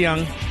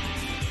 Asuncion.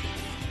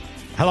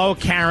 Hello,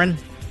 Karen.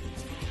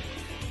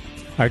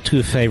 Our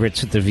 2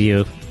 favorites at The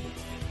View,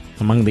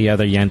 among the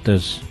other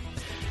yentas.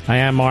 I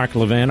am Mark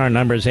Levin. Our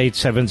number is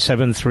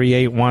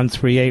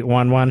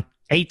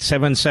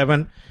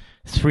 877-381-3811,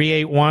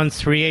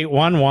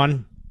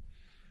 381-3811.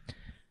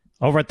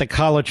 Over at the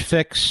College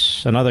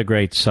Fix, another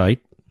great site,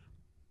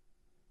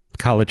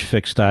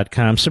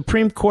 collegefix.com.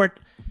 Supreme Court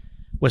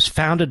was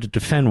founded to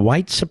defend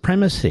white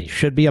supremacy.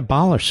 Should be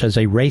abolished, says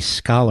a race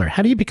scholar.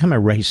 How do you become a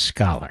race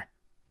scholar?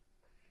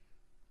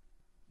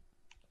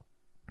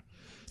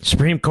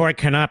 Supreme Court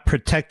cannot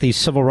protect the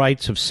civil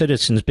rights of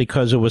citizens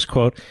because it was,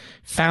 quote,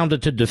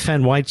 founded to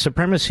defend white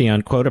supremacy,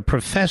 unquote. A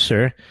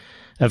professor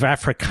of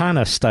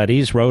Africana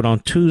Studies wrote on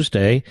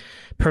Tuesday,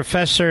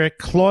 Professor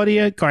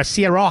Claudia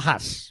Garcia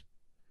Rojas,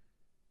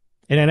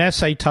 in an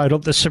essay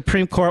titled, The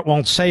Supreme Court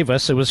Won't Save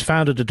Us. It was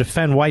founded to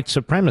defend white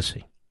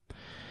supremacy.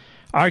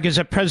 Argues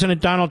that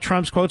President Donald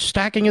Trump's, quote,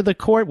 stacking of the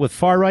court with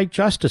far-right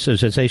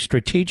justices is a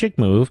strategic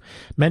move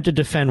meant to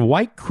defend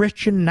white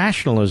Christian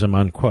nationalism,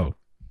 unquote.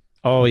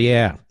 Oh,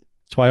 yeah.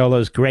 That's why all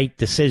those great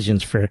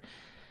decisions for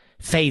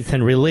faith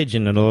and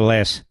religion in the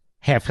last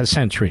half a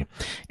century.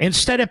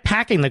 Instead of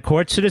packing the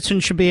court,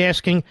 citizens should be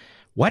asking,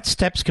 what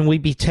steps can we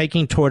be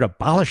taking toward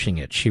abolishing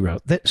it, she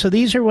wrote. So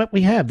these are what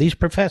we have, these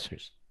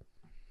professors.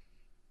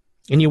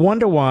 And you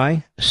wonder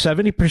why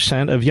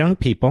 70% of young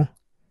people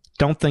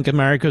don't think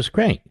America's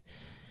great.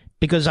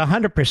 Because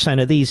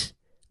 100% of these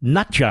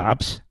nut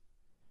jobs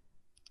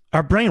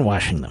are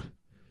brainwashing them.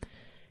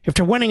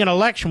 After winning an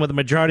election with a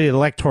majority of the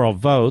electoral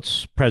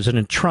votes,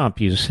 President Trump,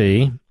 you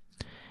see,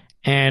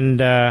 and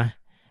the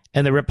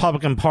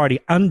Republican Party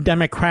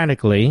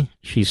undemocratically,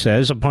 she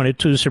says, appointed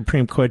 2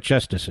 Supreme Court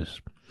justices.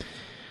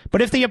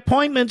 But if the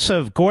appointments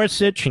of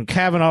Gorsuch and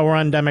Kavanaugh were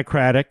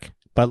undemocratic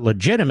but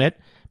legitimate,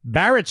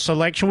 Barrett's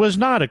selection was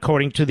not,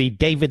 according to the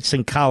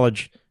Davidson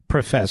College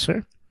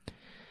professor.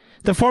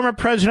 The former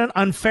president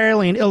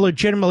unfairly and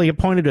illegitimately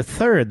appointed a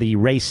 3rd, the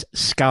race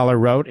scholar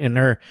wrote in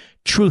her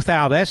Truth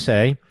Out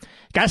essay.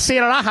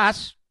 Garcia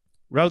Rojas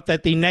wrote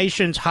that the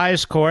nation's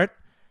highest court,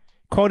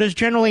 quote, has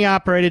generally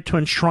operated to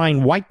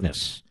enshrine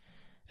whiteness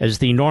as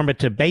the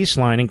normative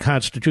baseline in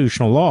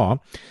constitutional law,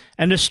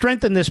 and to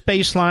strengthen this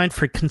baseline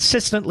for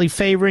consistently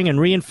favoring and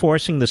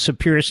reinforcing the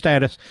superior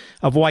status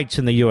of whites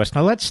in the U.S.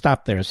 Now, let's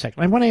stop there a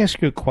second. I want to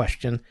ask you a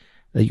question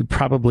that you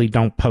probably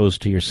don't pose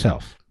to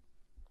yourself.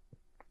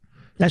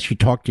 Unless you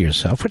talk to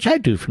yourself, which I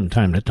do from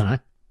time to time.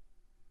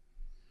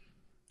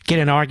 Get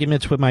in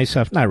arguments with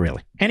myself? Not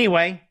really.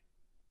 Anyway,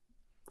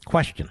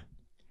 question.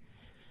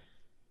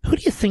 Who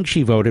do you think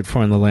she voted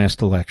for in the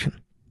last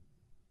election?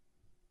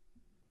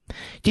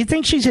 Do you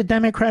think she's a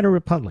Democrat or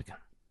Republican?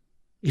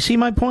 You see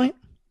my point?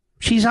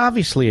 She's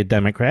obviously a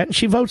Democrat, and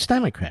she votes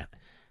Democrat.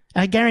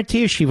 I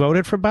guarantee you she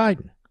voted for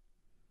Biden.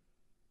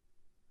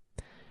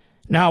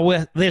 Now,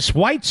 with this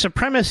white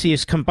supremacy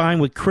is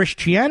combined with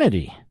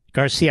Christianity,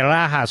 Garcia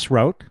Rojas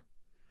wrote.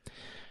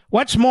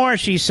 What's more,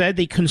 she said,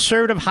 the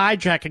conservative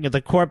hijacking of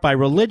the court by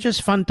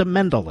religious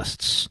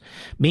fundamentalists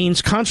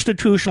means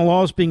constitutional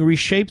law is being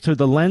reshaped through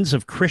the lens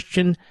of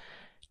Christian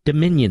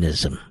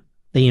dominionism.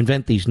 They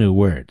invent these new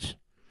words.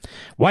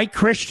 White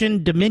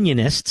Christian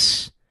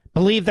dominionists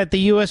believe that the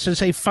U.S.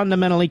 is a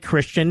fundamentally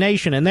Christian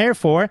nation, and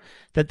therefore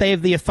that they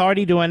have the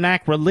authority to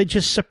enact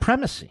religious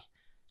supremacy.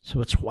 So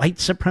it's white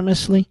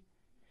supremacy,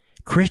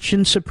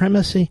 Christian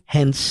supremacy,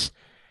 hence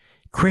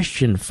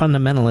Christian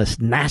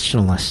fundamentalist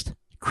nationalist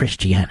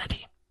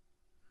Christianity.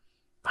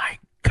 My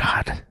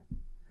God.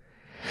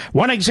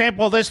 One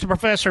example of this, the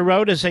professor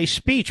wrote, is a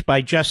speech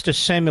by Justice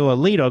Samuel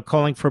Alito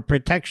calling for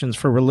protections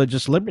for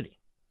religious liberty.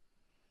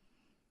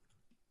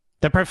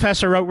 The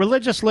professor wrote,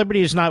 religious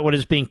liberty is not what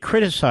is being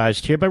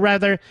criticized here, but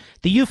rather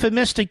the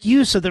euphemistic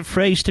use of the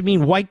phrase to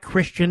mean white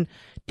Christian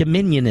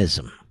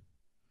dominionism.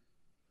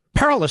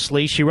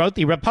 Perilously, she wrote,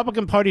 the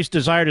Republican Party's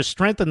desire to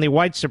strengthen the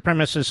white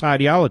supremacist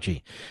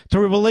ideology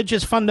through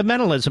religious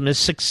fundamentalism is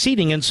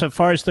succeeding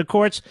insofar as the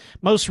court's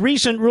most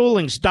recent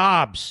rulings,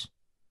 Dobbs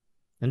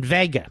and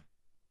Vega,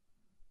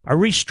 are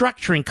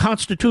restructuring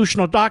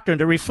constitutional doctrine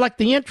to reflect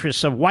the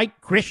interests of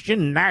white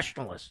Christian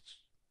nationalists.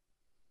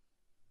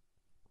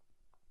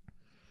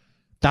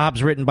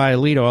 Dobbs, written by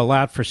Alito,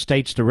 allowed for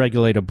states to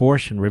regulate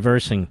abortion,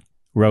 reversing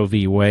Roe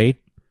v. Wade.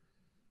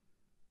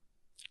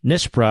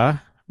 NISPRA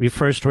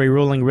refers to a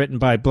ruling written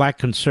by black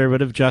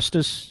conservative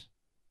Justice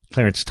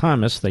Clarence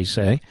Thomas, they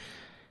say,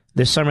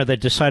 this summer that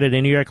decided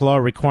a New York law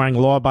requiring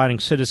law-abiding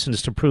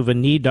citizens to prove a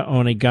need to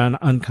own a gun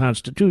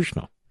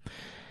unconstitutional.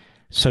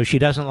 So she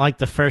doesn't like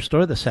the First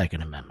or the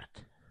Second Amendment.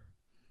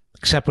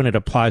 Except when it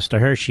applies to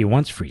her, she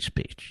wants free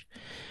speech.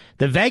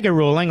 The Vega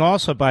ruling,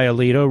 also by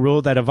Alito,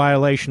 ruled that a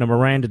violation of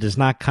Miranda does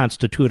not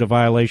constitute a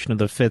violation of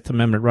the Fifth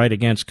Amendment right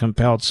against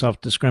compelled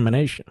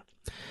self-discrimination.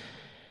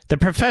 The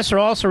professor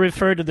also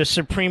referred to the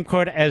Supreme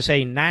Court as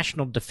a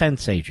national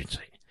defense agency,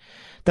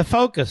 the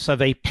focus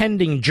of a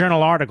pending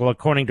journal article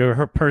according to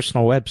her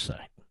personal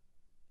website.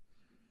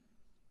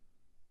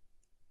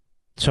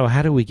 So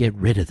how do we get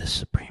rid of the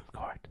Supreme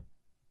Court?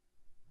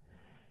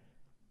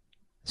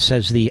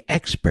 Says the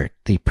expert,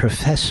 the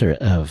professor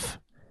of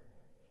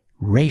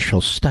racial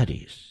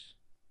studies.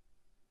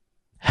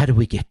 How do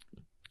we get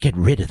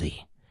rid of the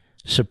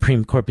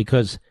Supreme Court?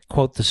 Because,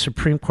 quote, the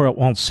Supreme Court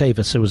won't save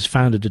us. It was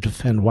founded to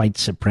defend white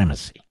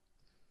supremacy.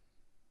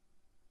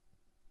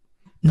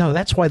 No,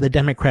 that's why the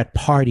Democrat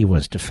Party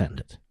was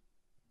defended.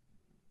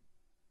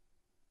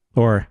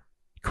 Or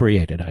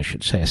created, I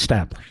should say,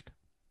 established.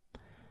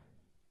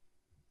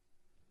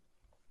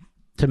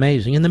 It's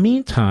amazing. In the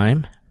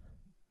meantime,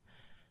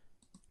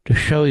 to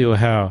show you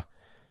how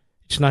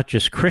it's not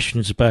just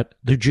Christians, but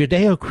the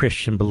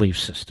Judeo-Christian belief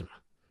system,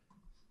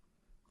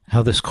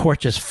 how this court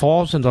just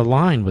falls into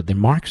line with the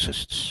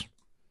Marxists.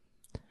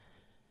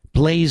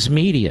 Blaze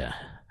Media,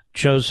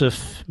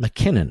 Joseph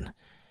McKinnon,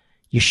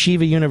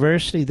 Yeshiva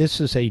University,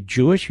 this is a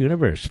Jewish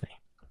university,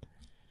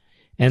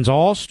 ends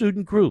all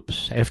student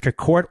groups after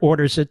court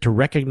orders it to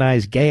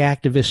recognize gay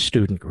activist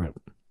student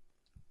group.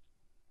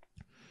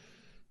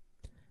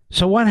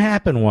 So what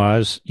happened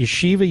was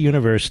Yeshiva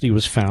University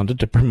was founded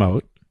to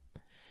promote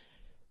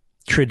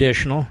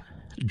traditional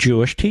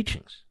Jewish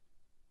teachings.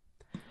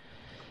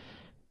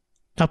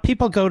 Now,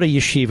 people go to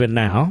yeshiva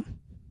now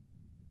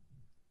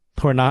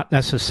who are not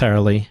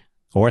necessarily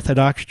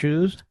Orthodox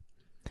Jews.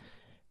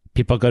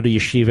 People go to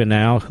yeshiva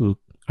now who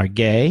are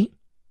gay,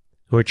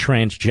 who are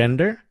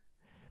transgender.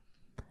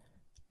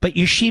 But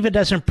yeshiva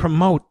doesn't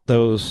promote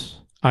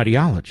those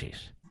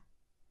ideologies.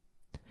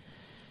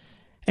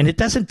 And it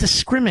doesn't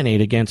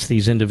discriminate against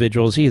these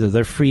individuals either.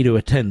 They're free to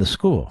attend the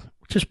school,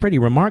 which is pretty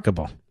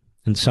remarkable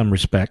in some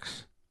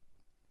respects.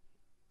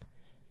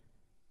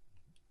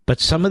 But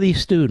some of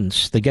these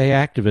students, the gay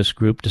activist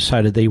group,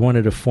 decided they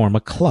wanted to form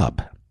a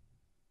club.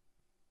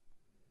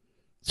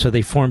 So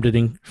they formed it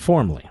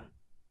informally.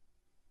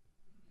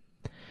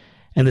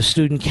 And the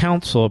student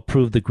council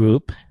approved the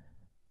group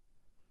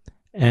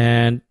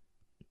and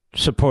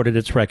supported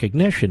its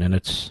recognition and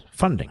its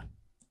funding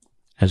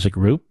as a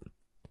group.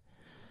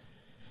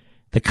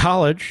 The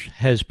college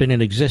has been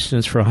in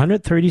existence for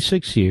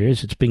 136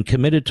 years. It's been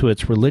committed to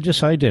its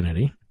religious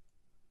identity.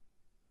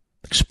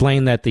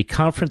 Explained that the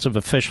conference of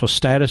official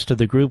status to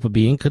the group would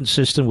be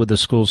inconsistent with the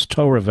school's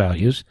Torah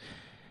values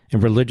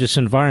and religious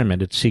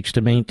environment it seeks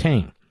to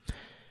maintain.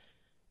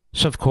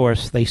 So, of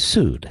course, they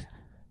sued.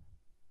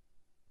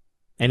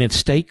 And in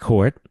state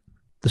court,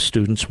 the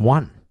students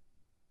won.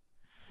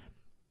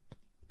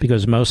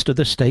 Because most of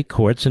the state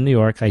courts in New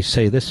York, I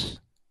say this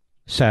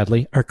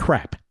sadly, are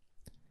crap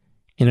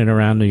in and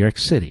around New York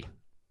City.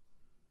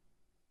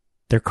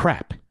 They're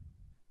crap.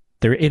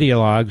 They're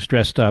ideologues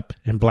dressed up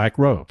in black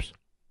robes.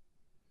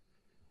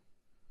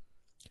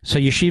 So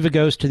yeshiva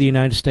goes to the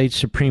United States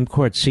Supreme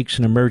Court, seeks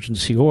an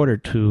emergency order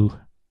to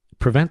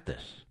prevent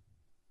this.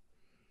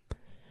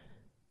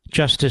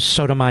 Justice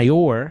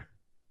Sotomayor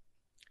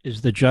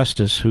is the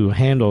justice who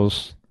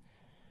handles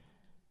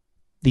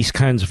these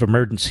kinds of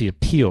emergency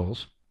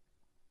appeals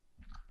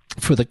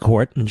for the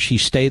court, and she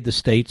stayed the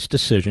state's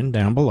decision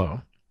down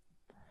below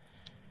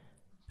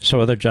so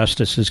other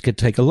justices could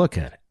take a look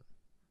at it.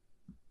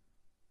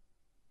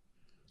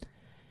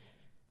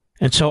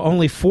 And so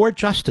only 4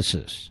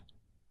 justices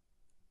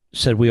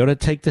said we ought to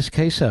take this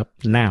case up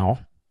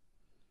now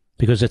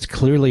because it's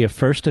clearly a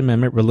First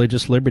Amendment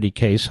religious liberty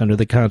case under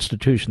the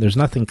Constitution. There's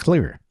nothing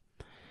clearer.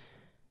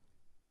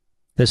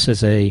 This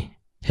is a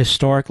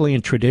historically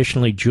and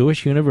traditionally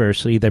Jewish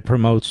university that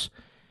promotes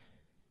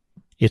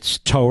its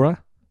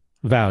Torah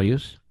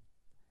values,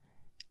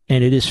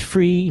 and it is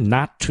free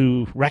not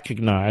to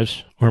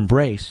recognize or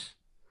embrace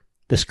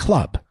this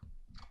club.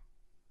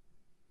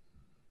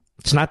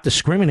 It's not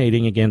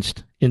discriminating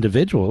against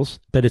individuals,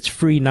 but it's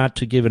free not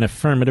to give an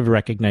affirmative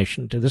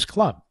recognition to this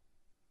club.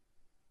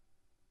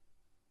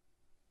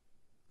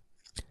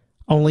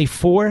 Only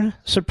 4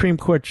 Supreme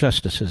Court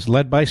justices,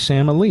 led by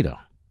Sam Alito,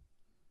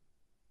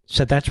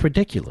 said that's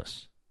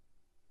ridiculous.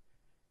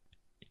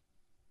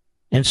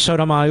 And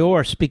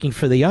Sotomayor, speaking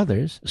for the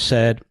others,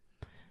 said,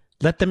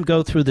 let them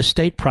go through the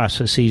state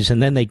processes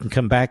and then they can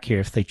come back here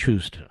if they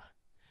choose to.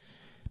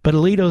 But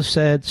Alito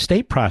said,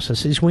 state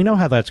processes, we know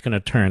how that's going to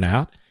turn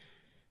out.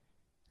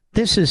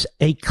 This is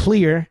a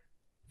clear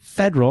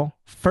federal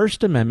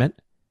First Amendment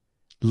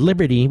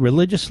liberty,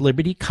 religious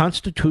liberty,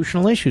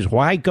 constitutional issues.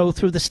 Why go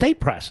through the state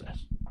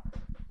process?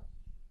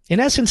 In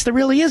essence, there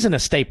really isn't a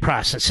state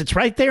process. It's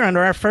right there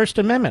under our First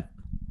Amendment.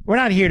 We're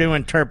not here to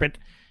interpret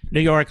New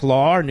York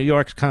law or New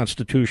York's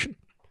Constitution.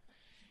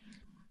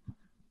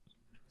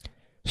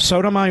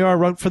 Sotomayor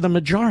wrote for the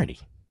majority.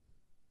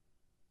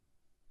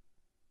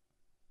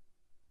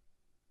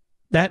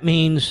 That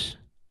means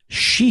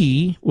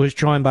she was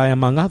joined by,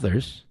 among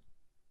others,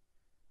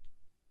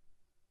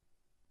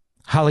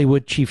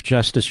 Hollywood Chief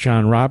Justice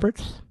John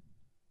Roberts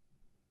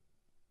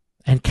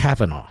and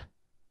Kavanaugh.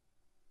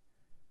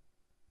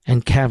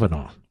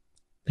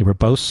 They were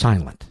both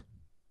silent.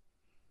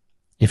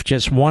 If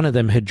just one of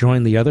them had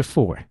joined the other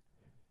 4,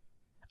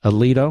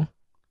 Alito,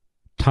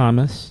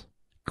 Thomas,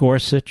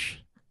 Gorsuch,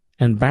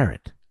 and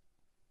Barrett,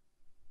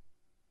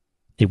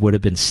 it would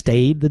have been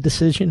stayed, the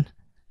decision,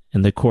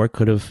 and the court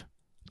could have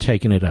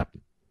taken it up.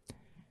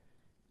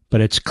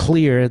 But it's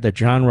clear that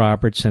John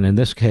Roberts, and in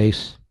this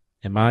case,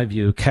 in my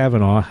view,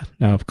 Kavanaugh,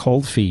 now have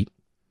cold feet,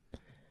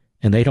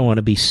 and they don't want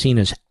to be seen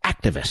as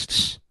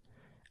activists.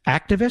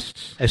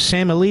 Activists? As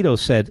Sam Alito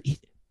said,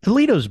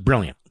 Alito's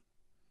brilliant.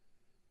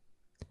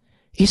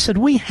 He said,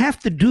 we have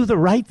to do the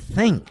right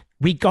thing.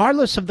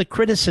 regardless of the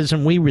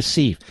criticism we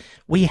receive.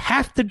 We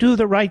have to do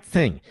the right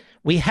thing.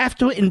 We have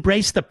to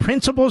embrace the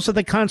principles of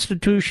the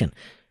Constitution.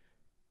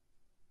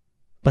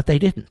 But they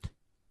didn't.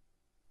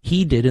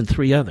 He did and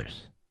 3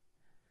 others.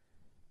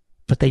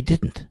 But they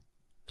didn't.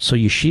 So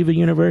Yeshiva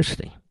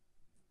University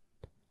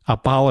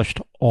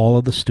abolished all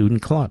of the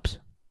student clubs.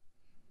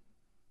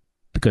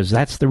 Because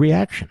that's the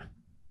reaction.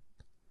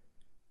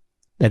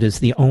 That is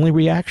the only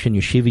reaction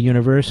Yeshiva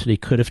University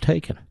could have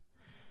taken.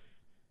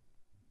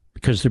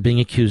 Because they're being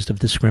accused of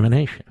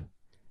discrimination.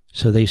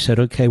 So they said,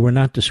 okay, we're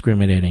not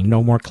discriminating.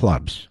 No more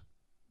clubs.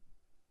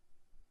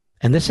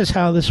 And this is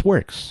how this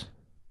works.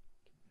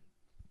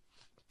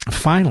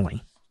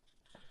 Finally,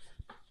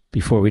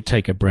 before we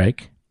take a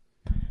break,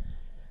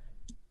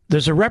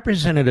 there's a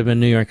representative in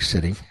New York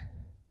City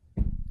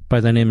by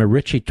the name of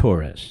Richie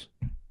Torres.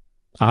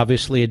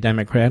 Obviously a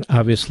Democrat,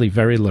 obviously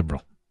very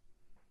liberal.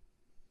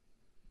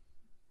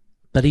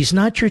 But he's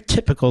not your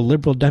typical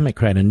liberal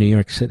Democrat in New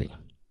York City.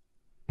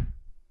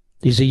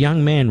 He's a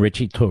young man,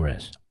 Richie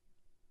Torres.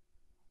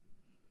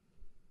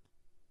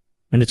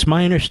 And it's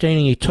my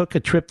understanding he took a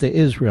trip to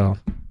Israel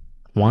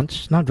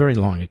once, not very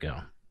long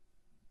ago.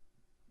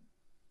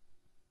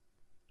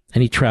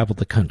 And he traveled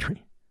the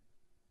country.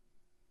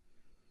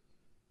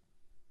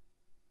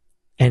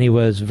 And he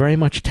was very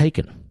much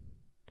taken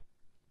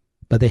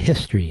by the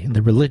history and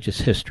the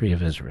religious history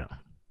of Israel.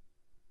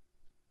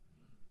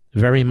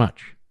 Very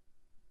much.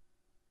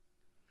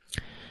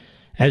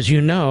 As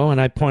you know, and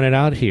I pointed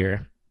out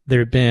here, there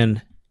have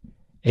been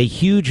a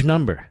huge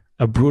number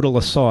of brutal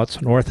assaults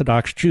on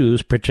Orthodox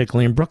Jews,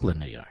 particularly in Brooklyn,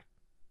 New York.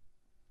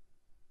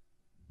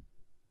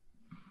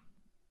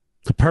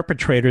 The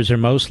perpetrators are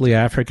mostly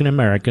African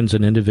Americans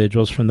and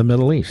individuals from the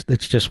Middle East.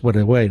 That's just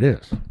the way it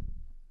is.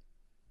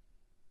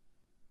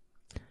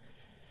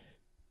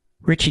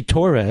 Richie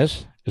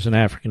Torres is an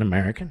African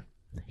American.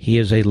 He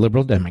is a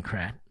liberal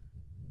Democrat.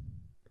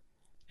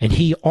 And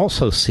he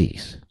also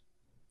sees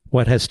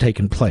what has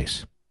taken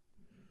place.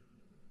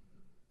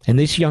 And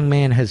this young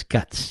man has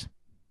guts.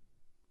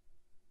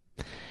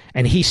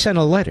 And he sent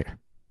a letter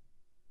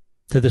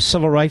to the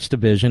Civil Rights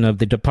Division of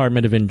the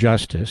Department of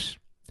Injustice,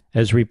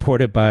 as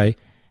reported by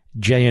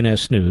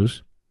JNS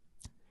News.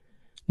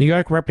 New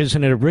York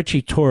Representative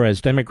Richie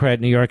Torres, Democrat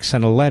New York,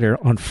 sent a letter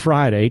on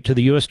Friday to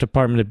the U.S.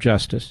 Department of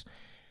Justice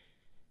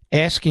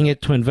asking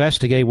it to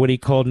investigate what he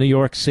called New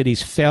York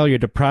City's failure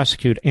to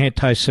prosecute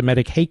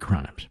anti-Semitic hate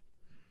crimes.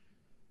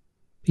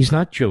 He's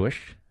not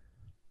Jewish.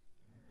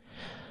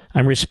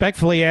 I'm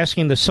respectfully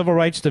asking the Civil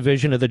Rights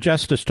Division of the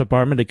Justice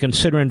Department to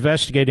consider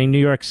investigating New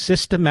York's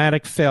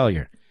systematic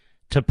failure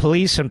to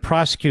police and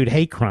prosecute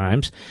hate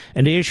crimes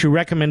and to issue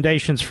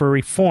recommendations for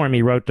reform,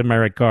 he wrote to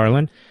Merrick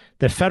Garland.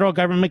 The federal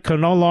government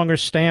can no longer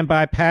stand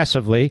by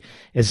passively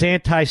as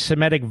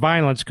anti-Semitic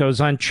violence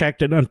goes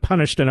unchecked and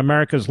unpunished in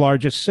America's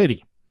largest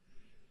city.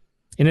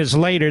 In his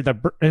letter,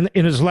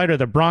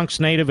 the Bronx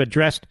native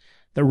addressed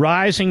the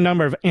rising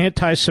number of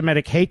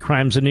anti-Semitic hate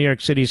crimes in New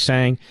York City,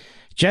 saying,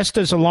 just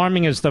as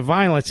alarming as the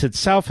violence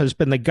itself has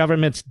been the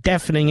government's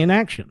deafening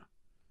inaction.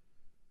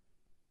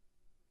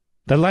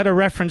 The letter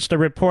referenced a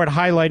report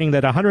highlighting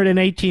that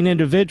 118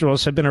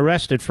 individuals have been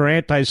arrested for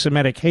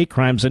anti-Semitic hate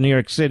crimes in New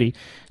York City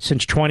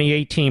since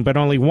 2018, but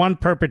only one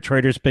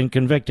perpetrator has been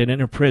convicted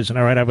in a prison.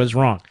 All right, I was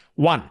wrong.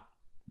 One.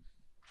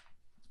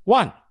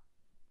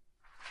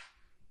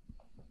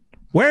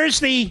 Where's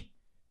the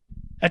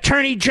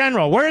Attorney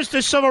General? Where's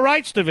the Civil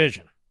Rights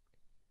Division?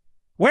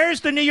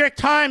 Where's the New York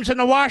Times and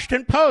the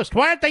Washington Post?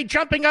 Why aren't they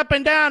jumping up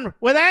and down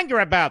with anger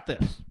about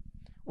this?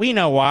 We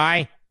know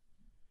why.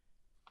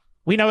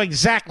 We know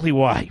exactly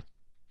why.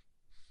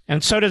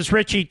 And so does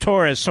Richie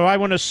Torres. So I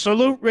want to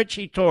salute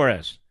Richie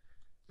Torres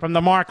from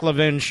the Mark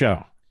Levin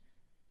Show.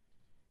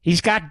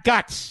 He's got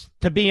guts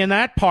to be in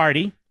that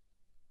party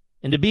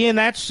and to be in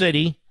that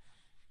city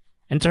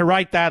and to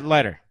write that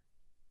letter.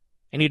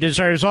 And he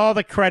deserves all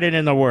the credit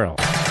in the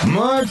world.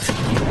 Mark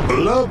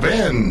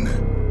Levin.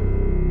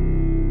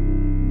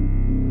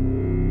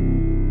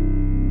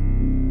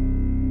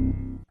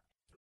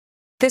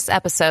 This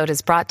episode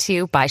is brought to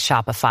you by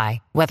Shopify.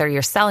 Whether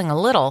you're selling a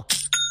little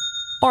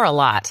or a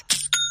lot,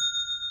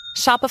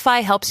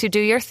 Shopify helps you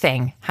do your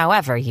thing,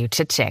 however you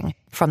cha-ching.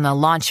 From the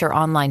launch your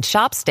online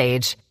shop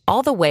stage,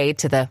 all the way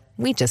to the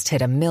we just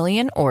hit 1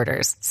 million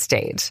orders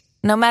stage.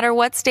 No matter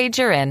what stage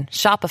you're in,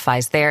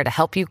 Shopify's there to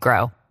help you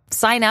grow.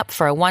 Sign up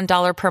for a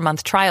 $1 per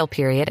month trial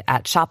period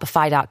at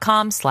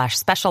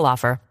shopify.com/special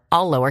offer,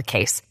 all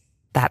lowercase.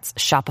 That's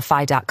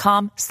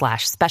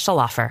shopify.com/special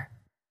offer.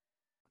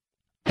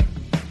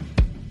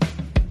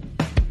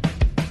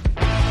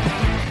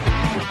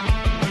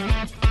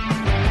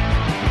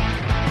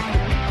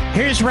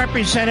 Here's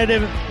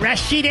Representative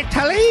Rashida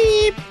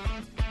Tlaib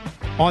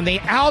on the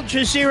Al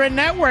Jazeera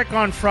Network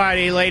on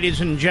Friday, ladies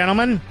and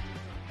gentlemen.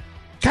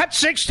 Cut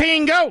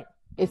 16, go.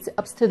 It's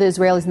up to the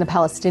Israelis and the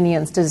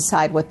Palestinians to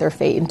decide what their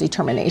fate and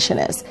determination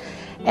is.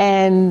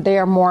 And they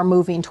are more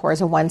moving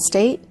towards a one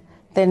state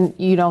than,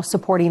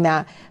 supporting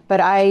that.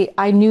 But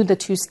I knew the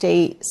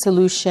two-state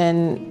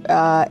solution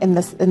in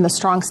the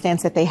strong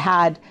stance that they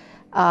had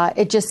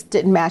It just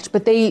didn't match.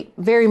 But they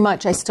very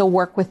much, I still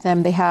work with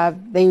them.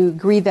 They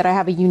agree that I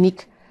have a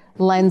unique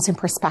lens and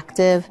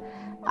perspective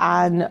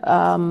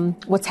on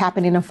what's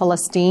happening in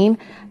Palestine.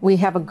 We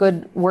have a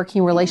good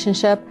working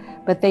relationship,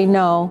 but they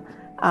know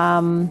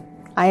I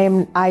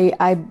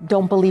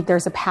don't believe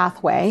there's a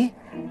pathway.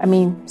 I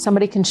mean,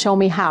 somebody can show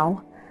me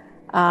how,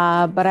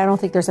 but I don't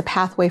think there's a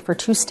pathway for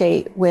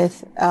two-state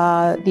with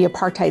the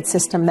apartheid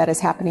system that is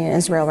happening in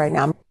Israel right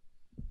now.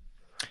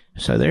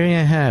 So there you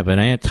have an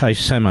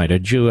anti-Semite, a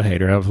Jew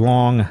hater of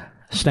long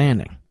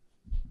standing.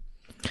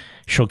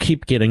 She'll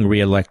keep getting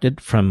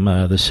reelected from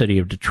the city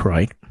of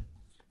Detroit.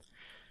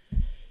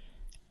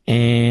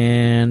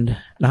 And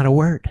not a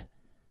word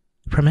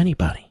from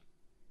anybody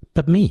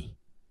but me.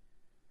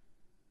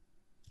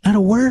 Not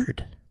a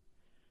word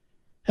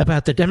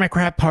about the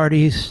Democrat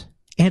Party's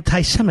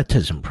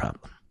anti-Semitism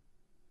problem.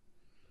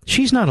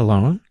 She's not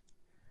alone.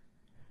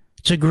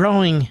 It's a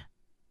growing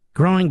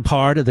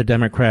part of the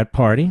Democrat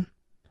Party.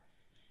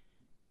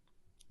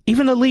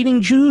 Even the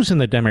leading Jews in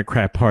the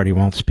Democrat Party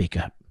won't speak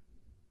up.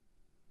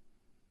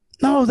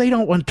 No, they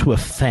don't want to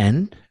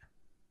offend.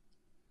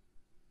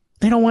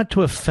 They don't want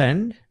to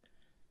offend.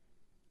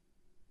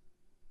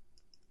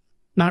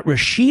 Not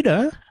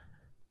Rashida.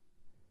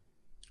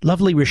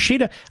 Lovely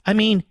Rashida. I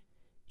mean,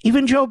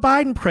 even Joe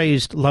Biden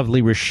praised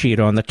lovely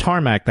Rashida on the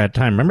tarmac that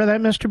time. Remember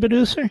that, Mr.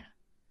 Producer?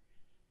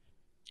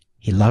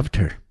 He loved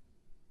her.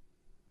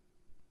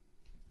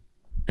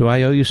 Do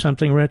I owe you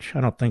something, Rich?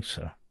 I don't think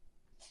so.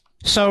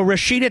 So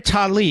Rashida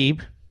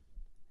Tlaib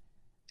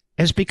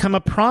has become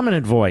a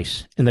prominent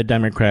voice in the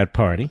Democrat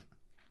Party.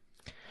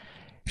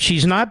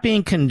 She's not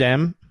being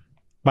condemned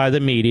by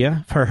the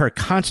media for her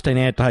constant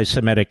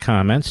anti-Semitic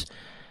comments.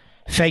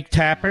 Fake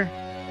Tapper,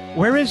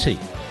 where is he?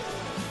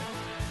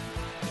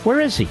 Where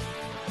is he?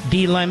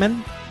 D. Lemon?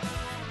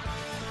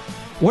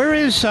 Where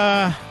is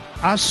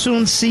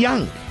Asun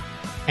Siang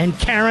and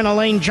Karen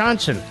Elaine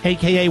Johnson,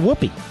 a.k.a.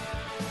 Whoopi?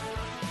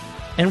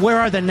 And where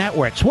are the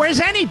networks? Where's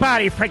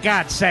anybody, for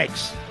God's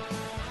sakes?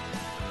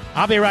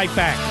 I'll be right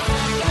back.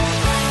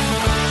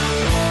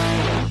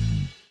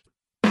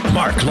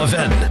 Mark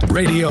Levin,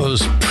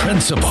 radio's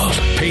principal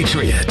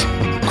patriot.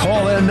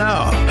 Call in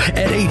now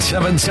at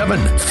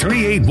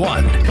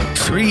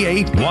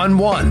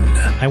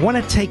 877-381-3811. I want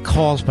to take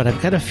calls, but I've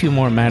got a few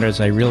more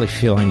matters I really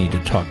feel I need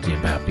to talk to you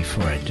about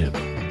before I do.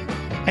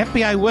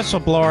 FBI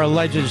whistleblower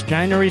alleges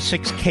January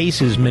 6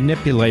 cases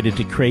manipulated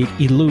to create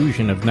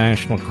illusion of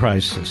national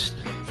crisis.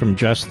 From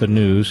Just the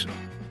News.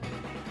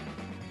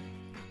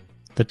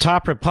 The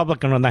top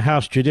Republican on the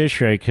House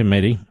Judiciary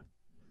Committee,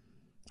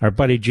 our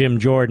buddy Jim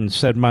Jordan,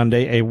 said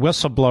Monday a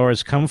whistleblower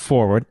has come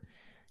forward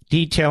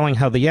detailing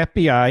how the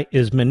FBI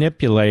is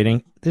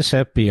manipulating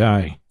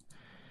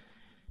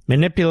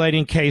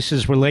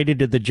cases related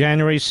to the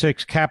January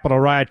 6 Capitol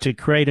riot to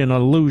create an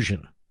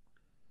illusion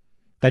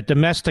that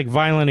domestic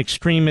violent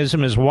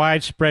extremism is a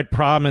widespread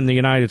problem in the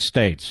United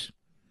States.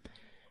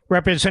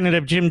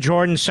 Representative Jim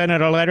Jordan sent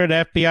out a letter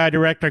to FBI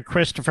Director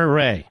Christopher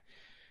Wray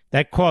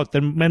that, quote,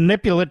 the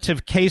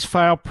manipulative case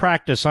file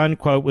practice,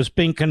 unquote, was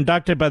being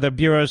conducted by the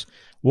Bureau's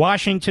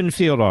Washington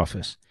field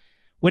office,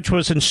 which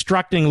was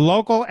instructing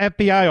local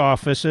FBI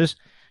offices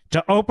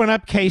to open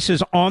up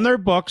cases on their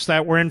books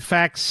that were in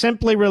fact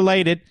simply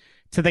related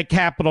to the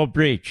Capitol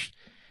breach.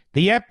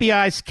 The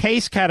FBI's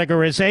case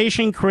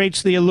categorization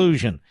creates the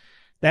illusion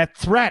that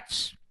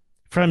threats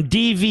from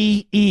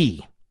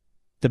DVE,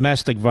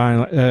 domestic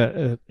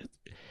violence,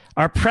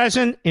 are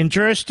present in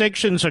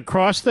jurisdictions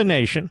across the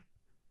nation,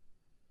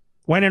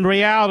 when in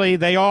reality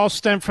they all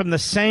stem from the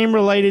same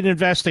related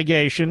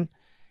investigation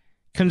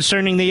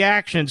concerning the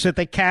actions at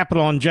the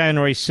Capitol on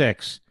January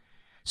 6.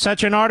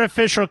 Such an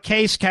artificial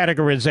case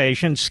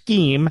categorization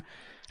scheme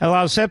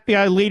allows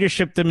FBI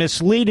leadership to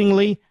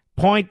misleadingly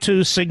point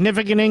to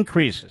significant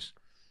increases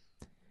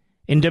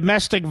in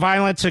domestic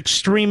violence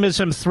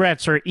extremism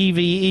threats, or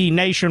EVE,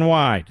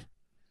 nationwide.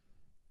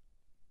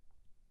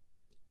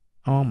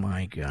 Oh,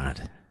 my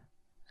God.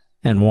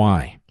 And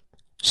why?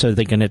 So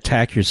they can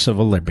attack your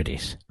civil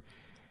liberties.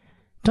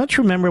 Don't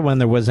you remember when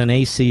there was an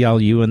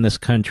ACLU in this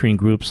country and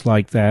groups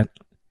like that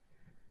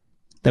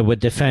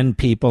would defend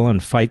people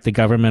and fight the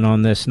government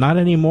on this? Not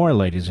anymore,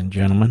 ladies and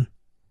gentlemen.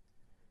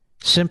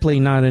 Simply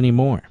not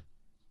anymore.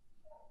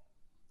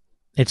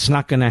 It's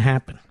not going to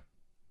happen.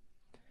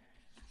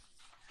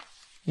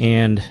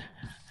 And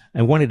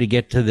I wanted to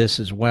get to this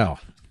as well.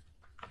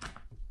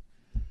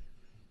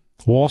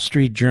 Wall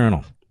Street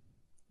Journal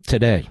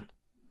today.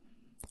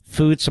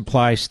 Food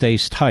supply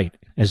stays tight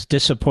as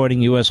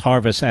disappointing U.S.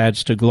 harvest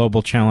adds to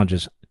global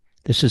challenges.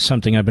 This is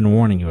something I've been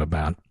warning you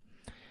about.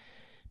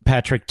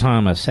 Patrick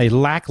Thomas, a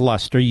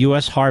lackluster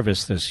U.S.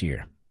 harvest this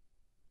year,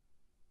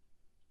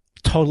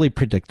 totally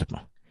predictable,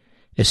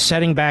 is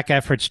setting back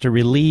efforts to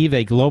relieve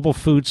a global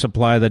food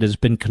supply that has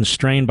been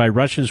constrained by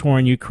Russia's war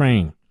in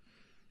Ukraine,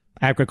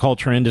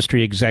 agriculture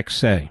industry execs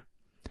say.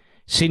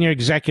 Senior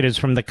executives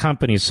from the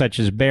companies such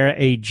as Bayer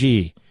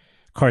AG,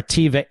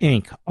 Corteva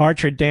Inc.,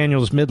 Archer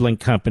Daniels Midland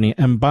Company,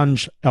 and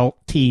Bunge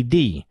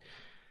Ltd.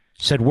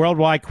 said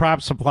worldwide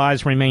crop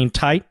supplies remain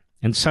tight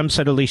And some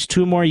said at least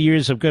 2 more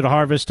years of good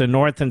harvest in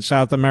North and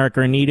South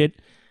America are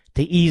needed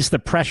to ease the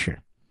pressure.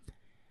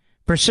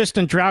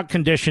 Persistent drought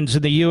conditions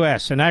in the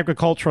U.S. and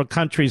agricultural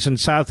countries in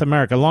South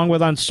America, along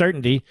with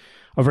uncertainty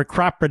over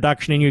crop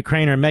production in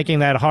Ukraine, are making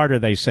that harder,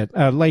 they said.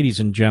 Ladies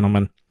and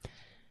gentlemen,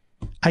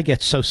 I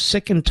get so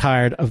sick and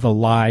tired of the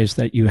lies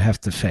that you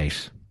have to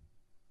face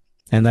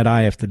and that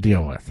I have to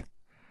deal with.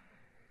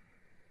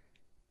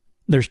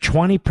 There's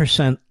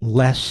 20%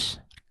 less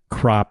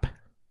crop,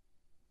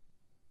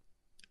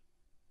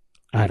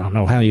 I don't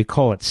know how you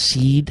call it,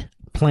 seed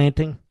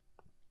planting,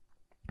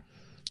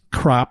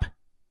 crop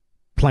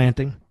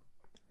planting,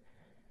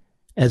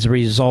 as a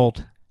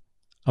result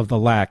of the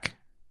lack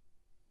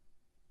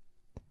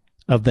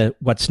of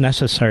what's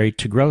necessary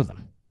to grow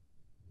them.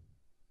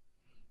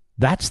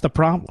 That's the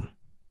problem.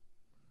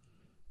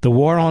 The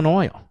war on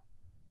oil.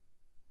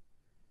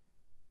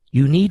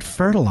 You need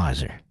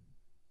fertilizer.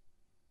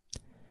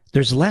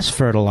 There's less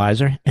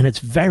fertilizer, and it's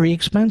very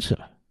expensive.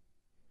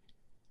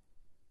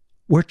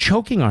 We're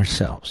choking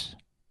ourselves.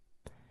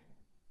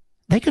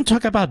 They can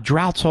talk about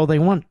droughts all they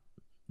want.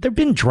 There have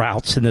been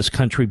droughts in this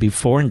country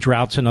before and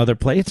droughts in other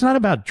places. It's not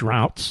about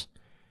droughts.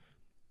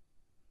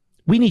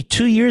 We need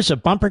 2 years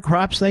of bumper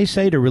crops, they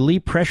say, to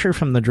relieve pressure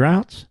from the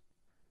droughts.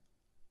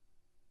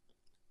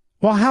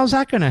 Well, how's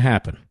that going to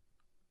happen?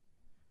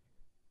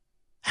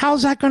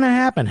 How's that going to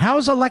happen? How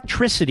is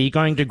electricity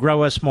going to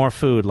grow us more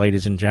food,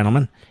 ladies and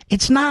gentlemen?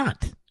 It's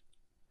not.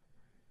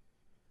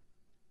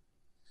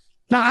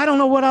 Now, I don't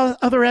know what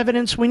other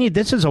evidence we need.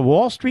 This is a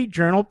Wall Street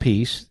Journal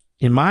piece.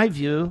 In my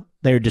view,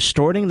 they're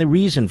distorting the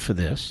reason for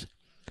this.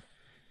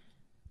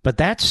 But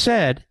that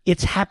said,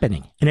 it's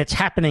happening, and it's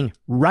happening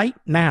right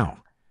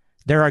now.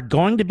 There are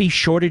going to be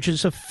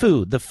shortages of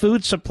food. The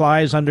food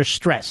supply is under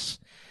stress.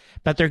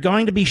 But there are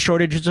going to be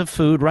shortages of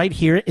food right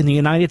here in the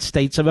United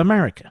States of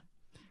America.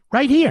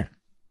 Right here.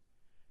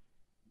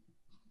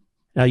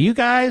 Now, you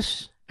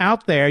guys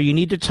out there, you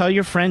need to tell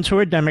your friends who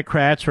are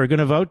Democrats, who are going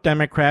to vote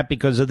Democrat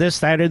because of this,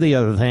 that, or the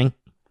other thing,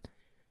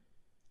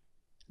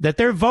 that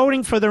they're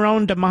voting for their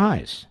own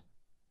demise.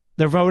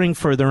 They're voting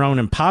for their own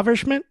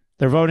impoverishment.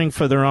 They're voting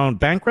for their own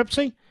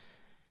bankruptcy.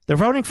 They're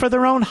voting for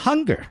their own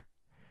hunger.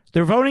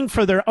 They're voting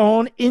for their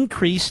own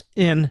increase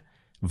in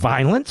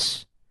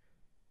violence.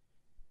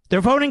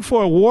 They're voting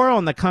for a war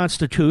on the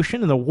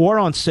Constitution and a war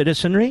on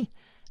citizenry.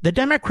 The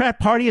Democrat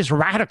Party is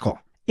radical.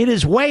 It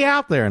is way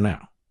out there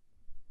now.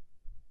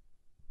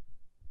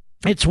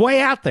 It's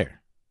way out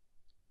there.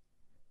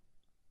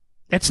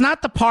 It's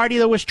not the party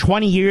that was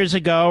 20 years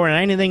ago or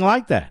anything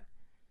like that.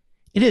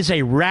 It is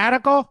a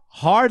radical,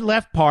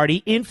 hard-left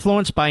party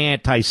influenced by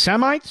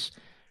anti-Semites,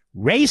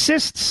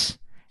 racists,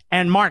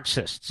 and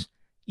Marxists.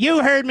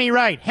 You heard me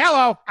right.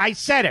 Hello, I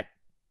said it.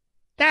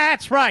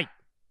 That's right.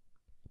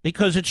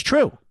 Because it's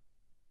true.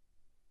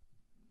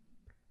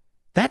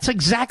 That's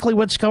exactly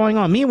what's going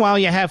on. Meanwhile,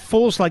 you have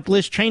fools like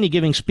Liz Cheney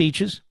giving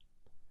speeches,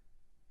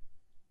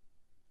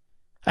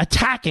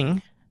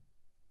 attacking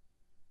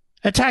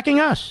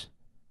us,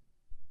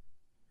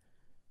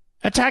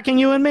 attacking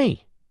you and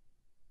me.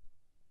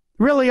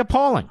 Really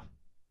appalling.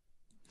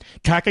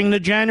 Attacking the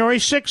January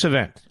 6th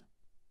event.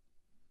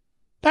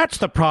 That's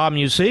the problem,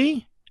 you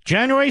see.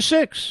 January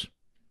 6th.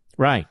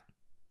 Right.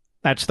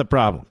 That's the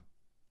problem.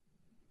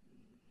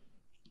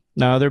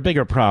 Now, there are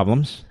bigger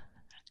problems,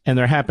 and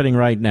they're happening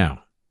right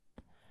now.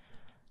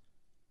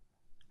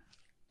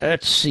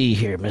 Let's see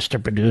here,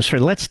 Mr. Producer.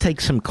 Let's take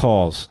some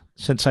calls.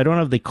 Since I don't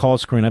have the call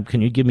screen up,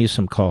 can you give me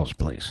some calls,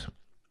 please?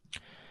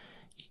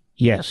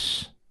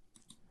 Yes.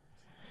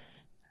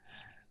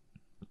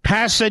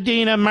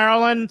 Pasadena,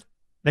 Maryland,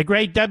 the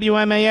great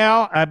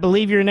WMAL. I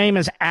believe your name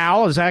is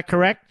Al. Is that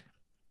correct?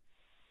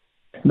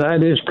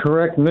 That is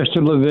correct, Mr.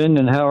 Levin.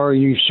 And how are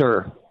you,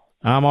 sir?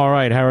 I'm all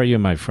right. How are you,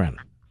 my friend?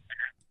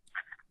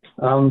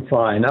 I'm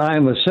fine.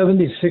 I'm a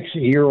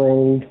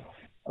 76-year-old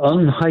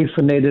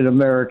unhyphenated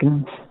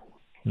American,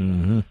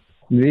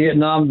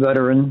 Vietnam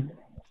veteran.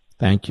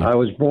 Thank you. I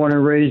was born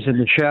and raised in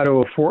the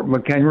shadow of Fort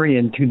McHenry,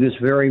 and to this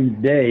very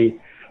day,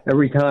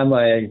 every time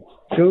I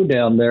go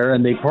down there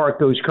and they part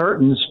those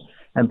curtains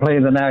and play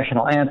the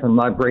national anthem,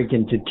 I break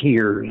into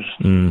tears.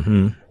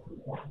 Mr.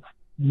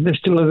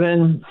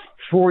 Levin,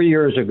 4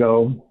 years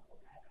ago,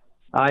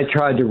 I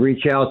tried to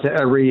reach out to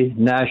every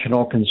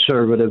national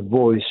conservative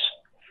voice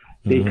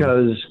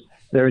because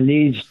there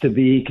needs to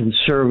be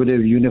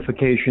conservative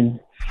unification,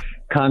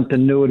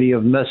 continuity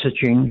of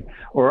messaging,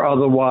 or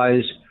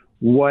otherwise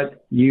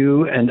what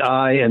you and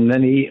I and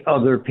many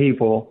other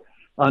people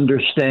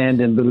understand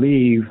and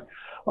believe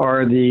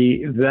are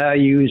the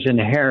values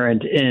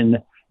inherent in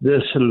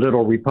this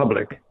little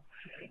republic.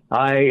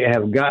 I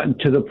have gotten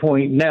to the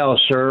point now,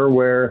 sir,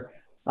 where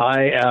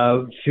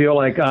I feel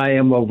like I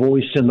am a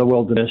voice in the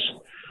wilderness.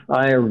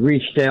 I have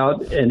reached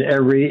out in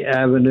every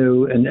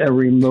avenue and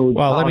every mode.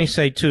 Well, let me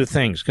say two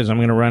things because I'm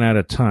going to run out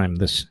of time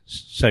this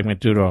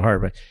segment due to a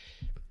heart. But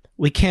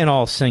we can't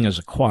all sing as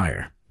a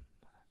choir.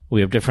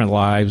 We have different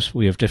lives.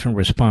 We have different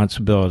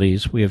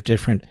responsibilities. We have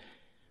different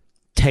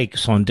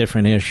takes on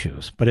different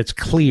issues. But it's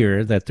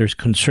clear that there's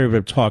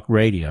conservative talk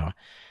radio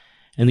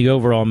and the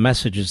overall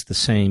message is the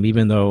same,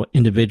 even though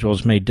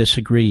individuals may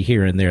disagree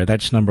here and there.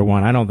 That's number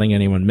one. I don't think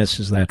anyone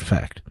misses that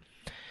fact.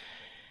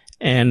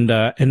 And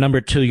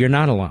number two, you're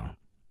not alone.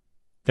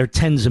 There are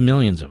tens of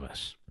millions of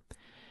us.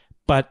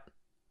 But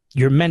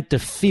you're meant to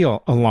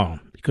feel alone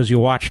because you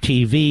watch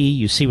TV,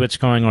 you see what's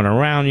going on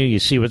around you, you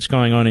see what's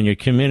going on in your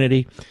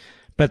community.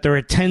 But there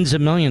are tens of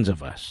millions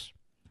of us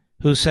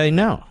who say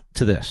no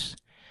to this.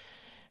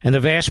 And the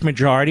vast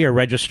majority are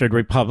registered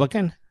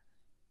Republican.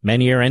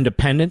 Many are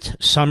independent.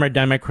 Some are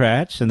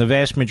Democrats. And the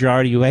vast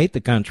majority who hate the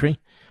country,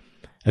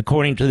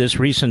 according to this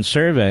recent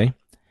survey,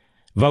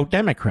 vote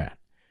Democrat.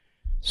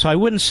 So I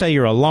wouldn't say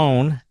you're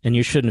alone and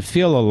you shouldn't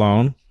feel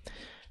alone.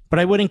 But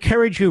I would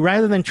encourage you,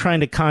 rather than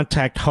trying to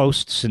contact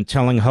hosts and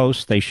telling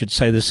hosts they should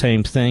say the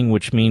same thing,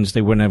 which means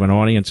they wouldn't have an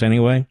audience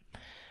anyway,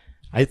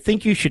 I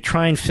think you should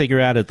try and figure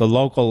out at the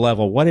local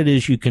level what it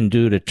is you can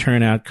do to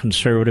turn out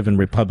conservative and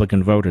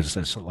Republican voters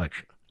this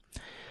election.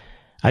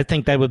 I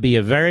think that would be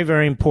a very,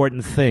 very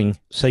important thing,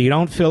 so you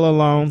don't feel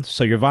alone,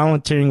 so you're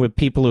volunteering with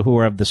people who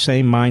are of the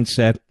same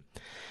mindset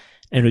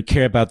and who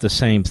care about the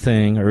same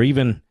thing, or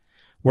even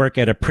work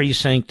at a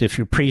precinct. If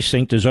your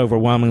precinct is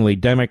overwhelmingly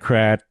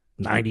Democrat,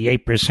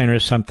 98% or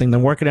something,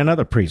 then work at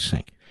another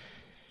precinct.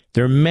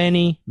 There are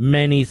many,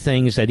 many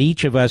things that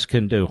each of us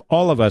can do,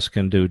 all of us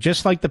can do,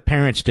 just like the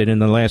parents did in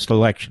the last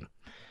election.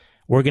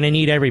 We're going to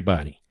need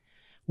everybody.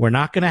 We're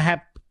not going to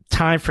have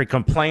time for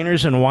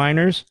complainers and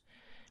whiners.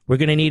 We're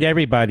going to need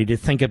everybody to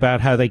think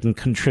about how they can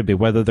contribute,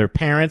 whether they're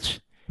parents,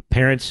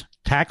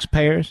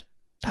 taxpayers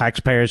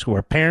who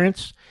are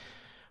parents,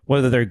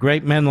 whether they're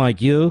great men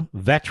like you,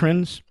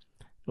 veterans,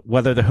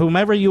 whether they're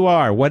whomever you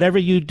are, whatever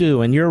you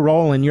do in your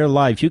role in your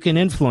life, you can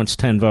influence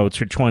 10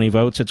 votes or 20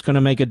 votes. It's going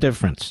to make a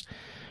difference.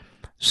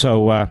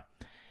 So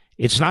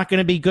it's not going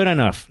to be good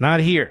enough,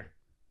 not here,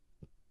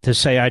 to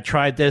say I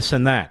tried this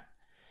and that.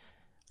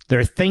 There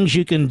are things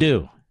you can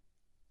do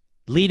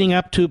leading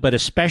up to, but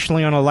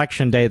especially on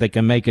Election Day, that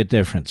can make a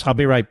difference. I'll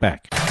be right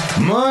back.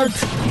 Mark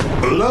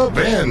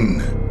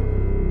Levin.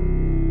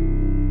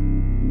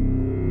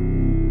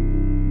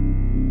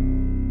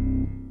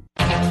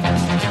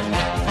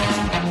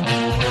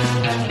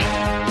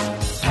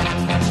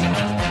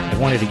 I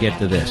wanted to get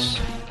to this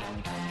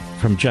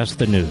from Just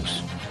the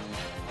News.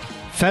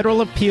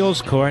 Federal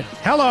Appeals Court,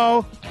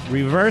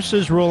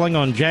 reverses ruling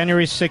on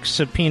January 6th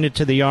subpoena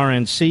to the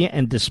RNC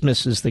and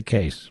dismisses the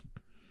case.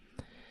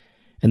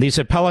 And these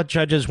appellate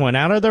judges went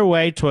out of their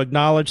way to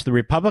acknowledge the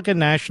Republican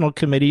National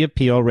Committee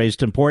appeal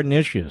raised important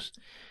issues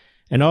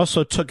and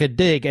also took a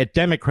dig at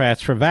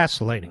Democrats for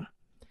vacillating.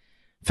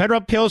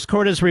 Federal Appeals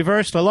Court has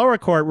reversed a lower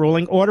court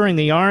ruling ordering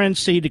the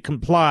RNC to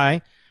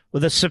comply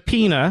with a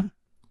subpoena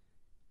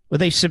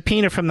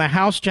from the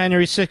House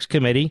January 6th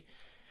committee,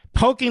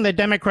 poking the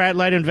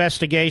Democrat-led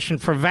investigation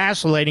for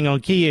vacillating on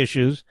key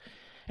issues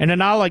and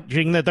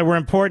acknowledging that there were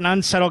important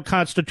unsettled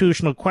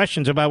constitutional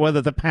questions about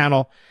whether the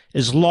panel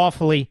is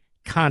lawfully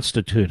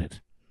constituted.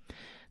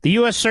 The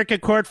U.S. Circuit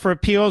Court for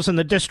Appeals in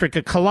the District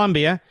of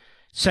Columbia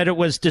said it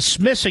was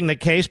dismissing the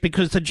case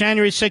because the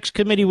January 6th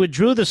committee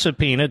withdrew the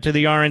subpoena to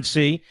the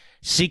RNC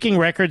seeking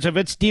records of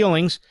its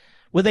dealings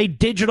with a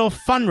digital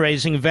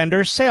fundraising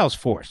vendor,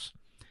 Salesforce.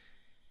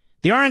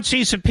 The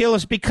RNC's appeal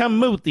has become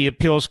moot, the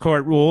appeals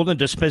court ruled in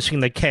dismissing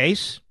the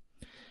case.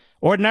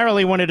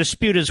 Ordinarily, when a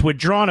dispute is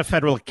withdrawn, a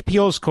federal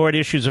appeals court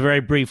issues a very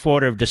brief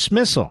order of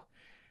dismissal.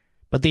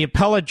 But the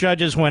appellate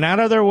judges went out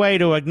of their way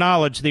to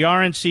acknowledge the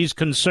RNC's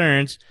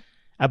concerns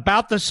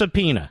about the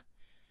subpoena,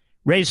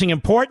 raising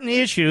important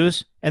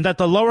issues, and that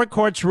the lower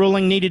court's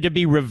ruling needed to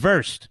be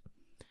reversed.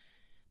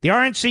 The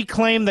RNC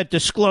claimed that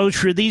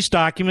disclosure of these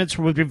documents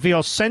would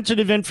reveal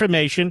sensitive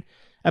information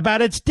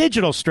about its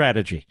digital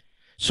strategy.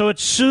 So it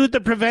sued to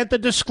prevent the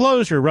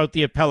disclosure, wrote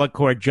the appellate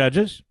court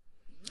judges.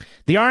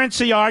 The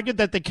RNC argued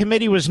that the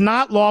committee was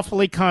not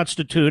lawfully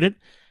constituted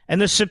and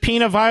the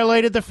subpoena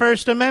violated the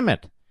First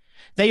Amendment.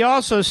 They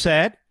also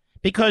said,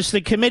 because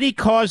the committee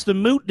caused the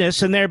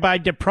mootness and thereby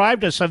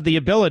deprived us of the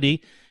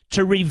ability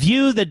to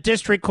review the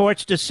district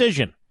court's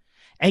decision,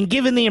 and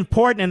given the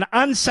important and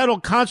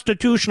unsettled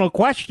constitutional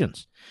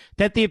questions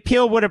that the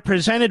appeal would have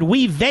presented,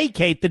 we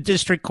vacate the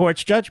district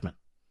court's judgment.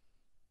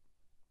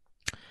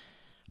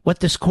 What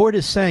this court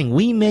is saying,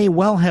 we may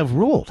well have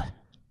ruled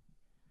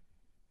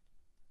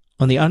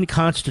on the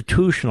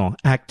unconstitutional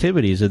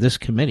activities of this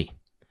committee,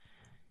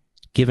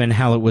 given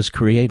how it was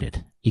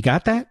created. You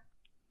got that?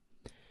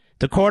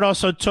 The court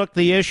also took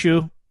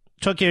issue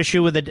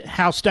with the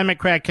House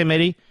Democrat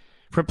committee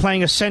for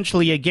playing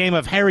essentially a game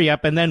of hurry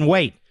up and then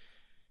wait.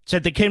 It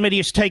said the committee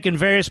has taken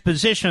various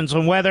positions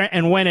on whether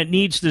and when it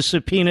needs the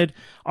subpoenaed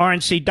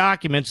RNC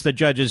documents, the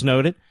judges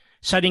noted,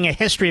 citing a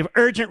history of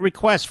urgent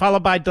requests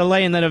followed by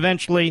delay and then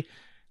eventually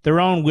their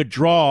own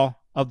withdrawal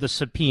of the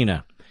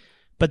subpoena.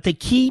 But the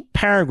key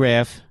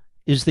paragraph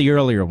is the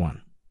earlier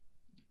one.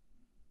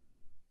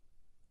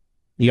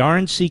 The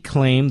RNC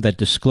claimed that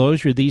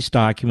disclosure of these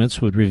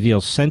documents would reveal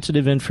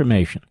sensitive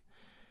information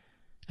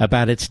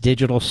about its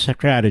digital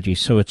strategy,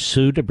 so it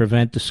sued to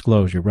prevent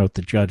disclosure, wrote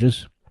the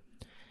judges.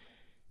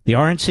 The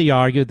RNC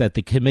argued that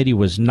the committee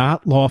was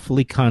not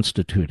lawfully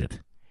constituted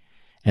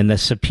and the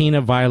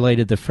subpoena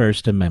violated the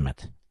First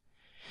Amendment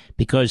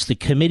because the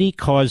committee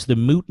caused the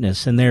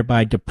mootness and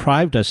thereby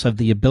deprived us of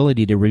the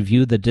ability to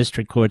review the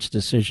district court's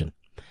decision.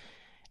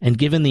 And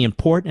given the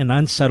important and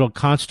unsettled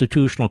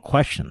constitutional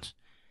questions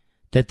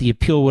that the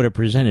appeal would have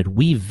presented,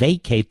 we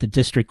vacate the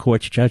district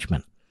court's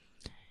judgment.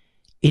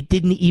 It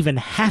didn't even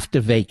have to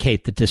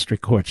vacate the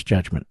district court's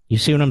judgment. You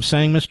see what I'm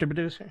saying, Mr.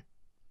 Producer?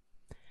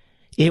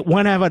 It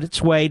went out of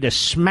its way to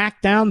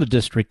smack down the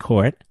district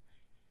court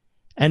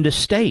and to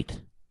state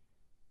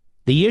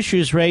the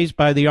issues raised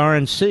by the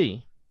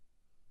RNC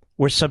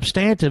were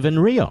substantive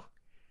and real.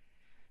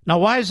 Now,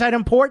 why is that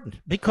important?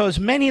 Because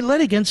many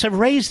litigants have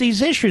raised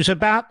these issues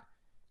about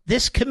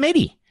this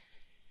committee.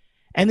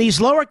 And these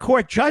lower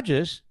court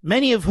judges,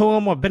 many of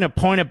whom have been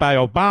appointed by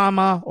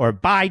Obama or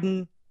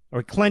Biden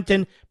or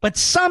Clinton, but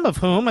some of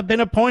whom have been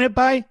appointed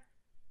by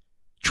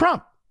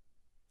Trump.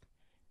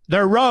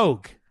 They're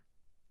rogue.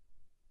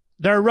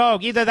 They're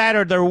rogue. Either that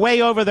or they're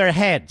way over their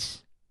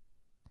heads.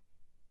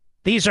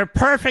 These are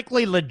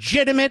perfectly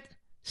legitimate,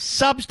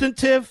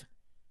 substantive,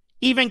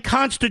 even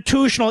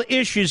constitutional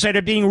issues that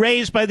are being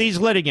raised by these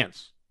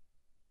litigants.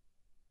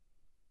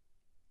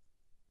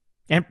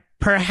 And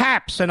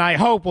perhaps, and I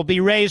hope, will be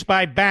raised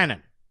by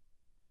Bannon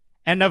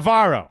and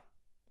Navarro.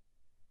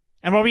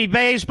 And will be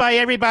raised by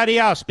everybody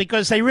else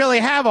because they really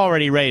have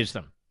already raised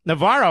them.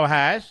 Navarro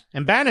has,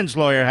 and Bannon's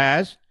lawyer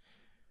has.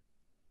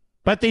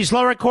 But these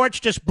lower courts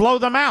just blow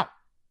them out.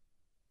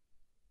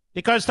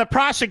 Because the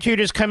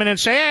prosecutors come in and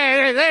say,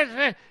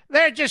 hey,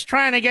 they're just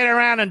trying to get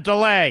around and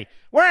delay.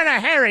 We're in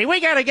a hurry. We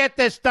got to get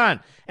this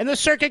done. And the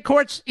circuit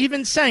court's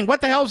even saying,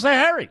 what the hell's the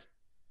hurry?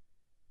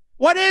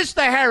 What is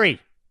the hurry?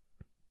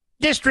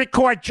 District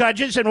court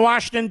judges in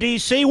Washington,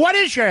 D.C., what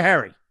is your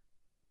hurry?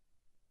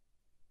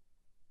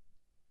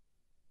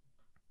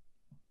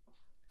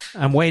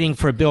 I'm waiting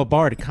for Bill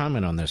Barr to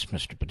comment on this,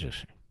 Mr.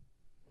 Producer.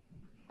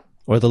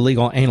 Or the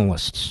legal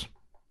analysts.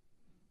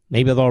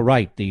 Maybe they'll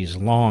write these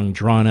long,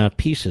 drawn-out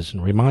pieces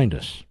and remind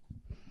us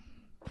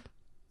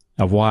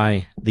of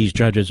why these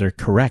judges are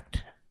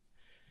correct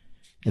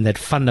and that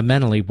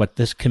fundamentally what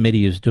this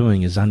committee is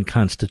doing is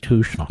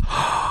unconstitutional.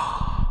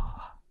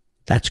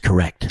 That's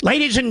correct.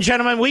 Ladies and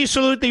gentlemen, we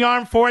salute the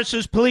armed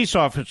forces, police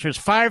officers,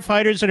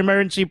 firefighters, and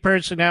emergency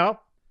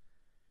personnel,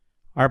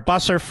 our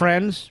busser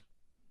friends.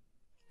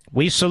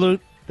 We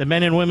salute the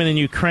men and women in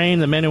Ukraine,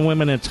 the men and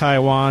women in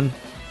Taiwan,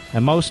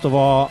 and most of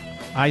all,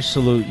 I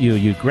salute you,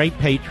 you great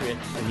patriots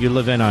and you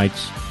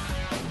Levinites.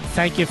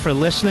 Thank you for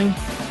listening.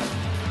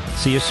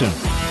 See you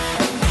soon.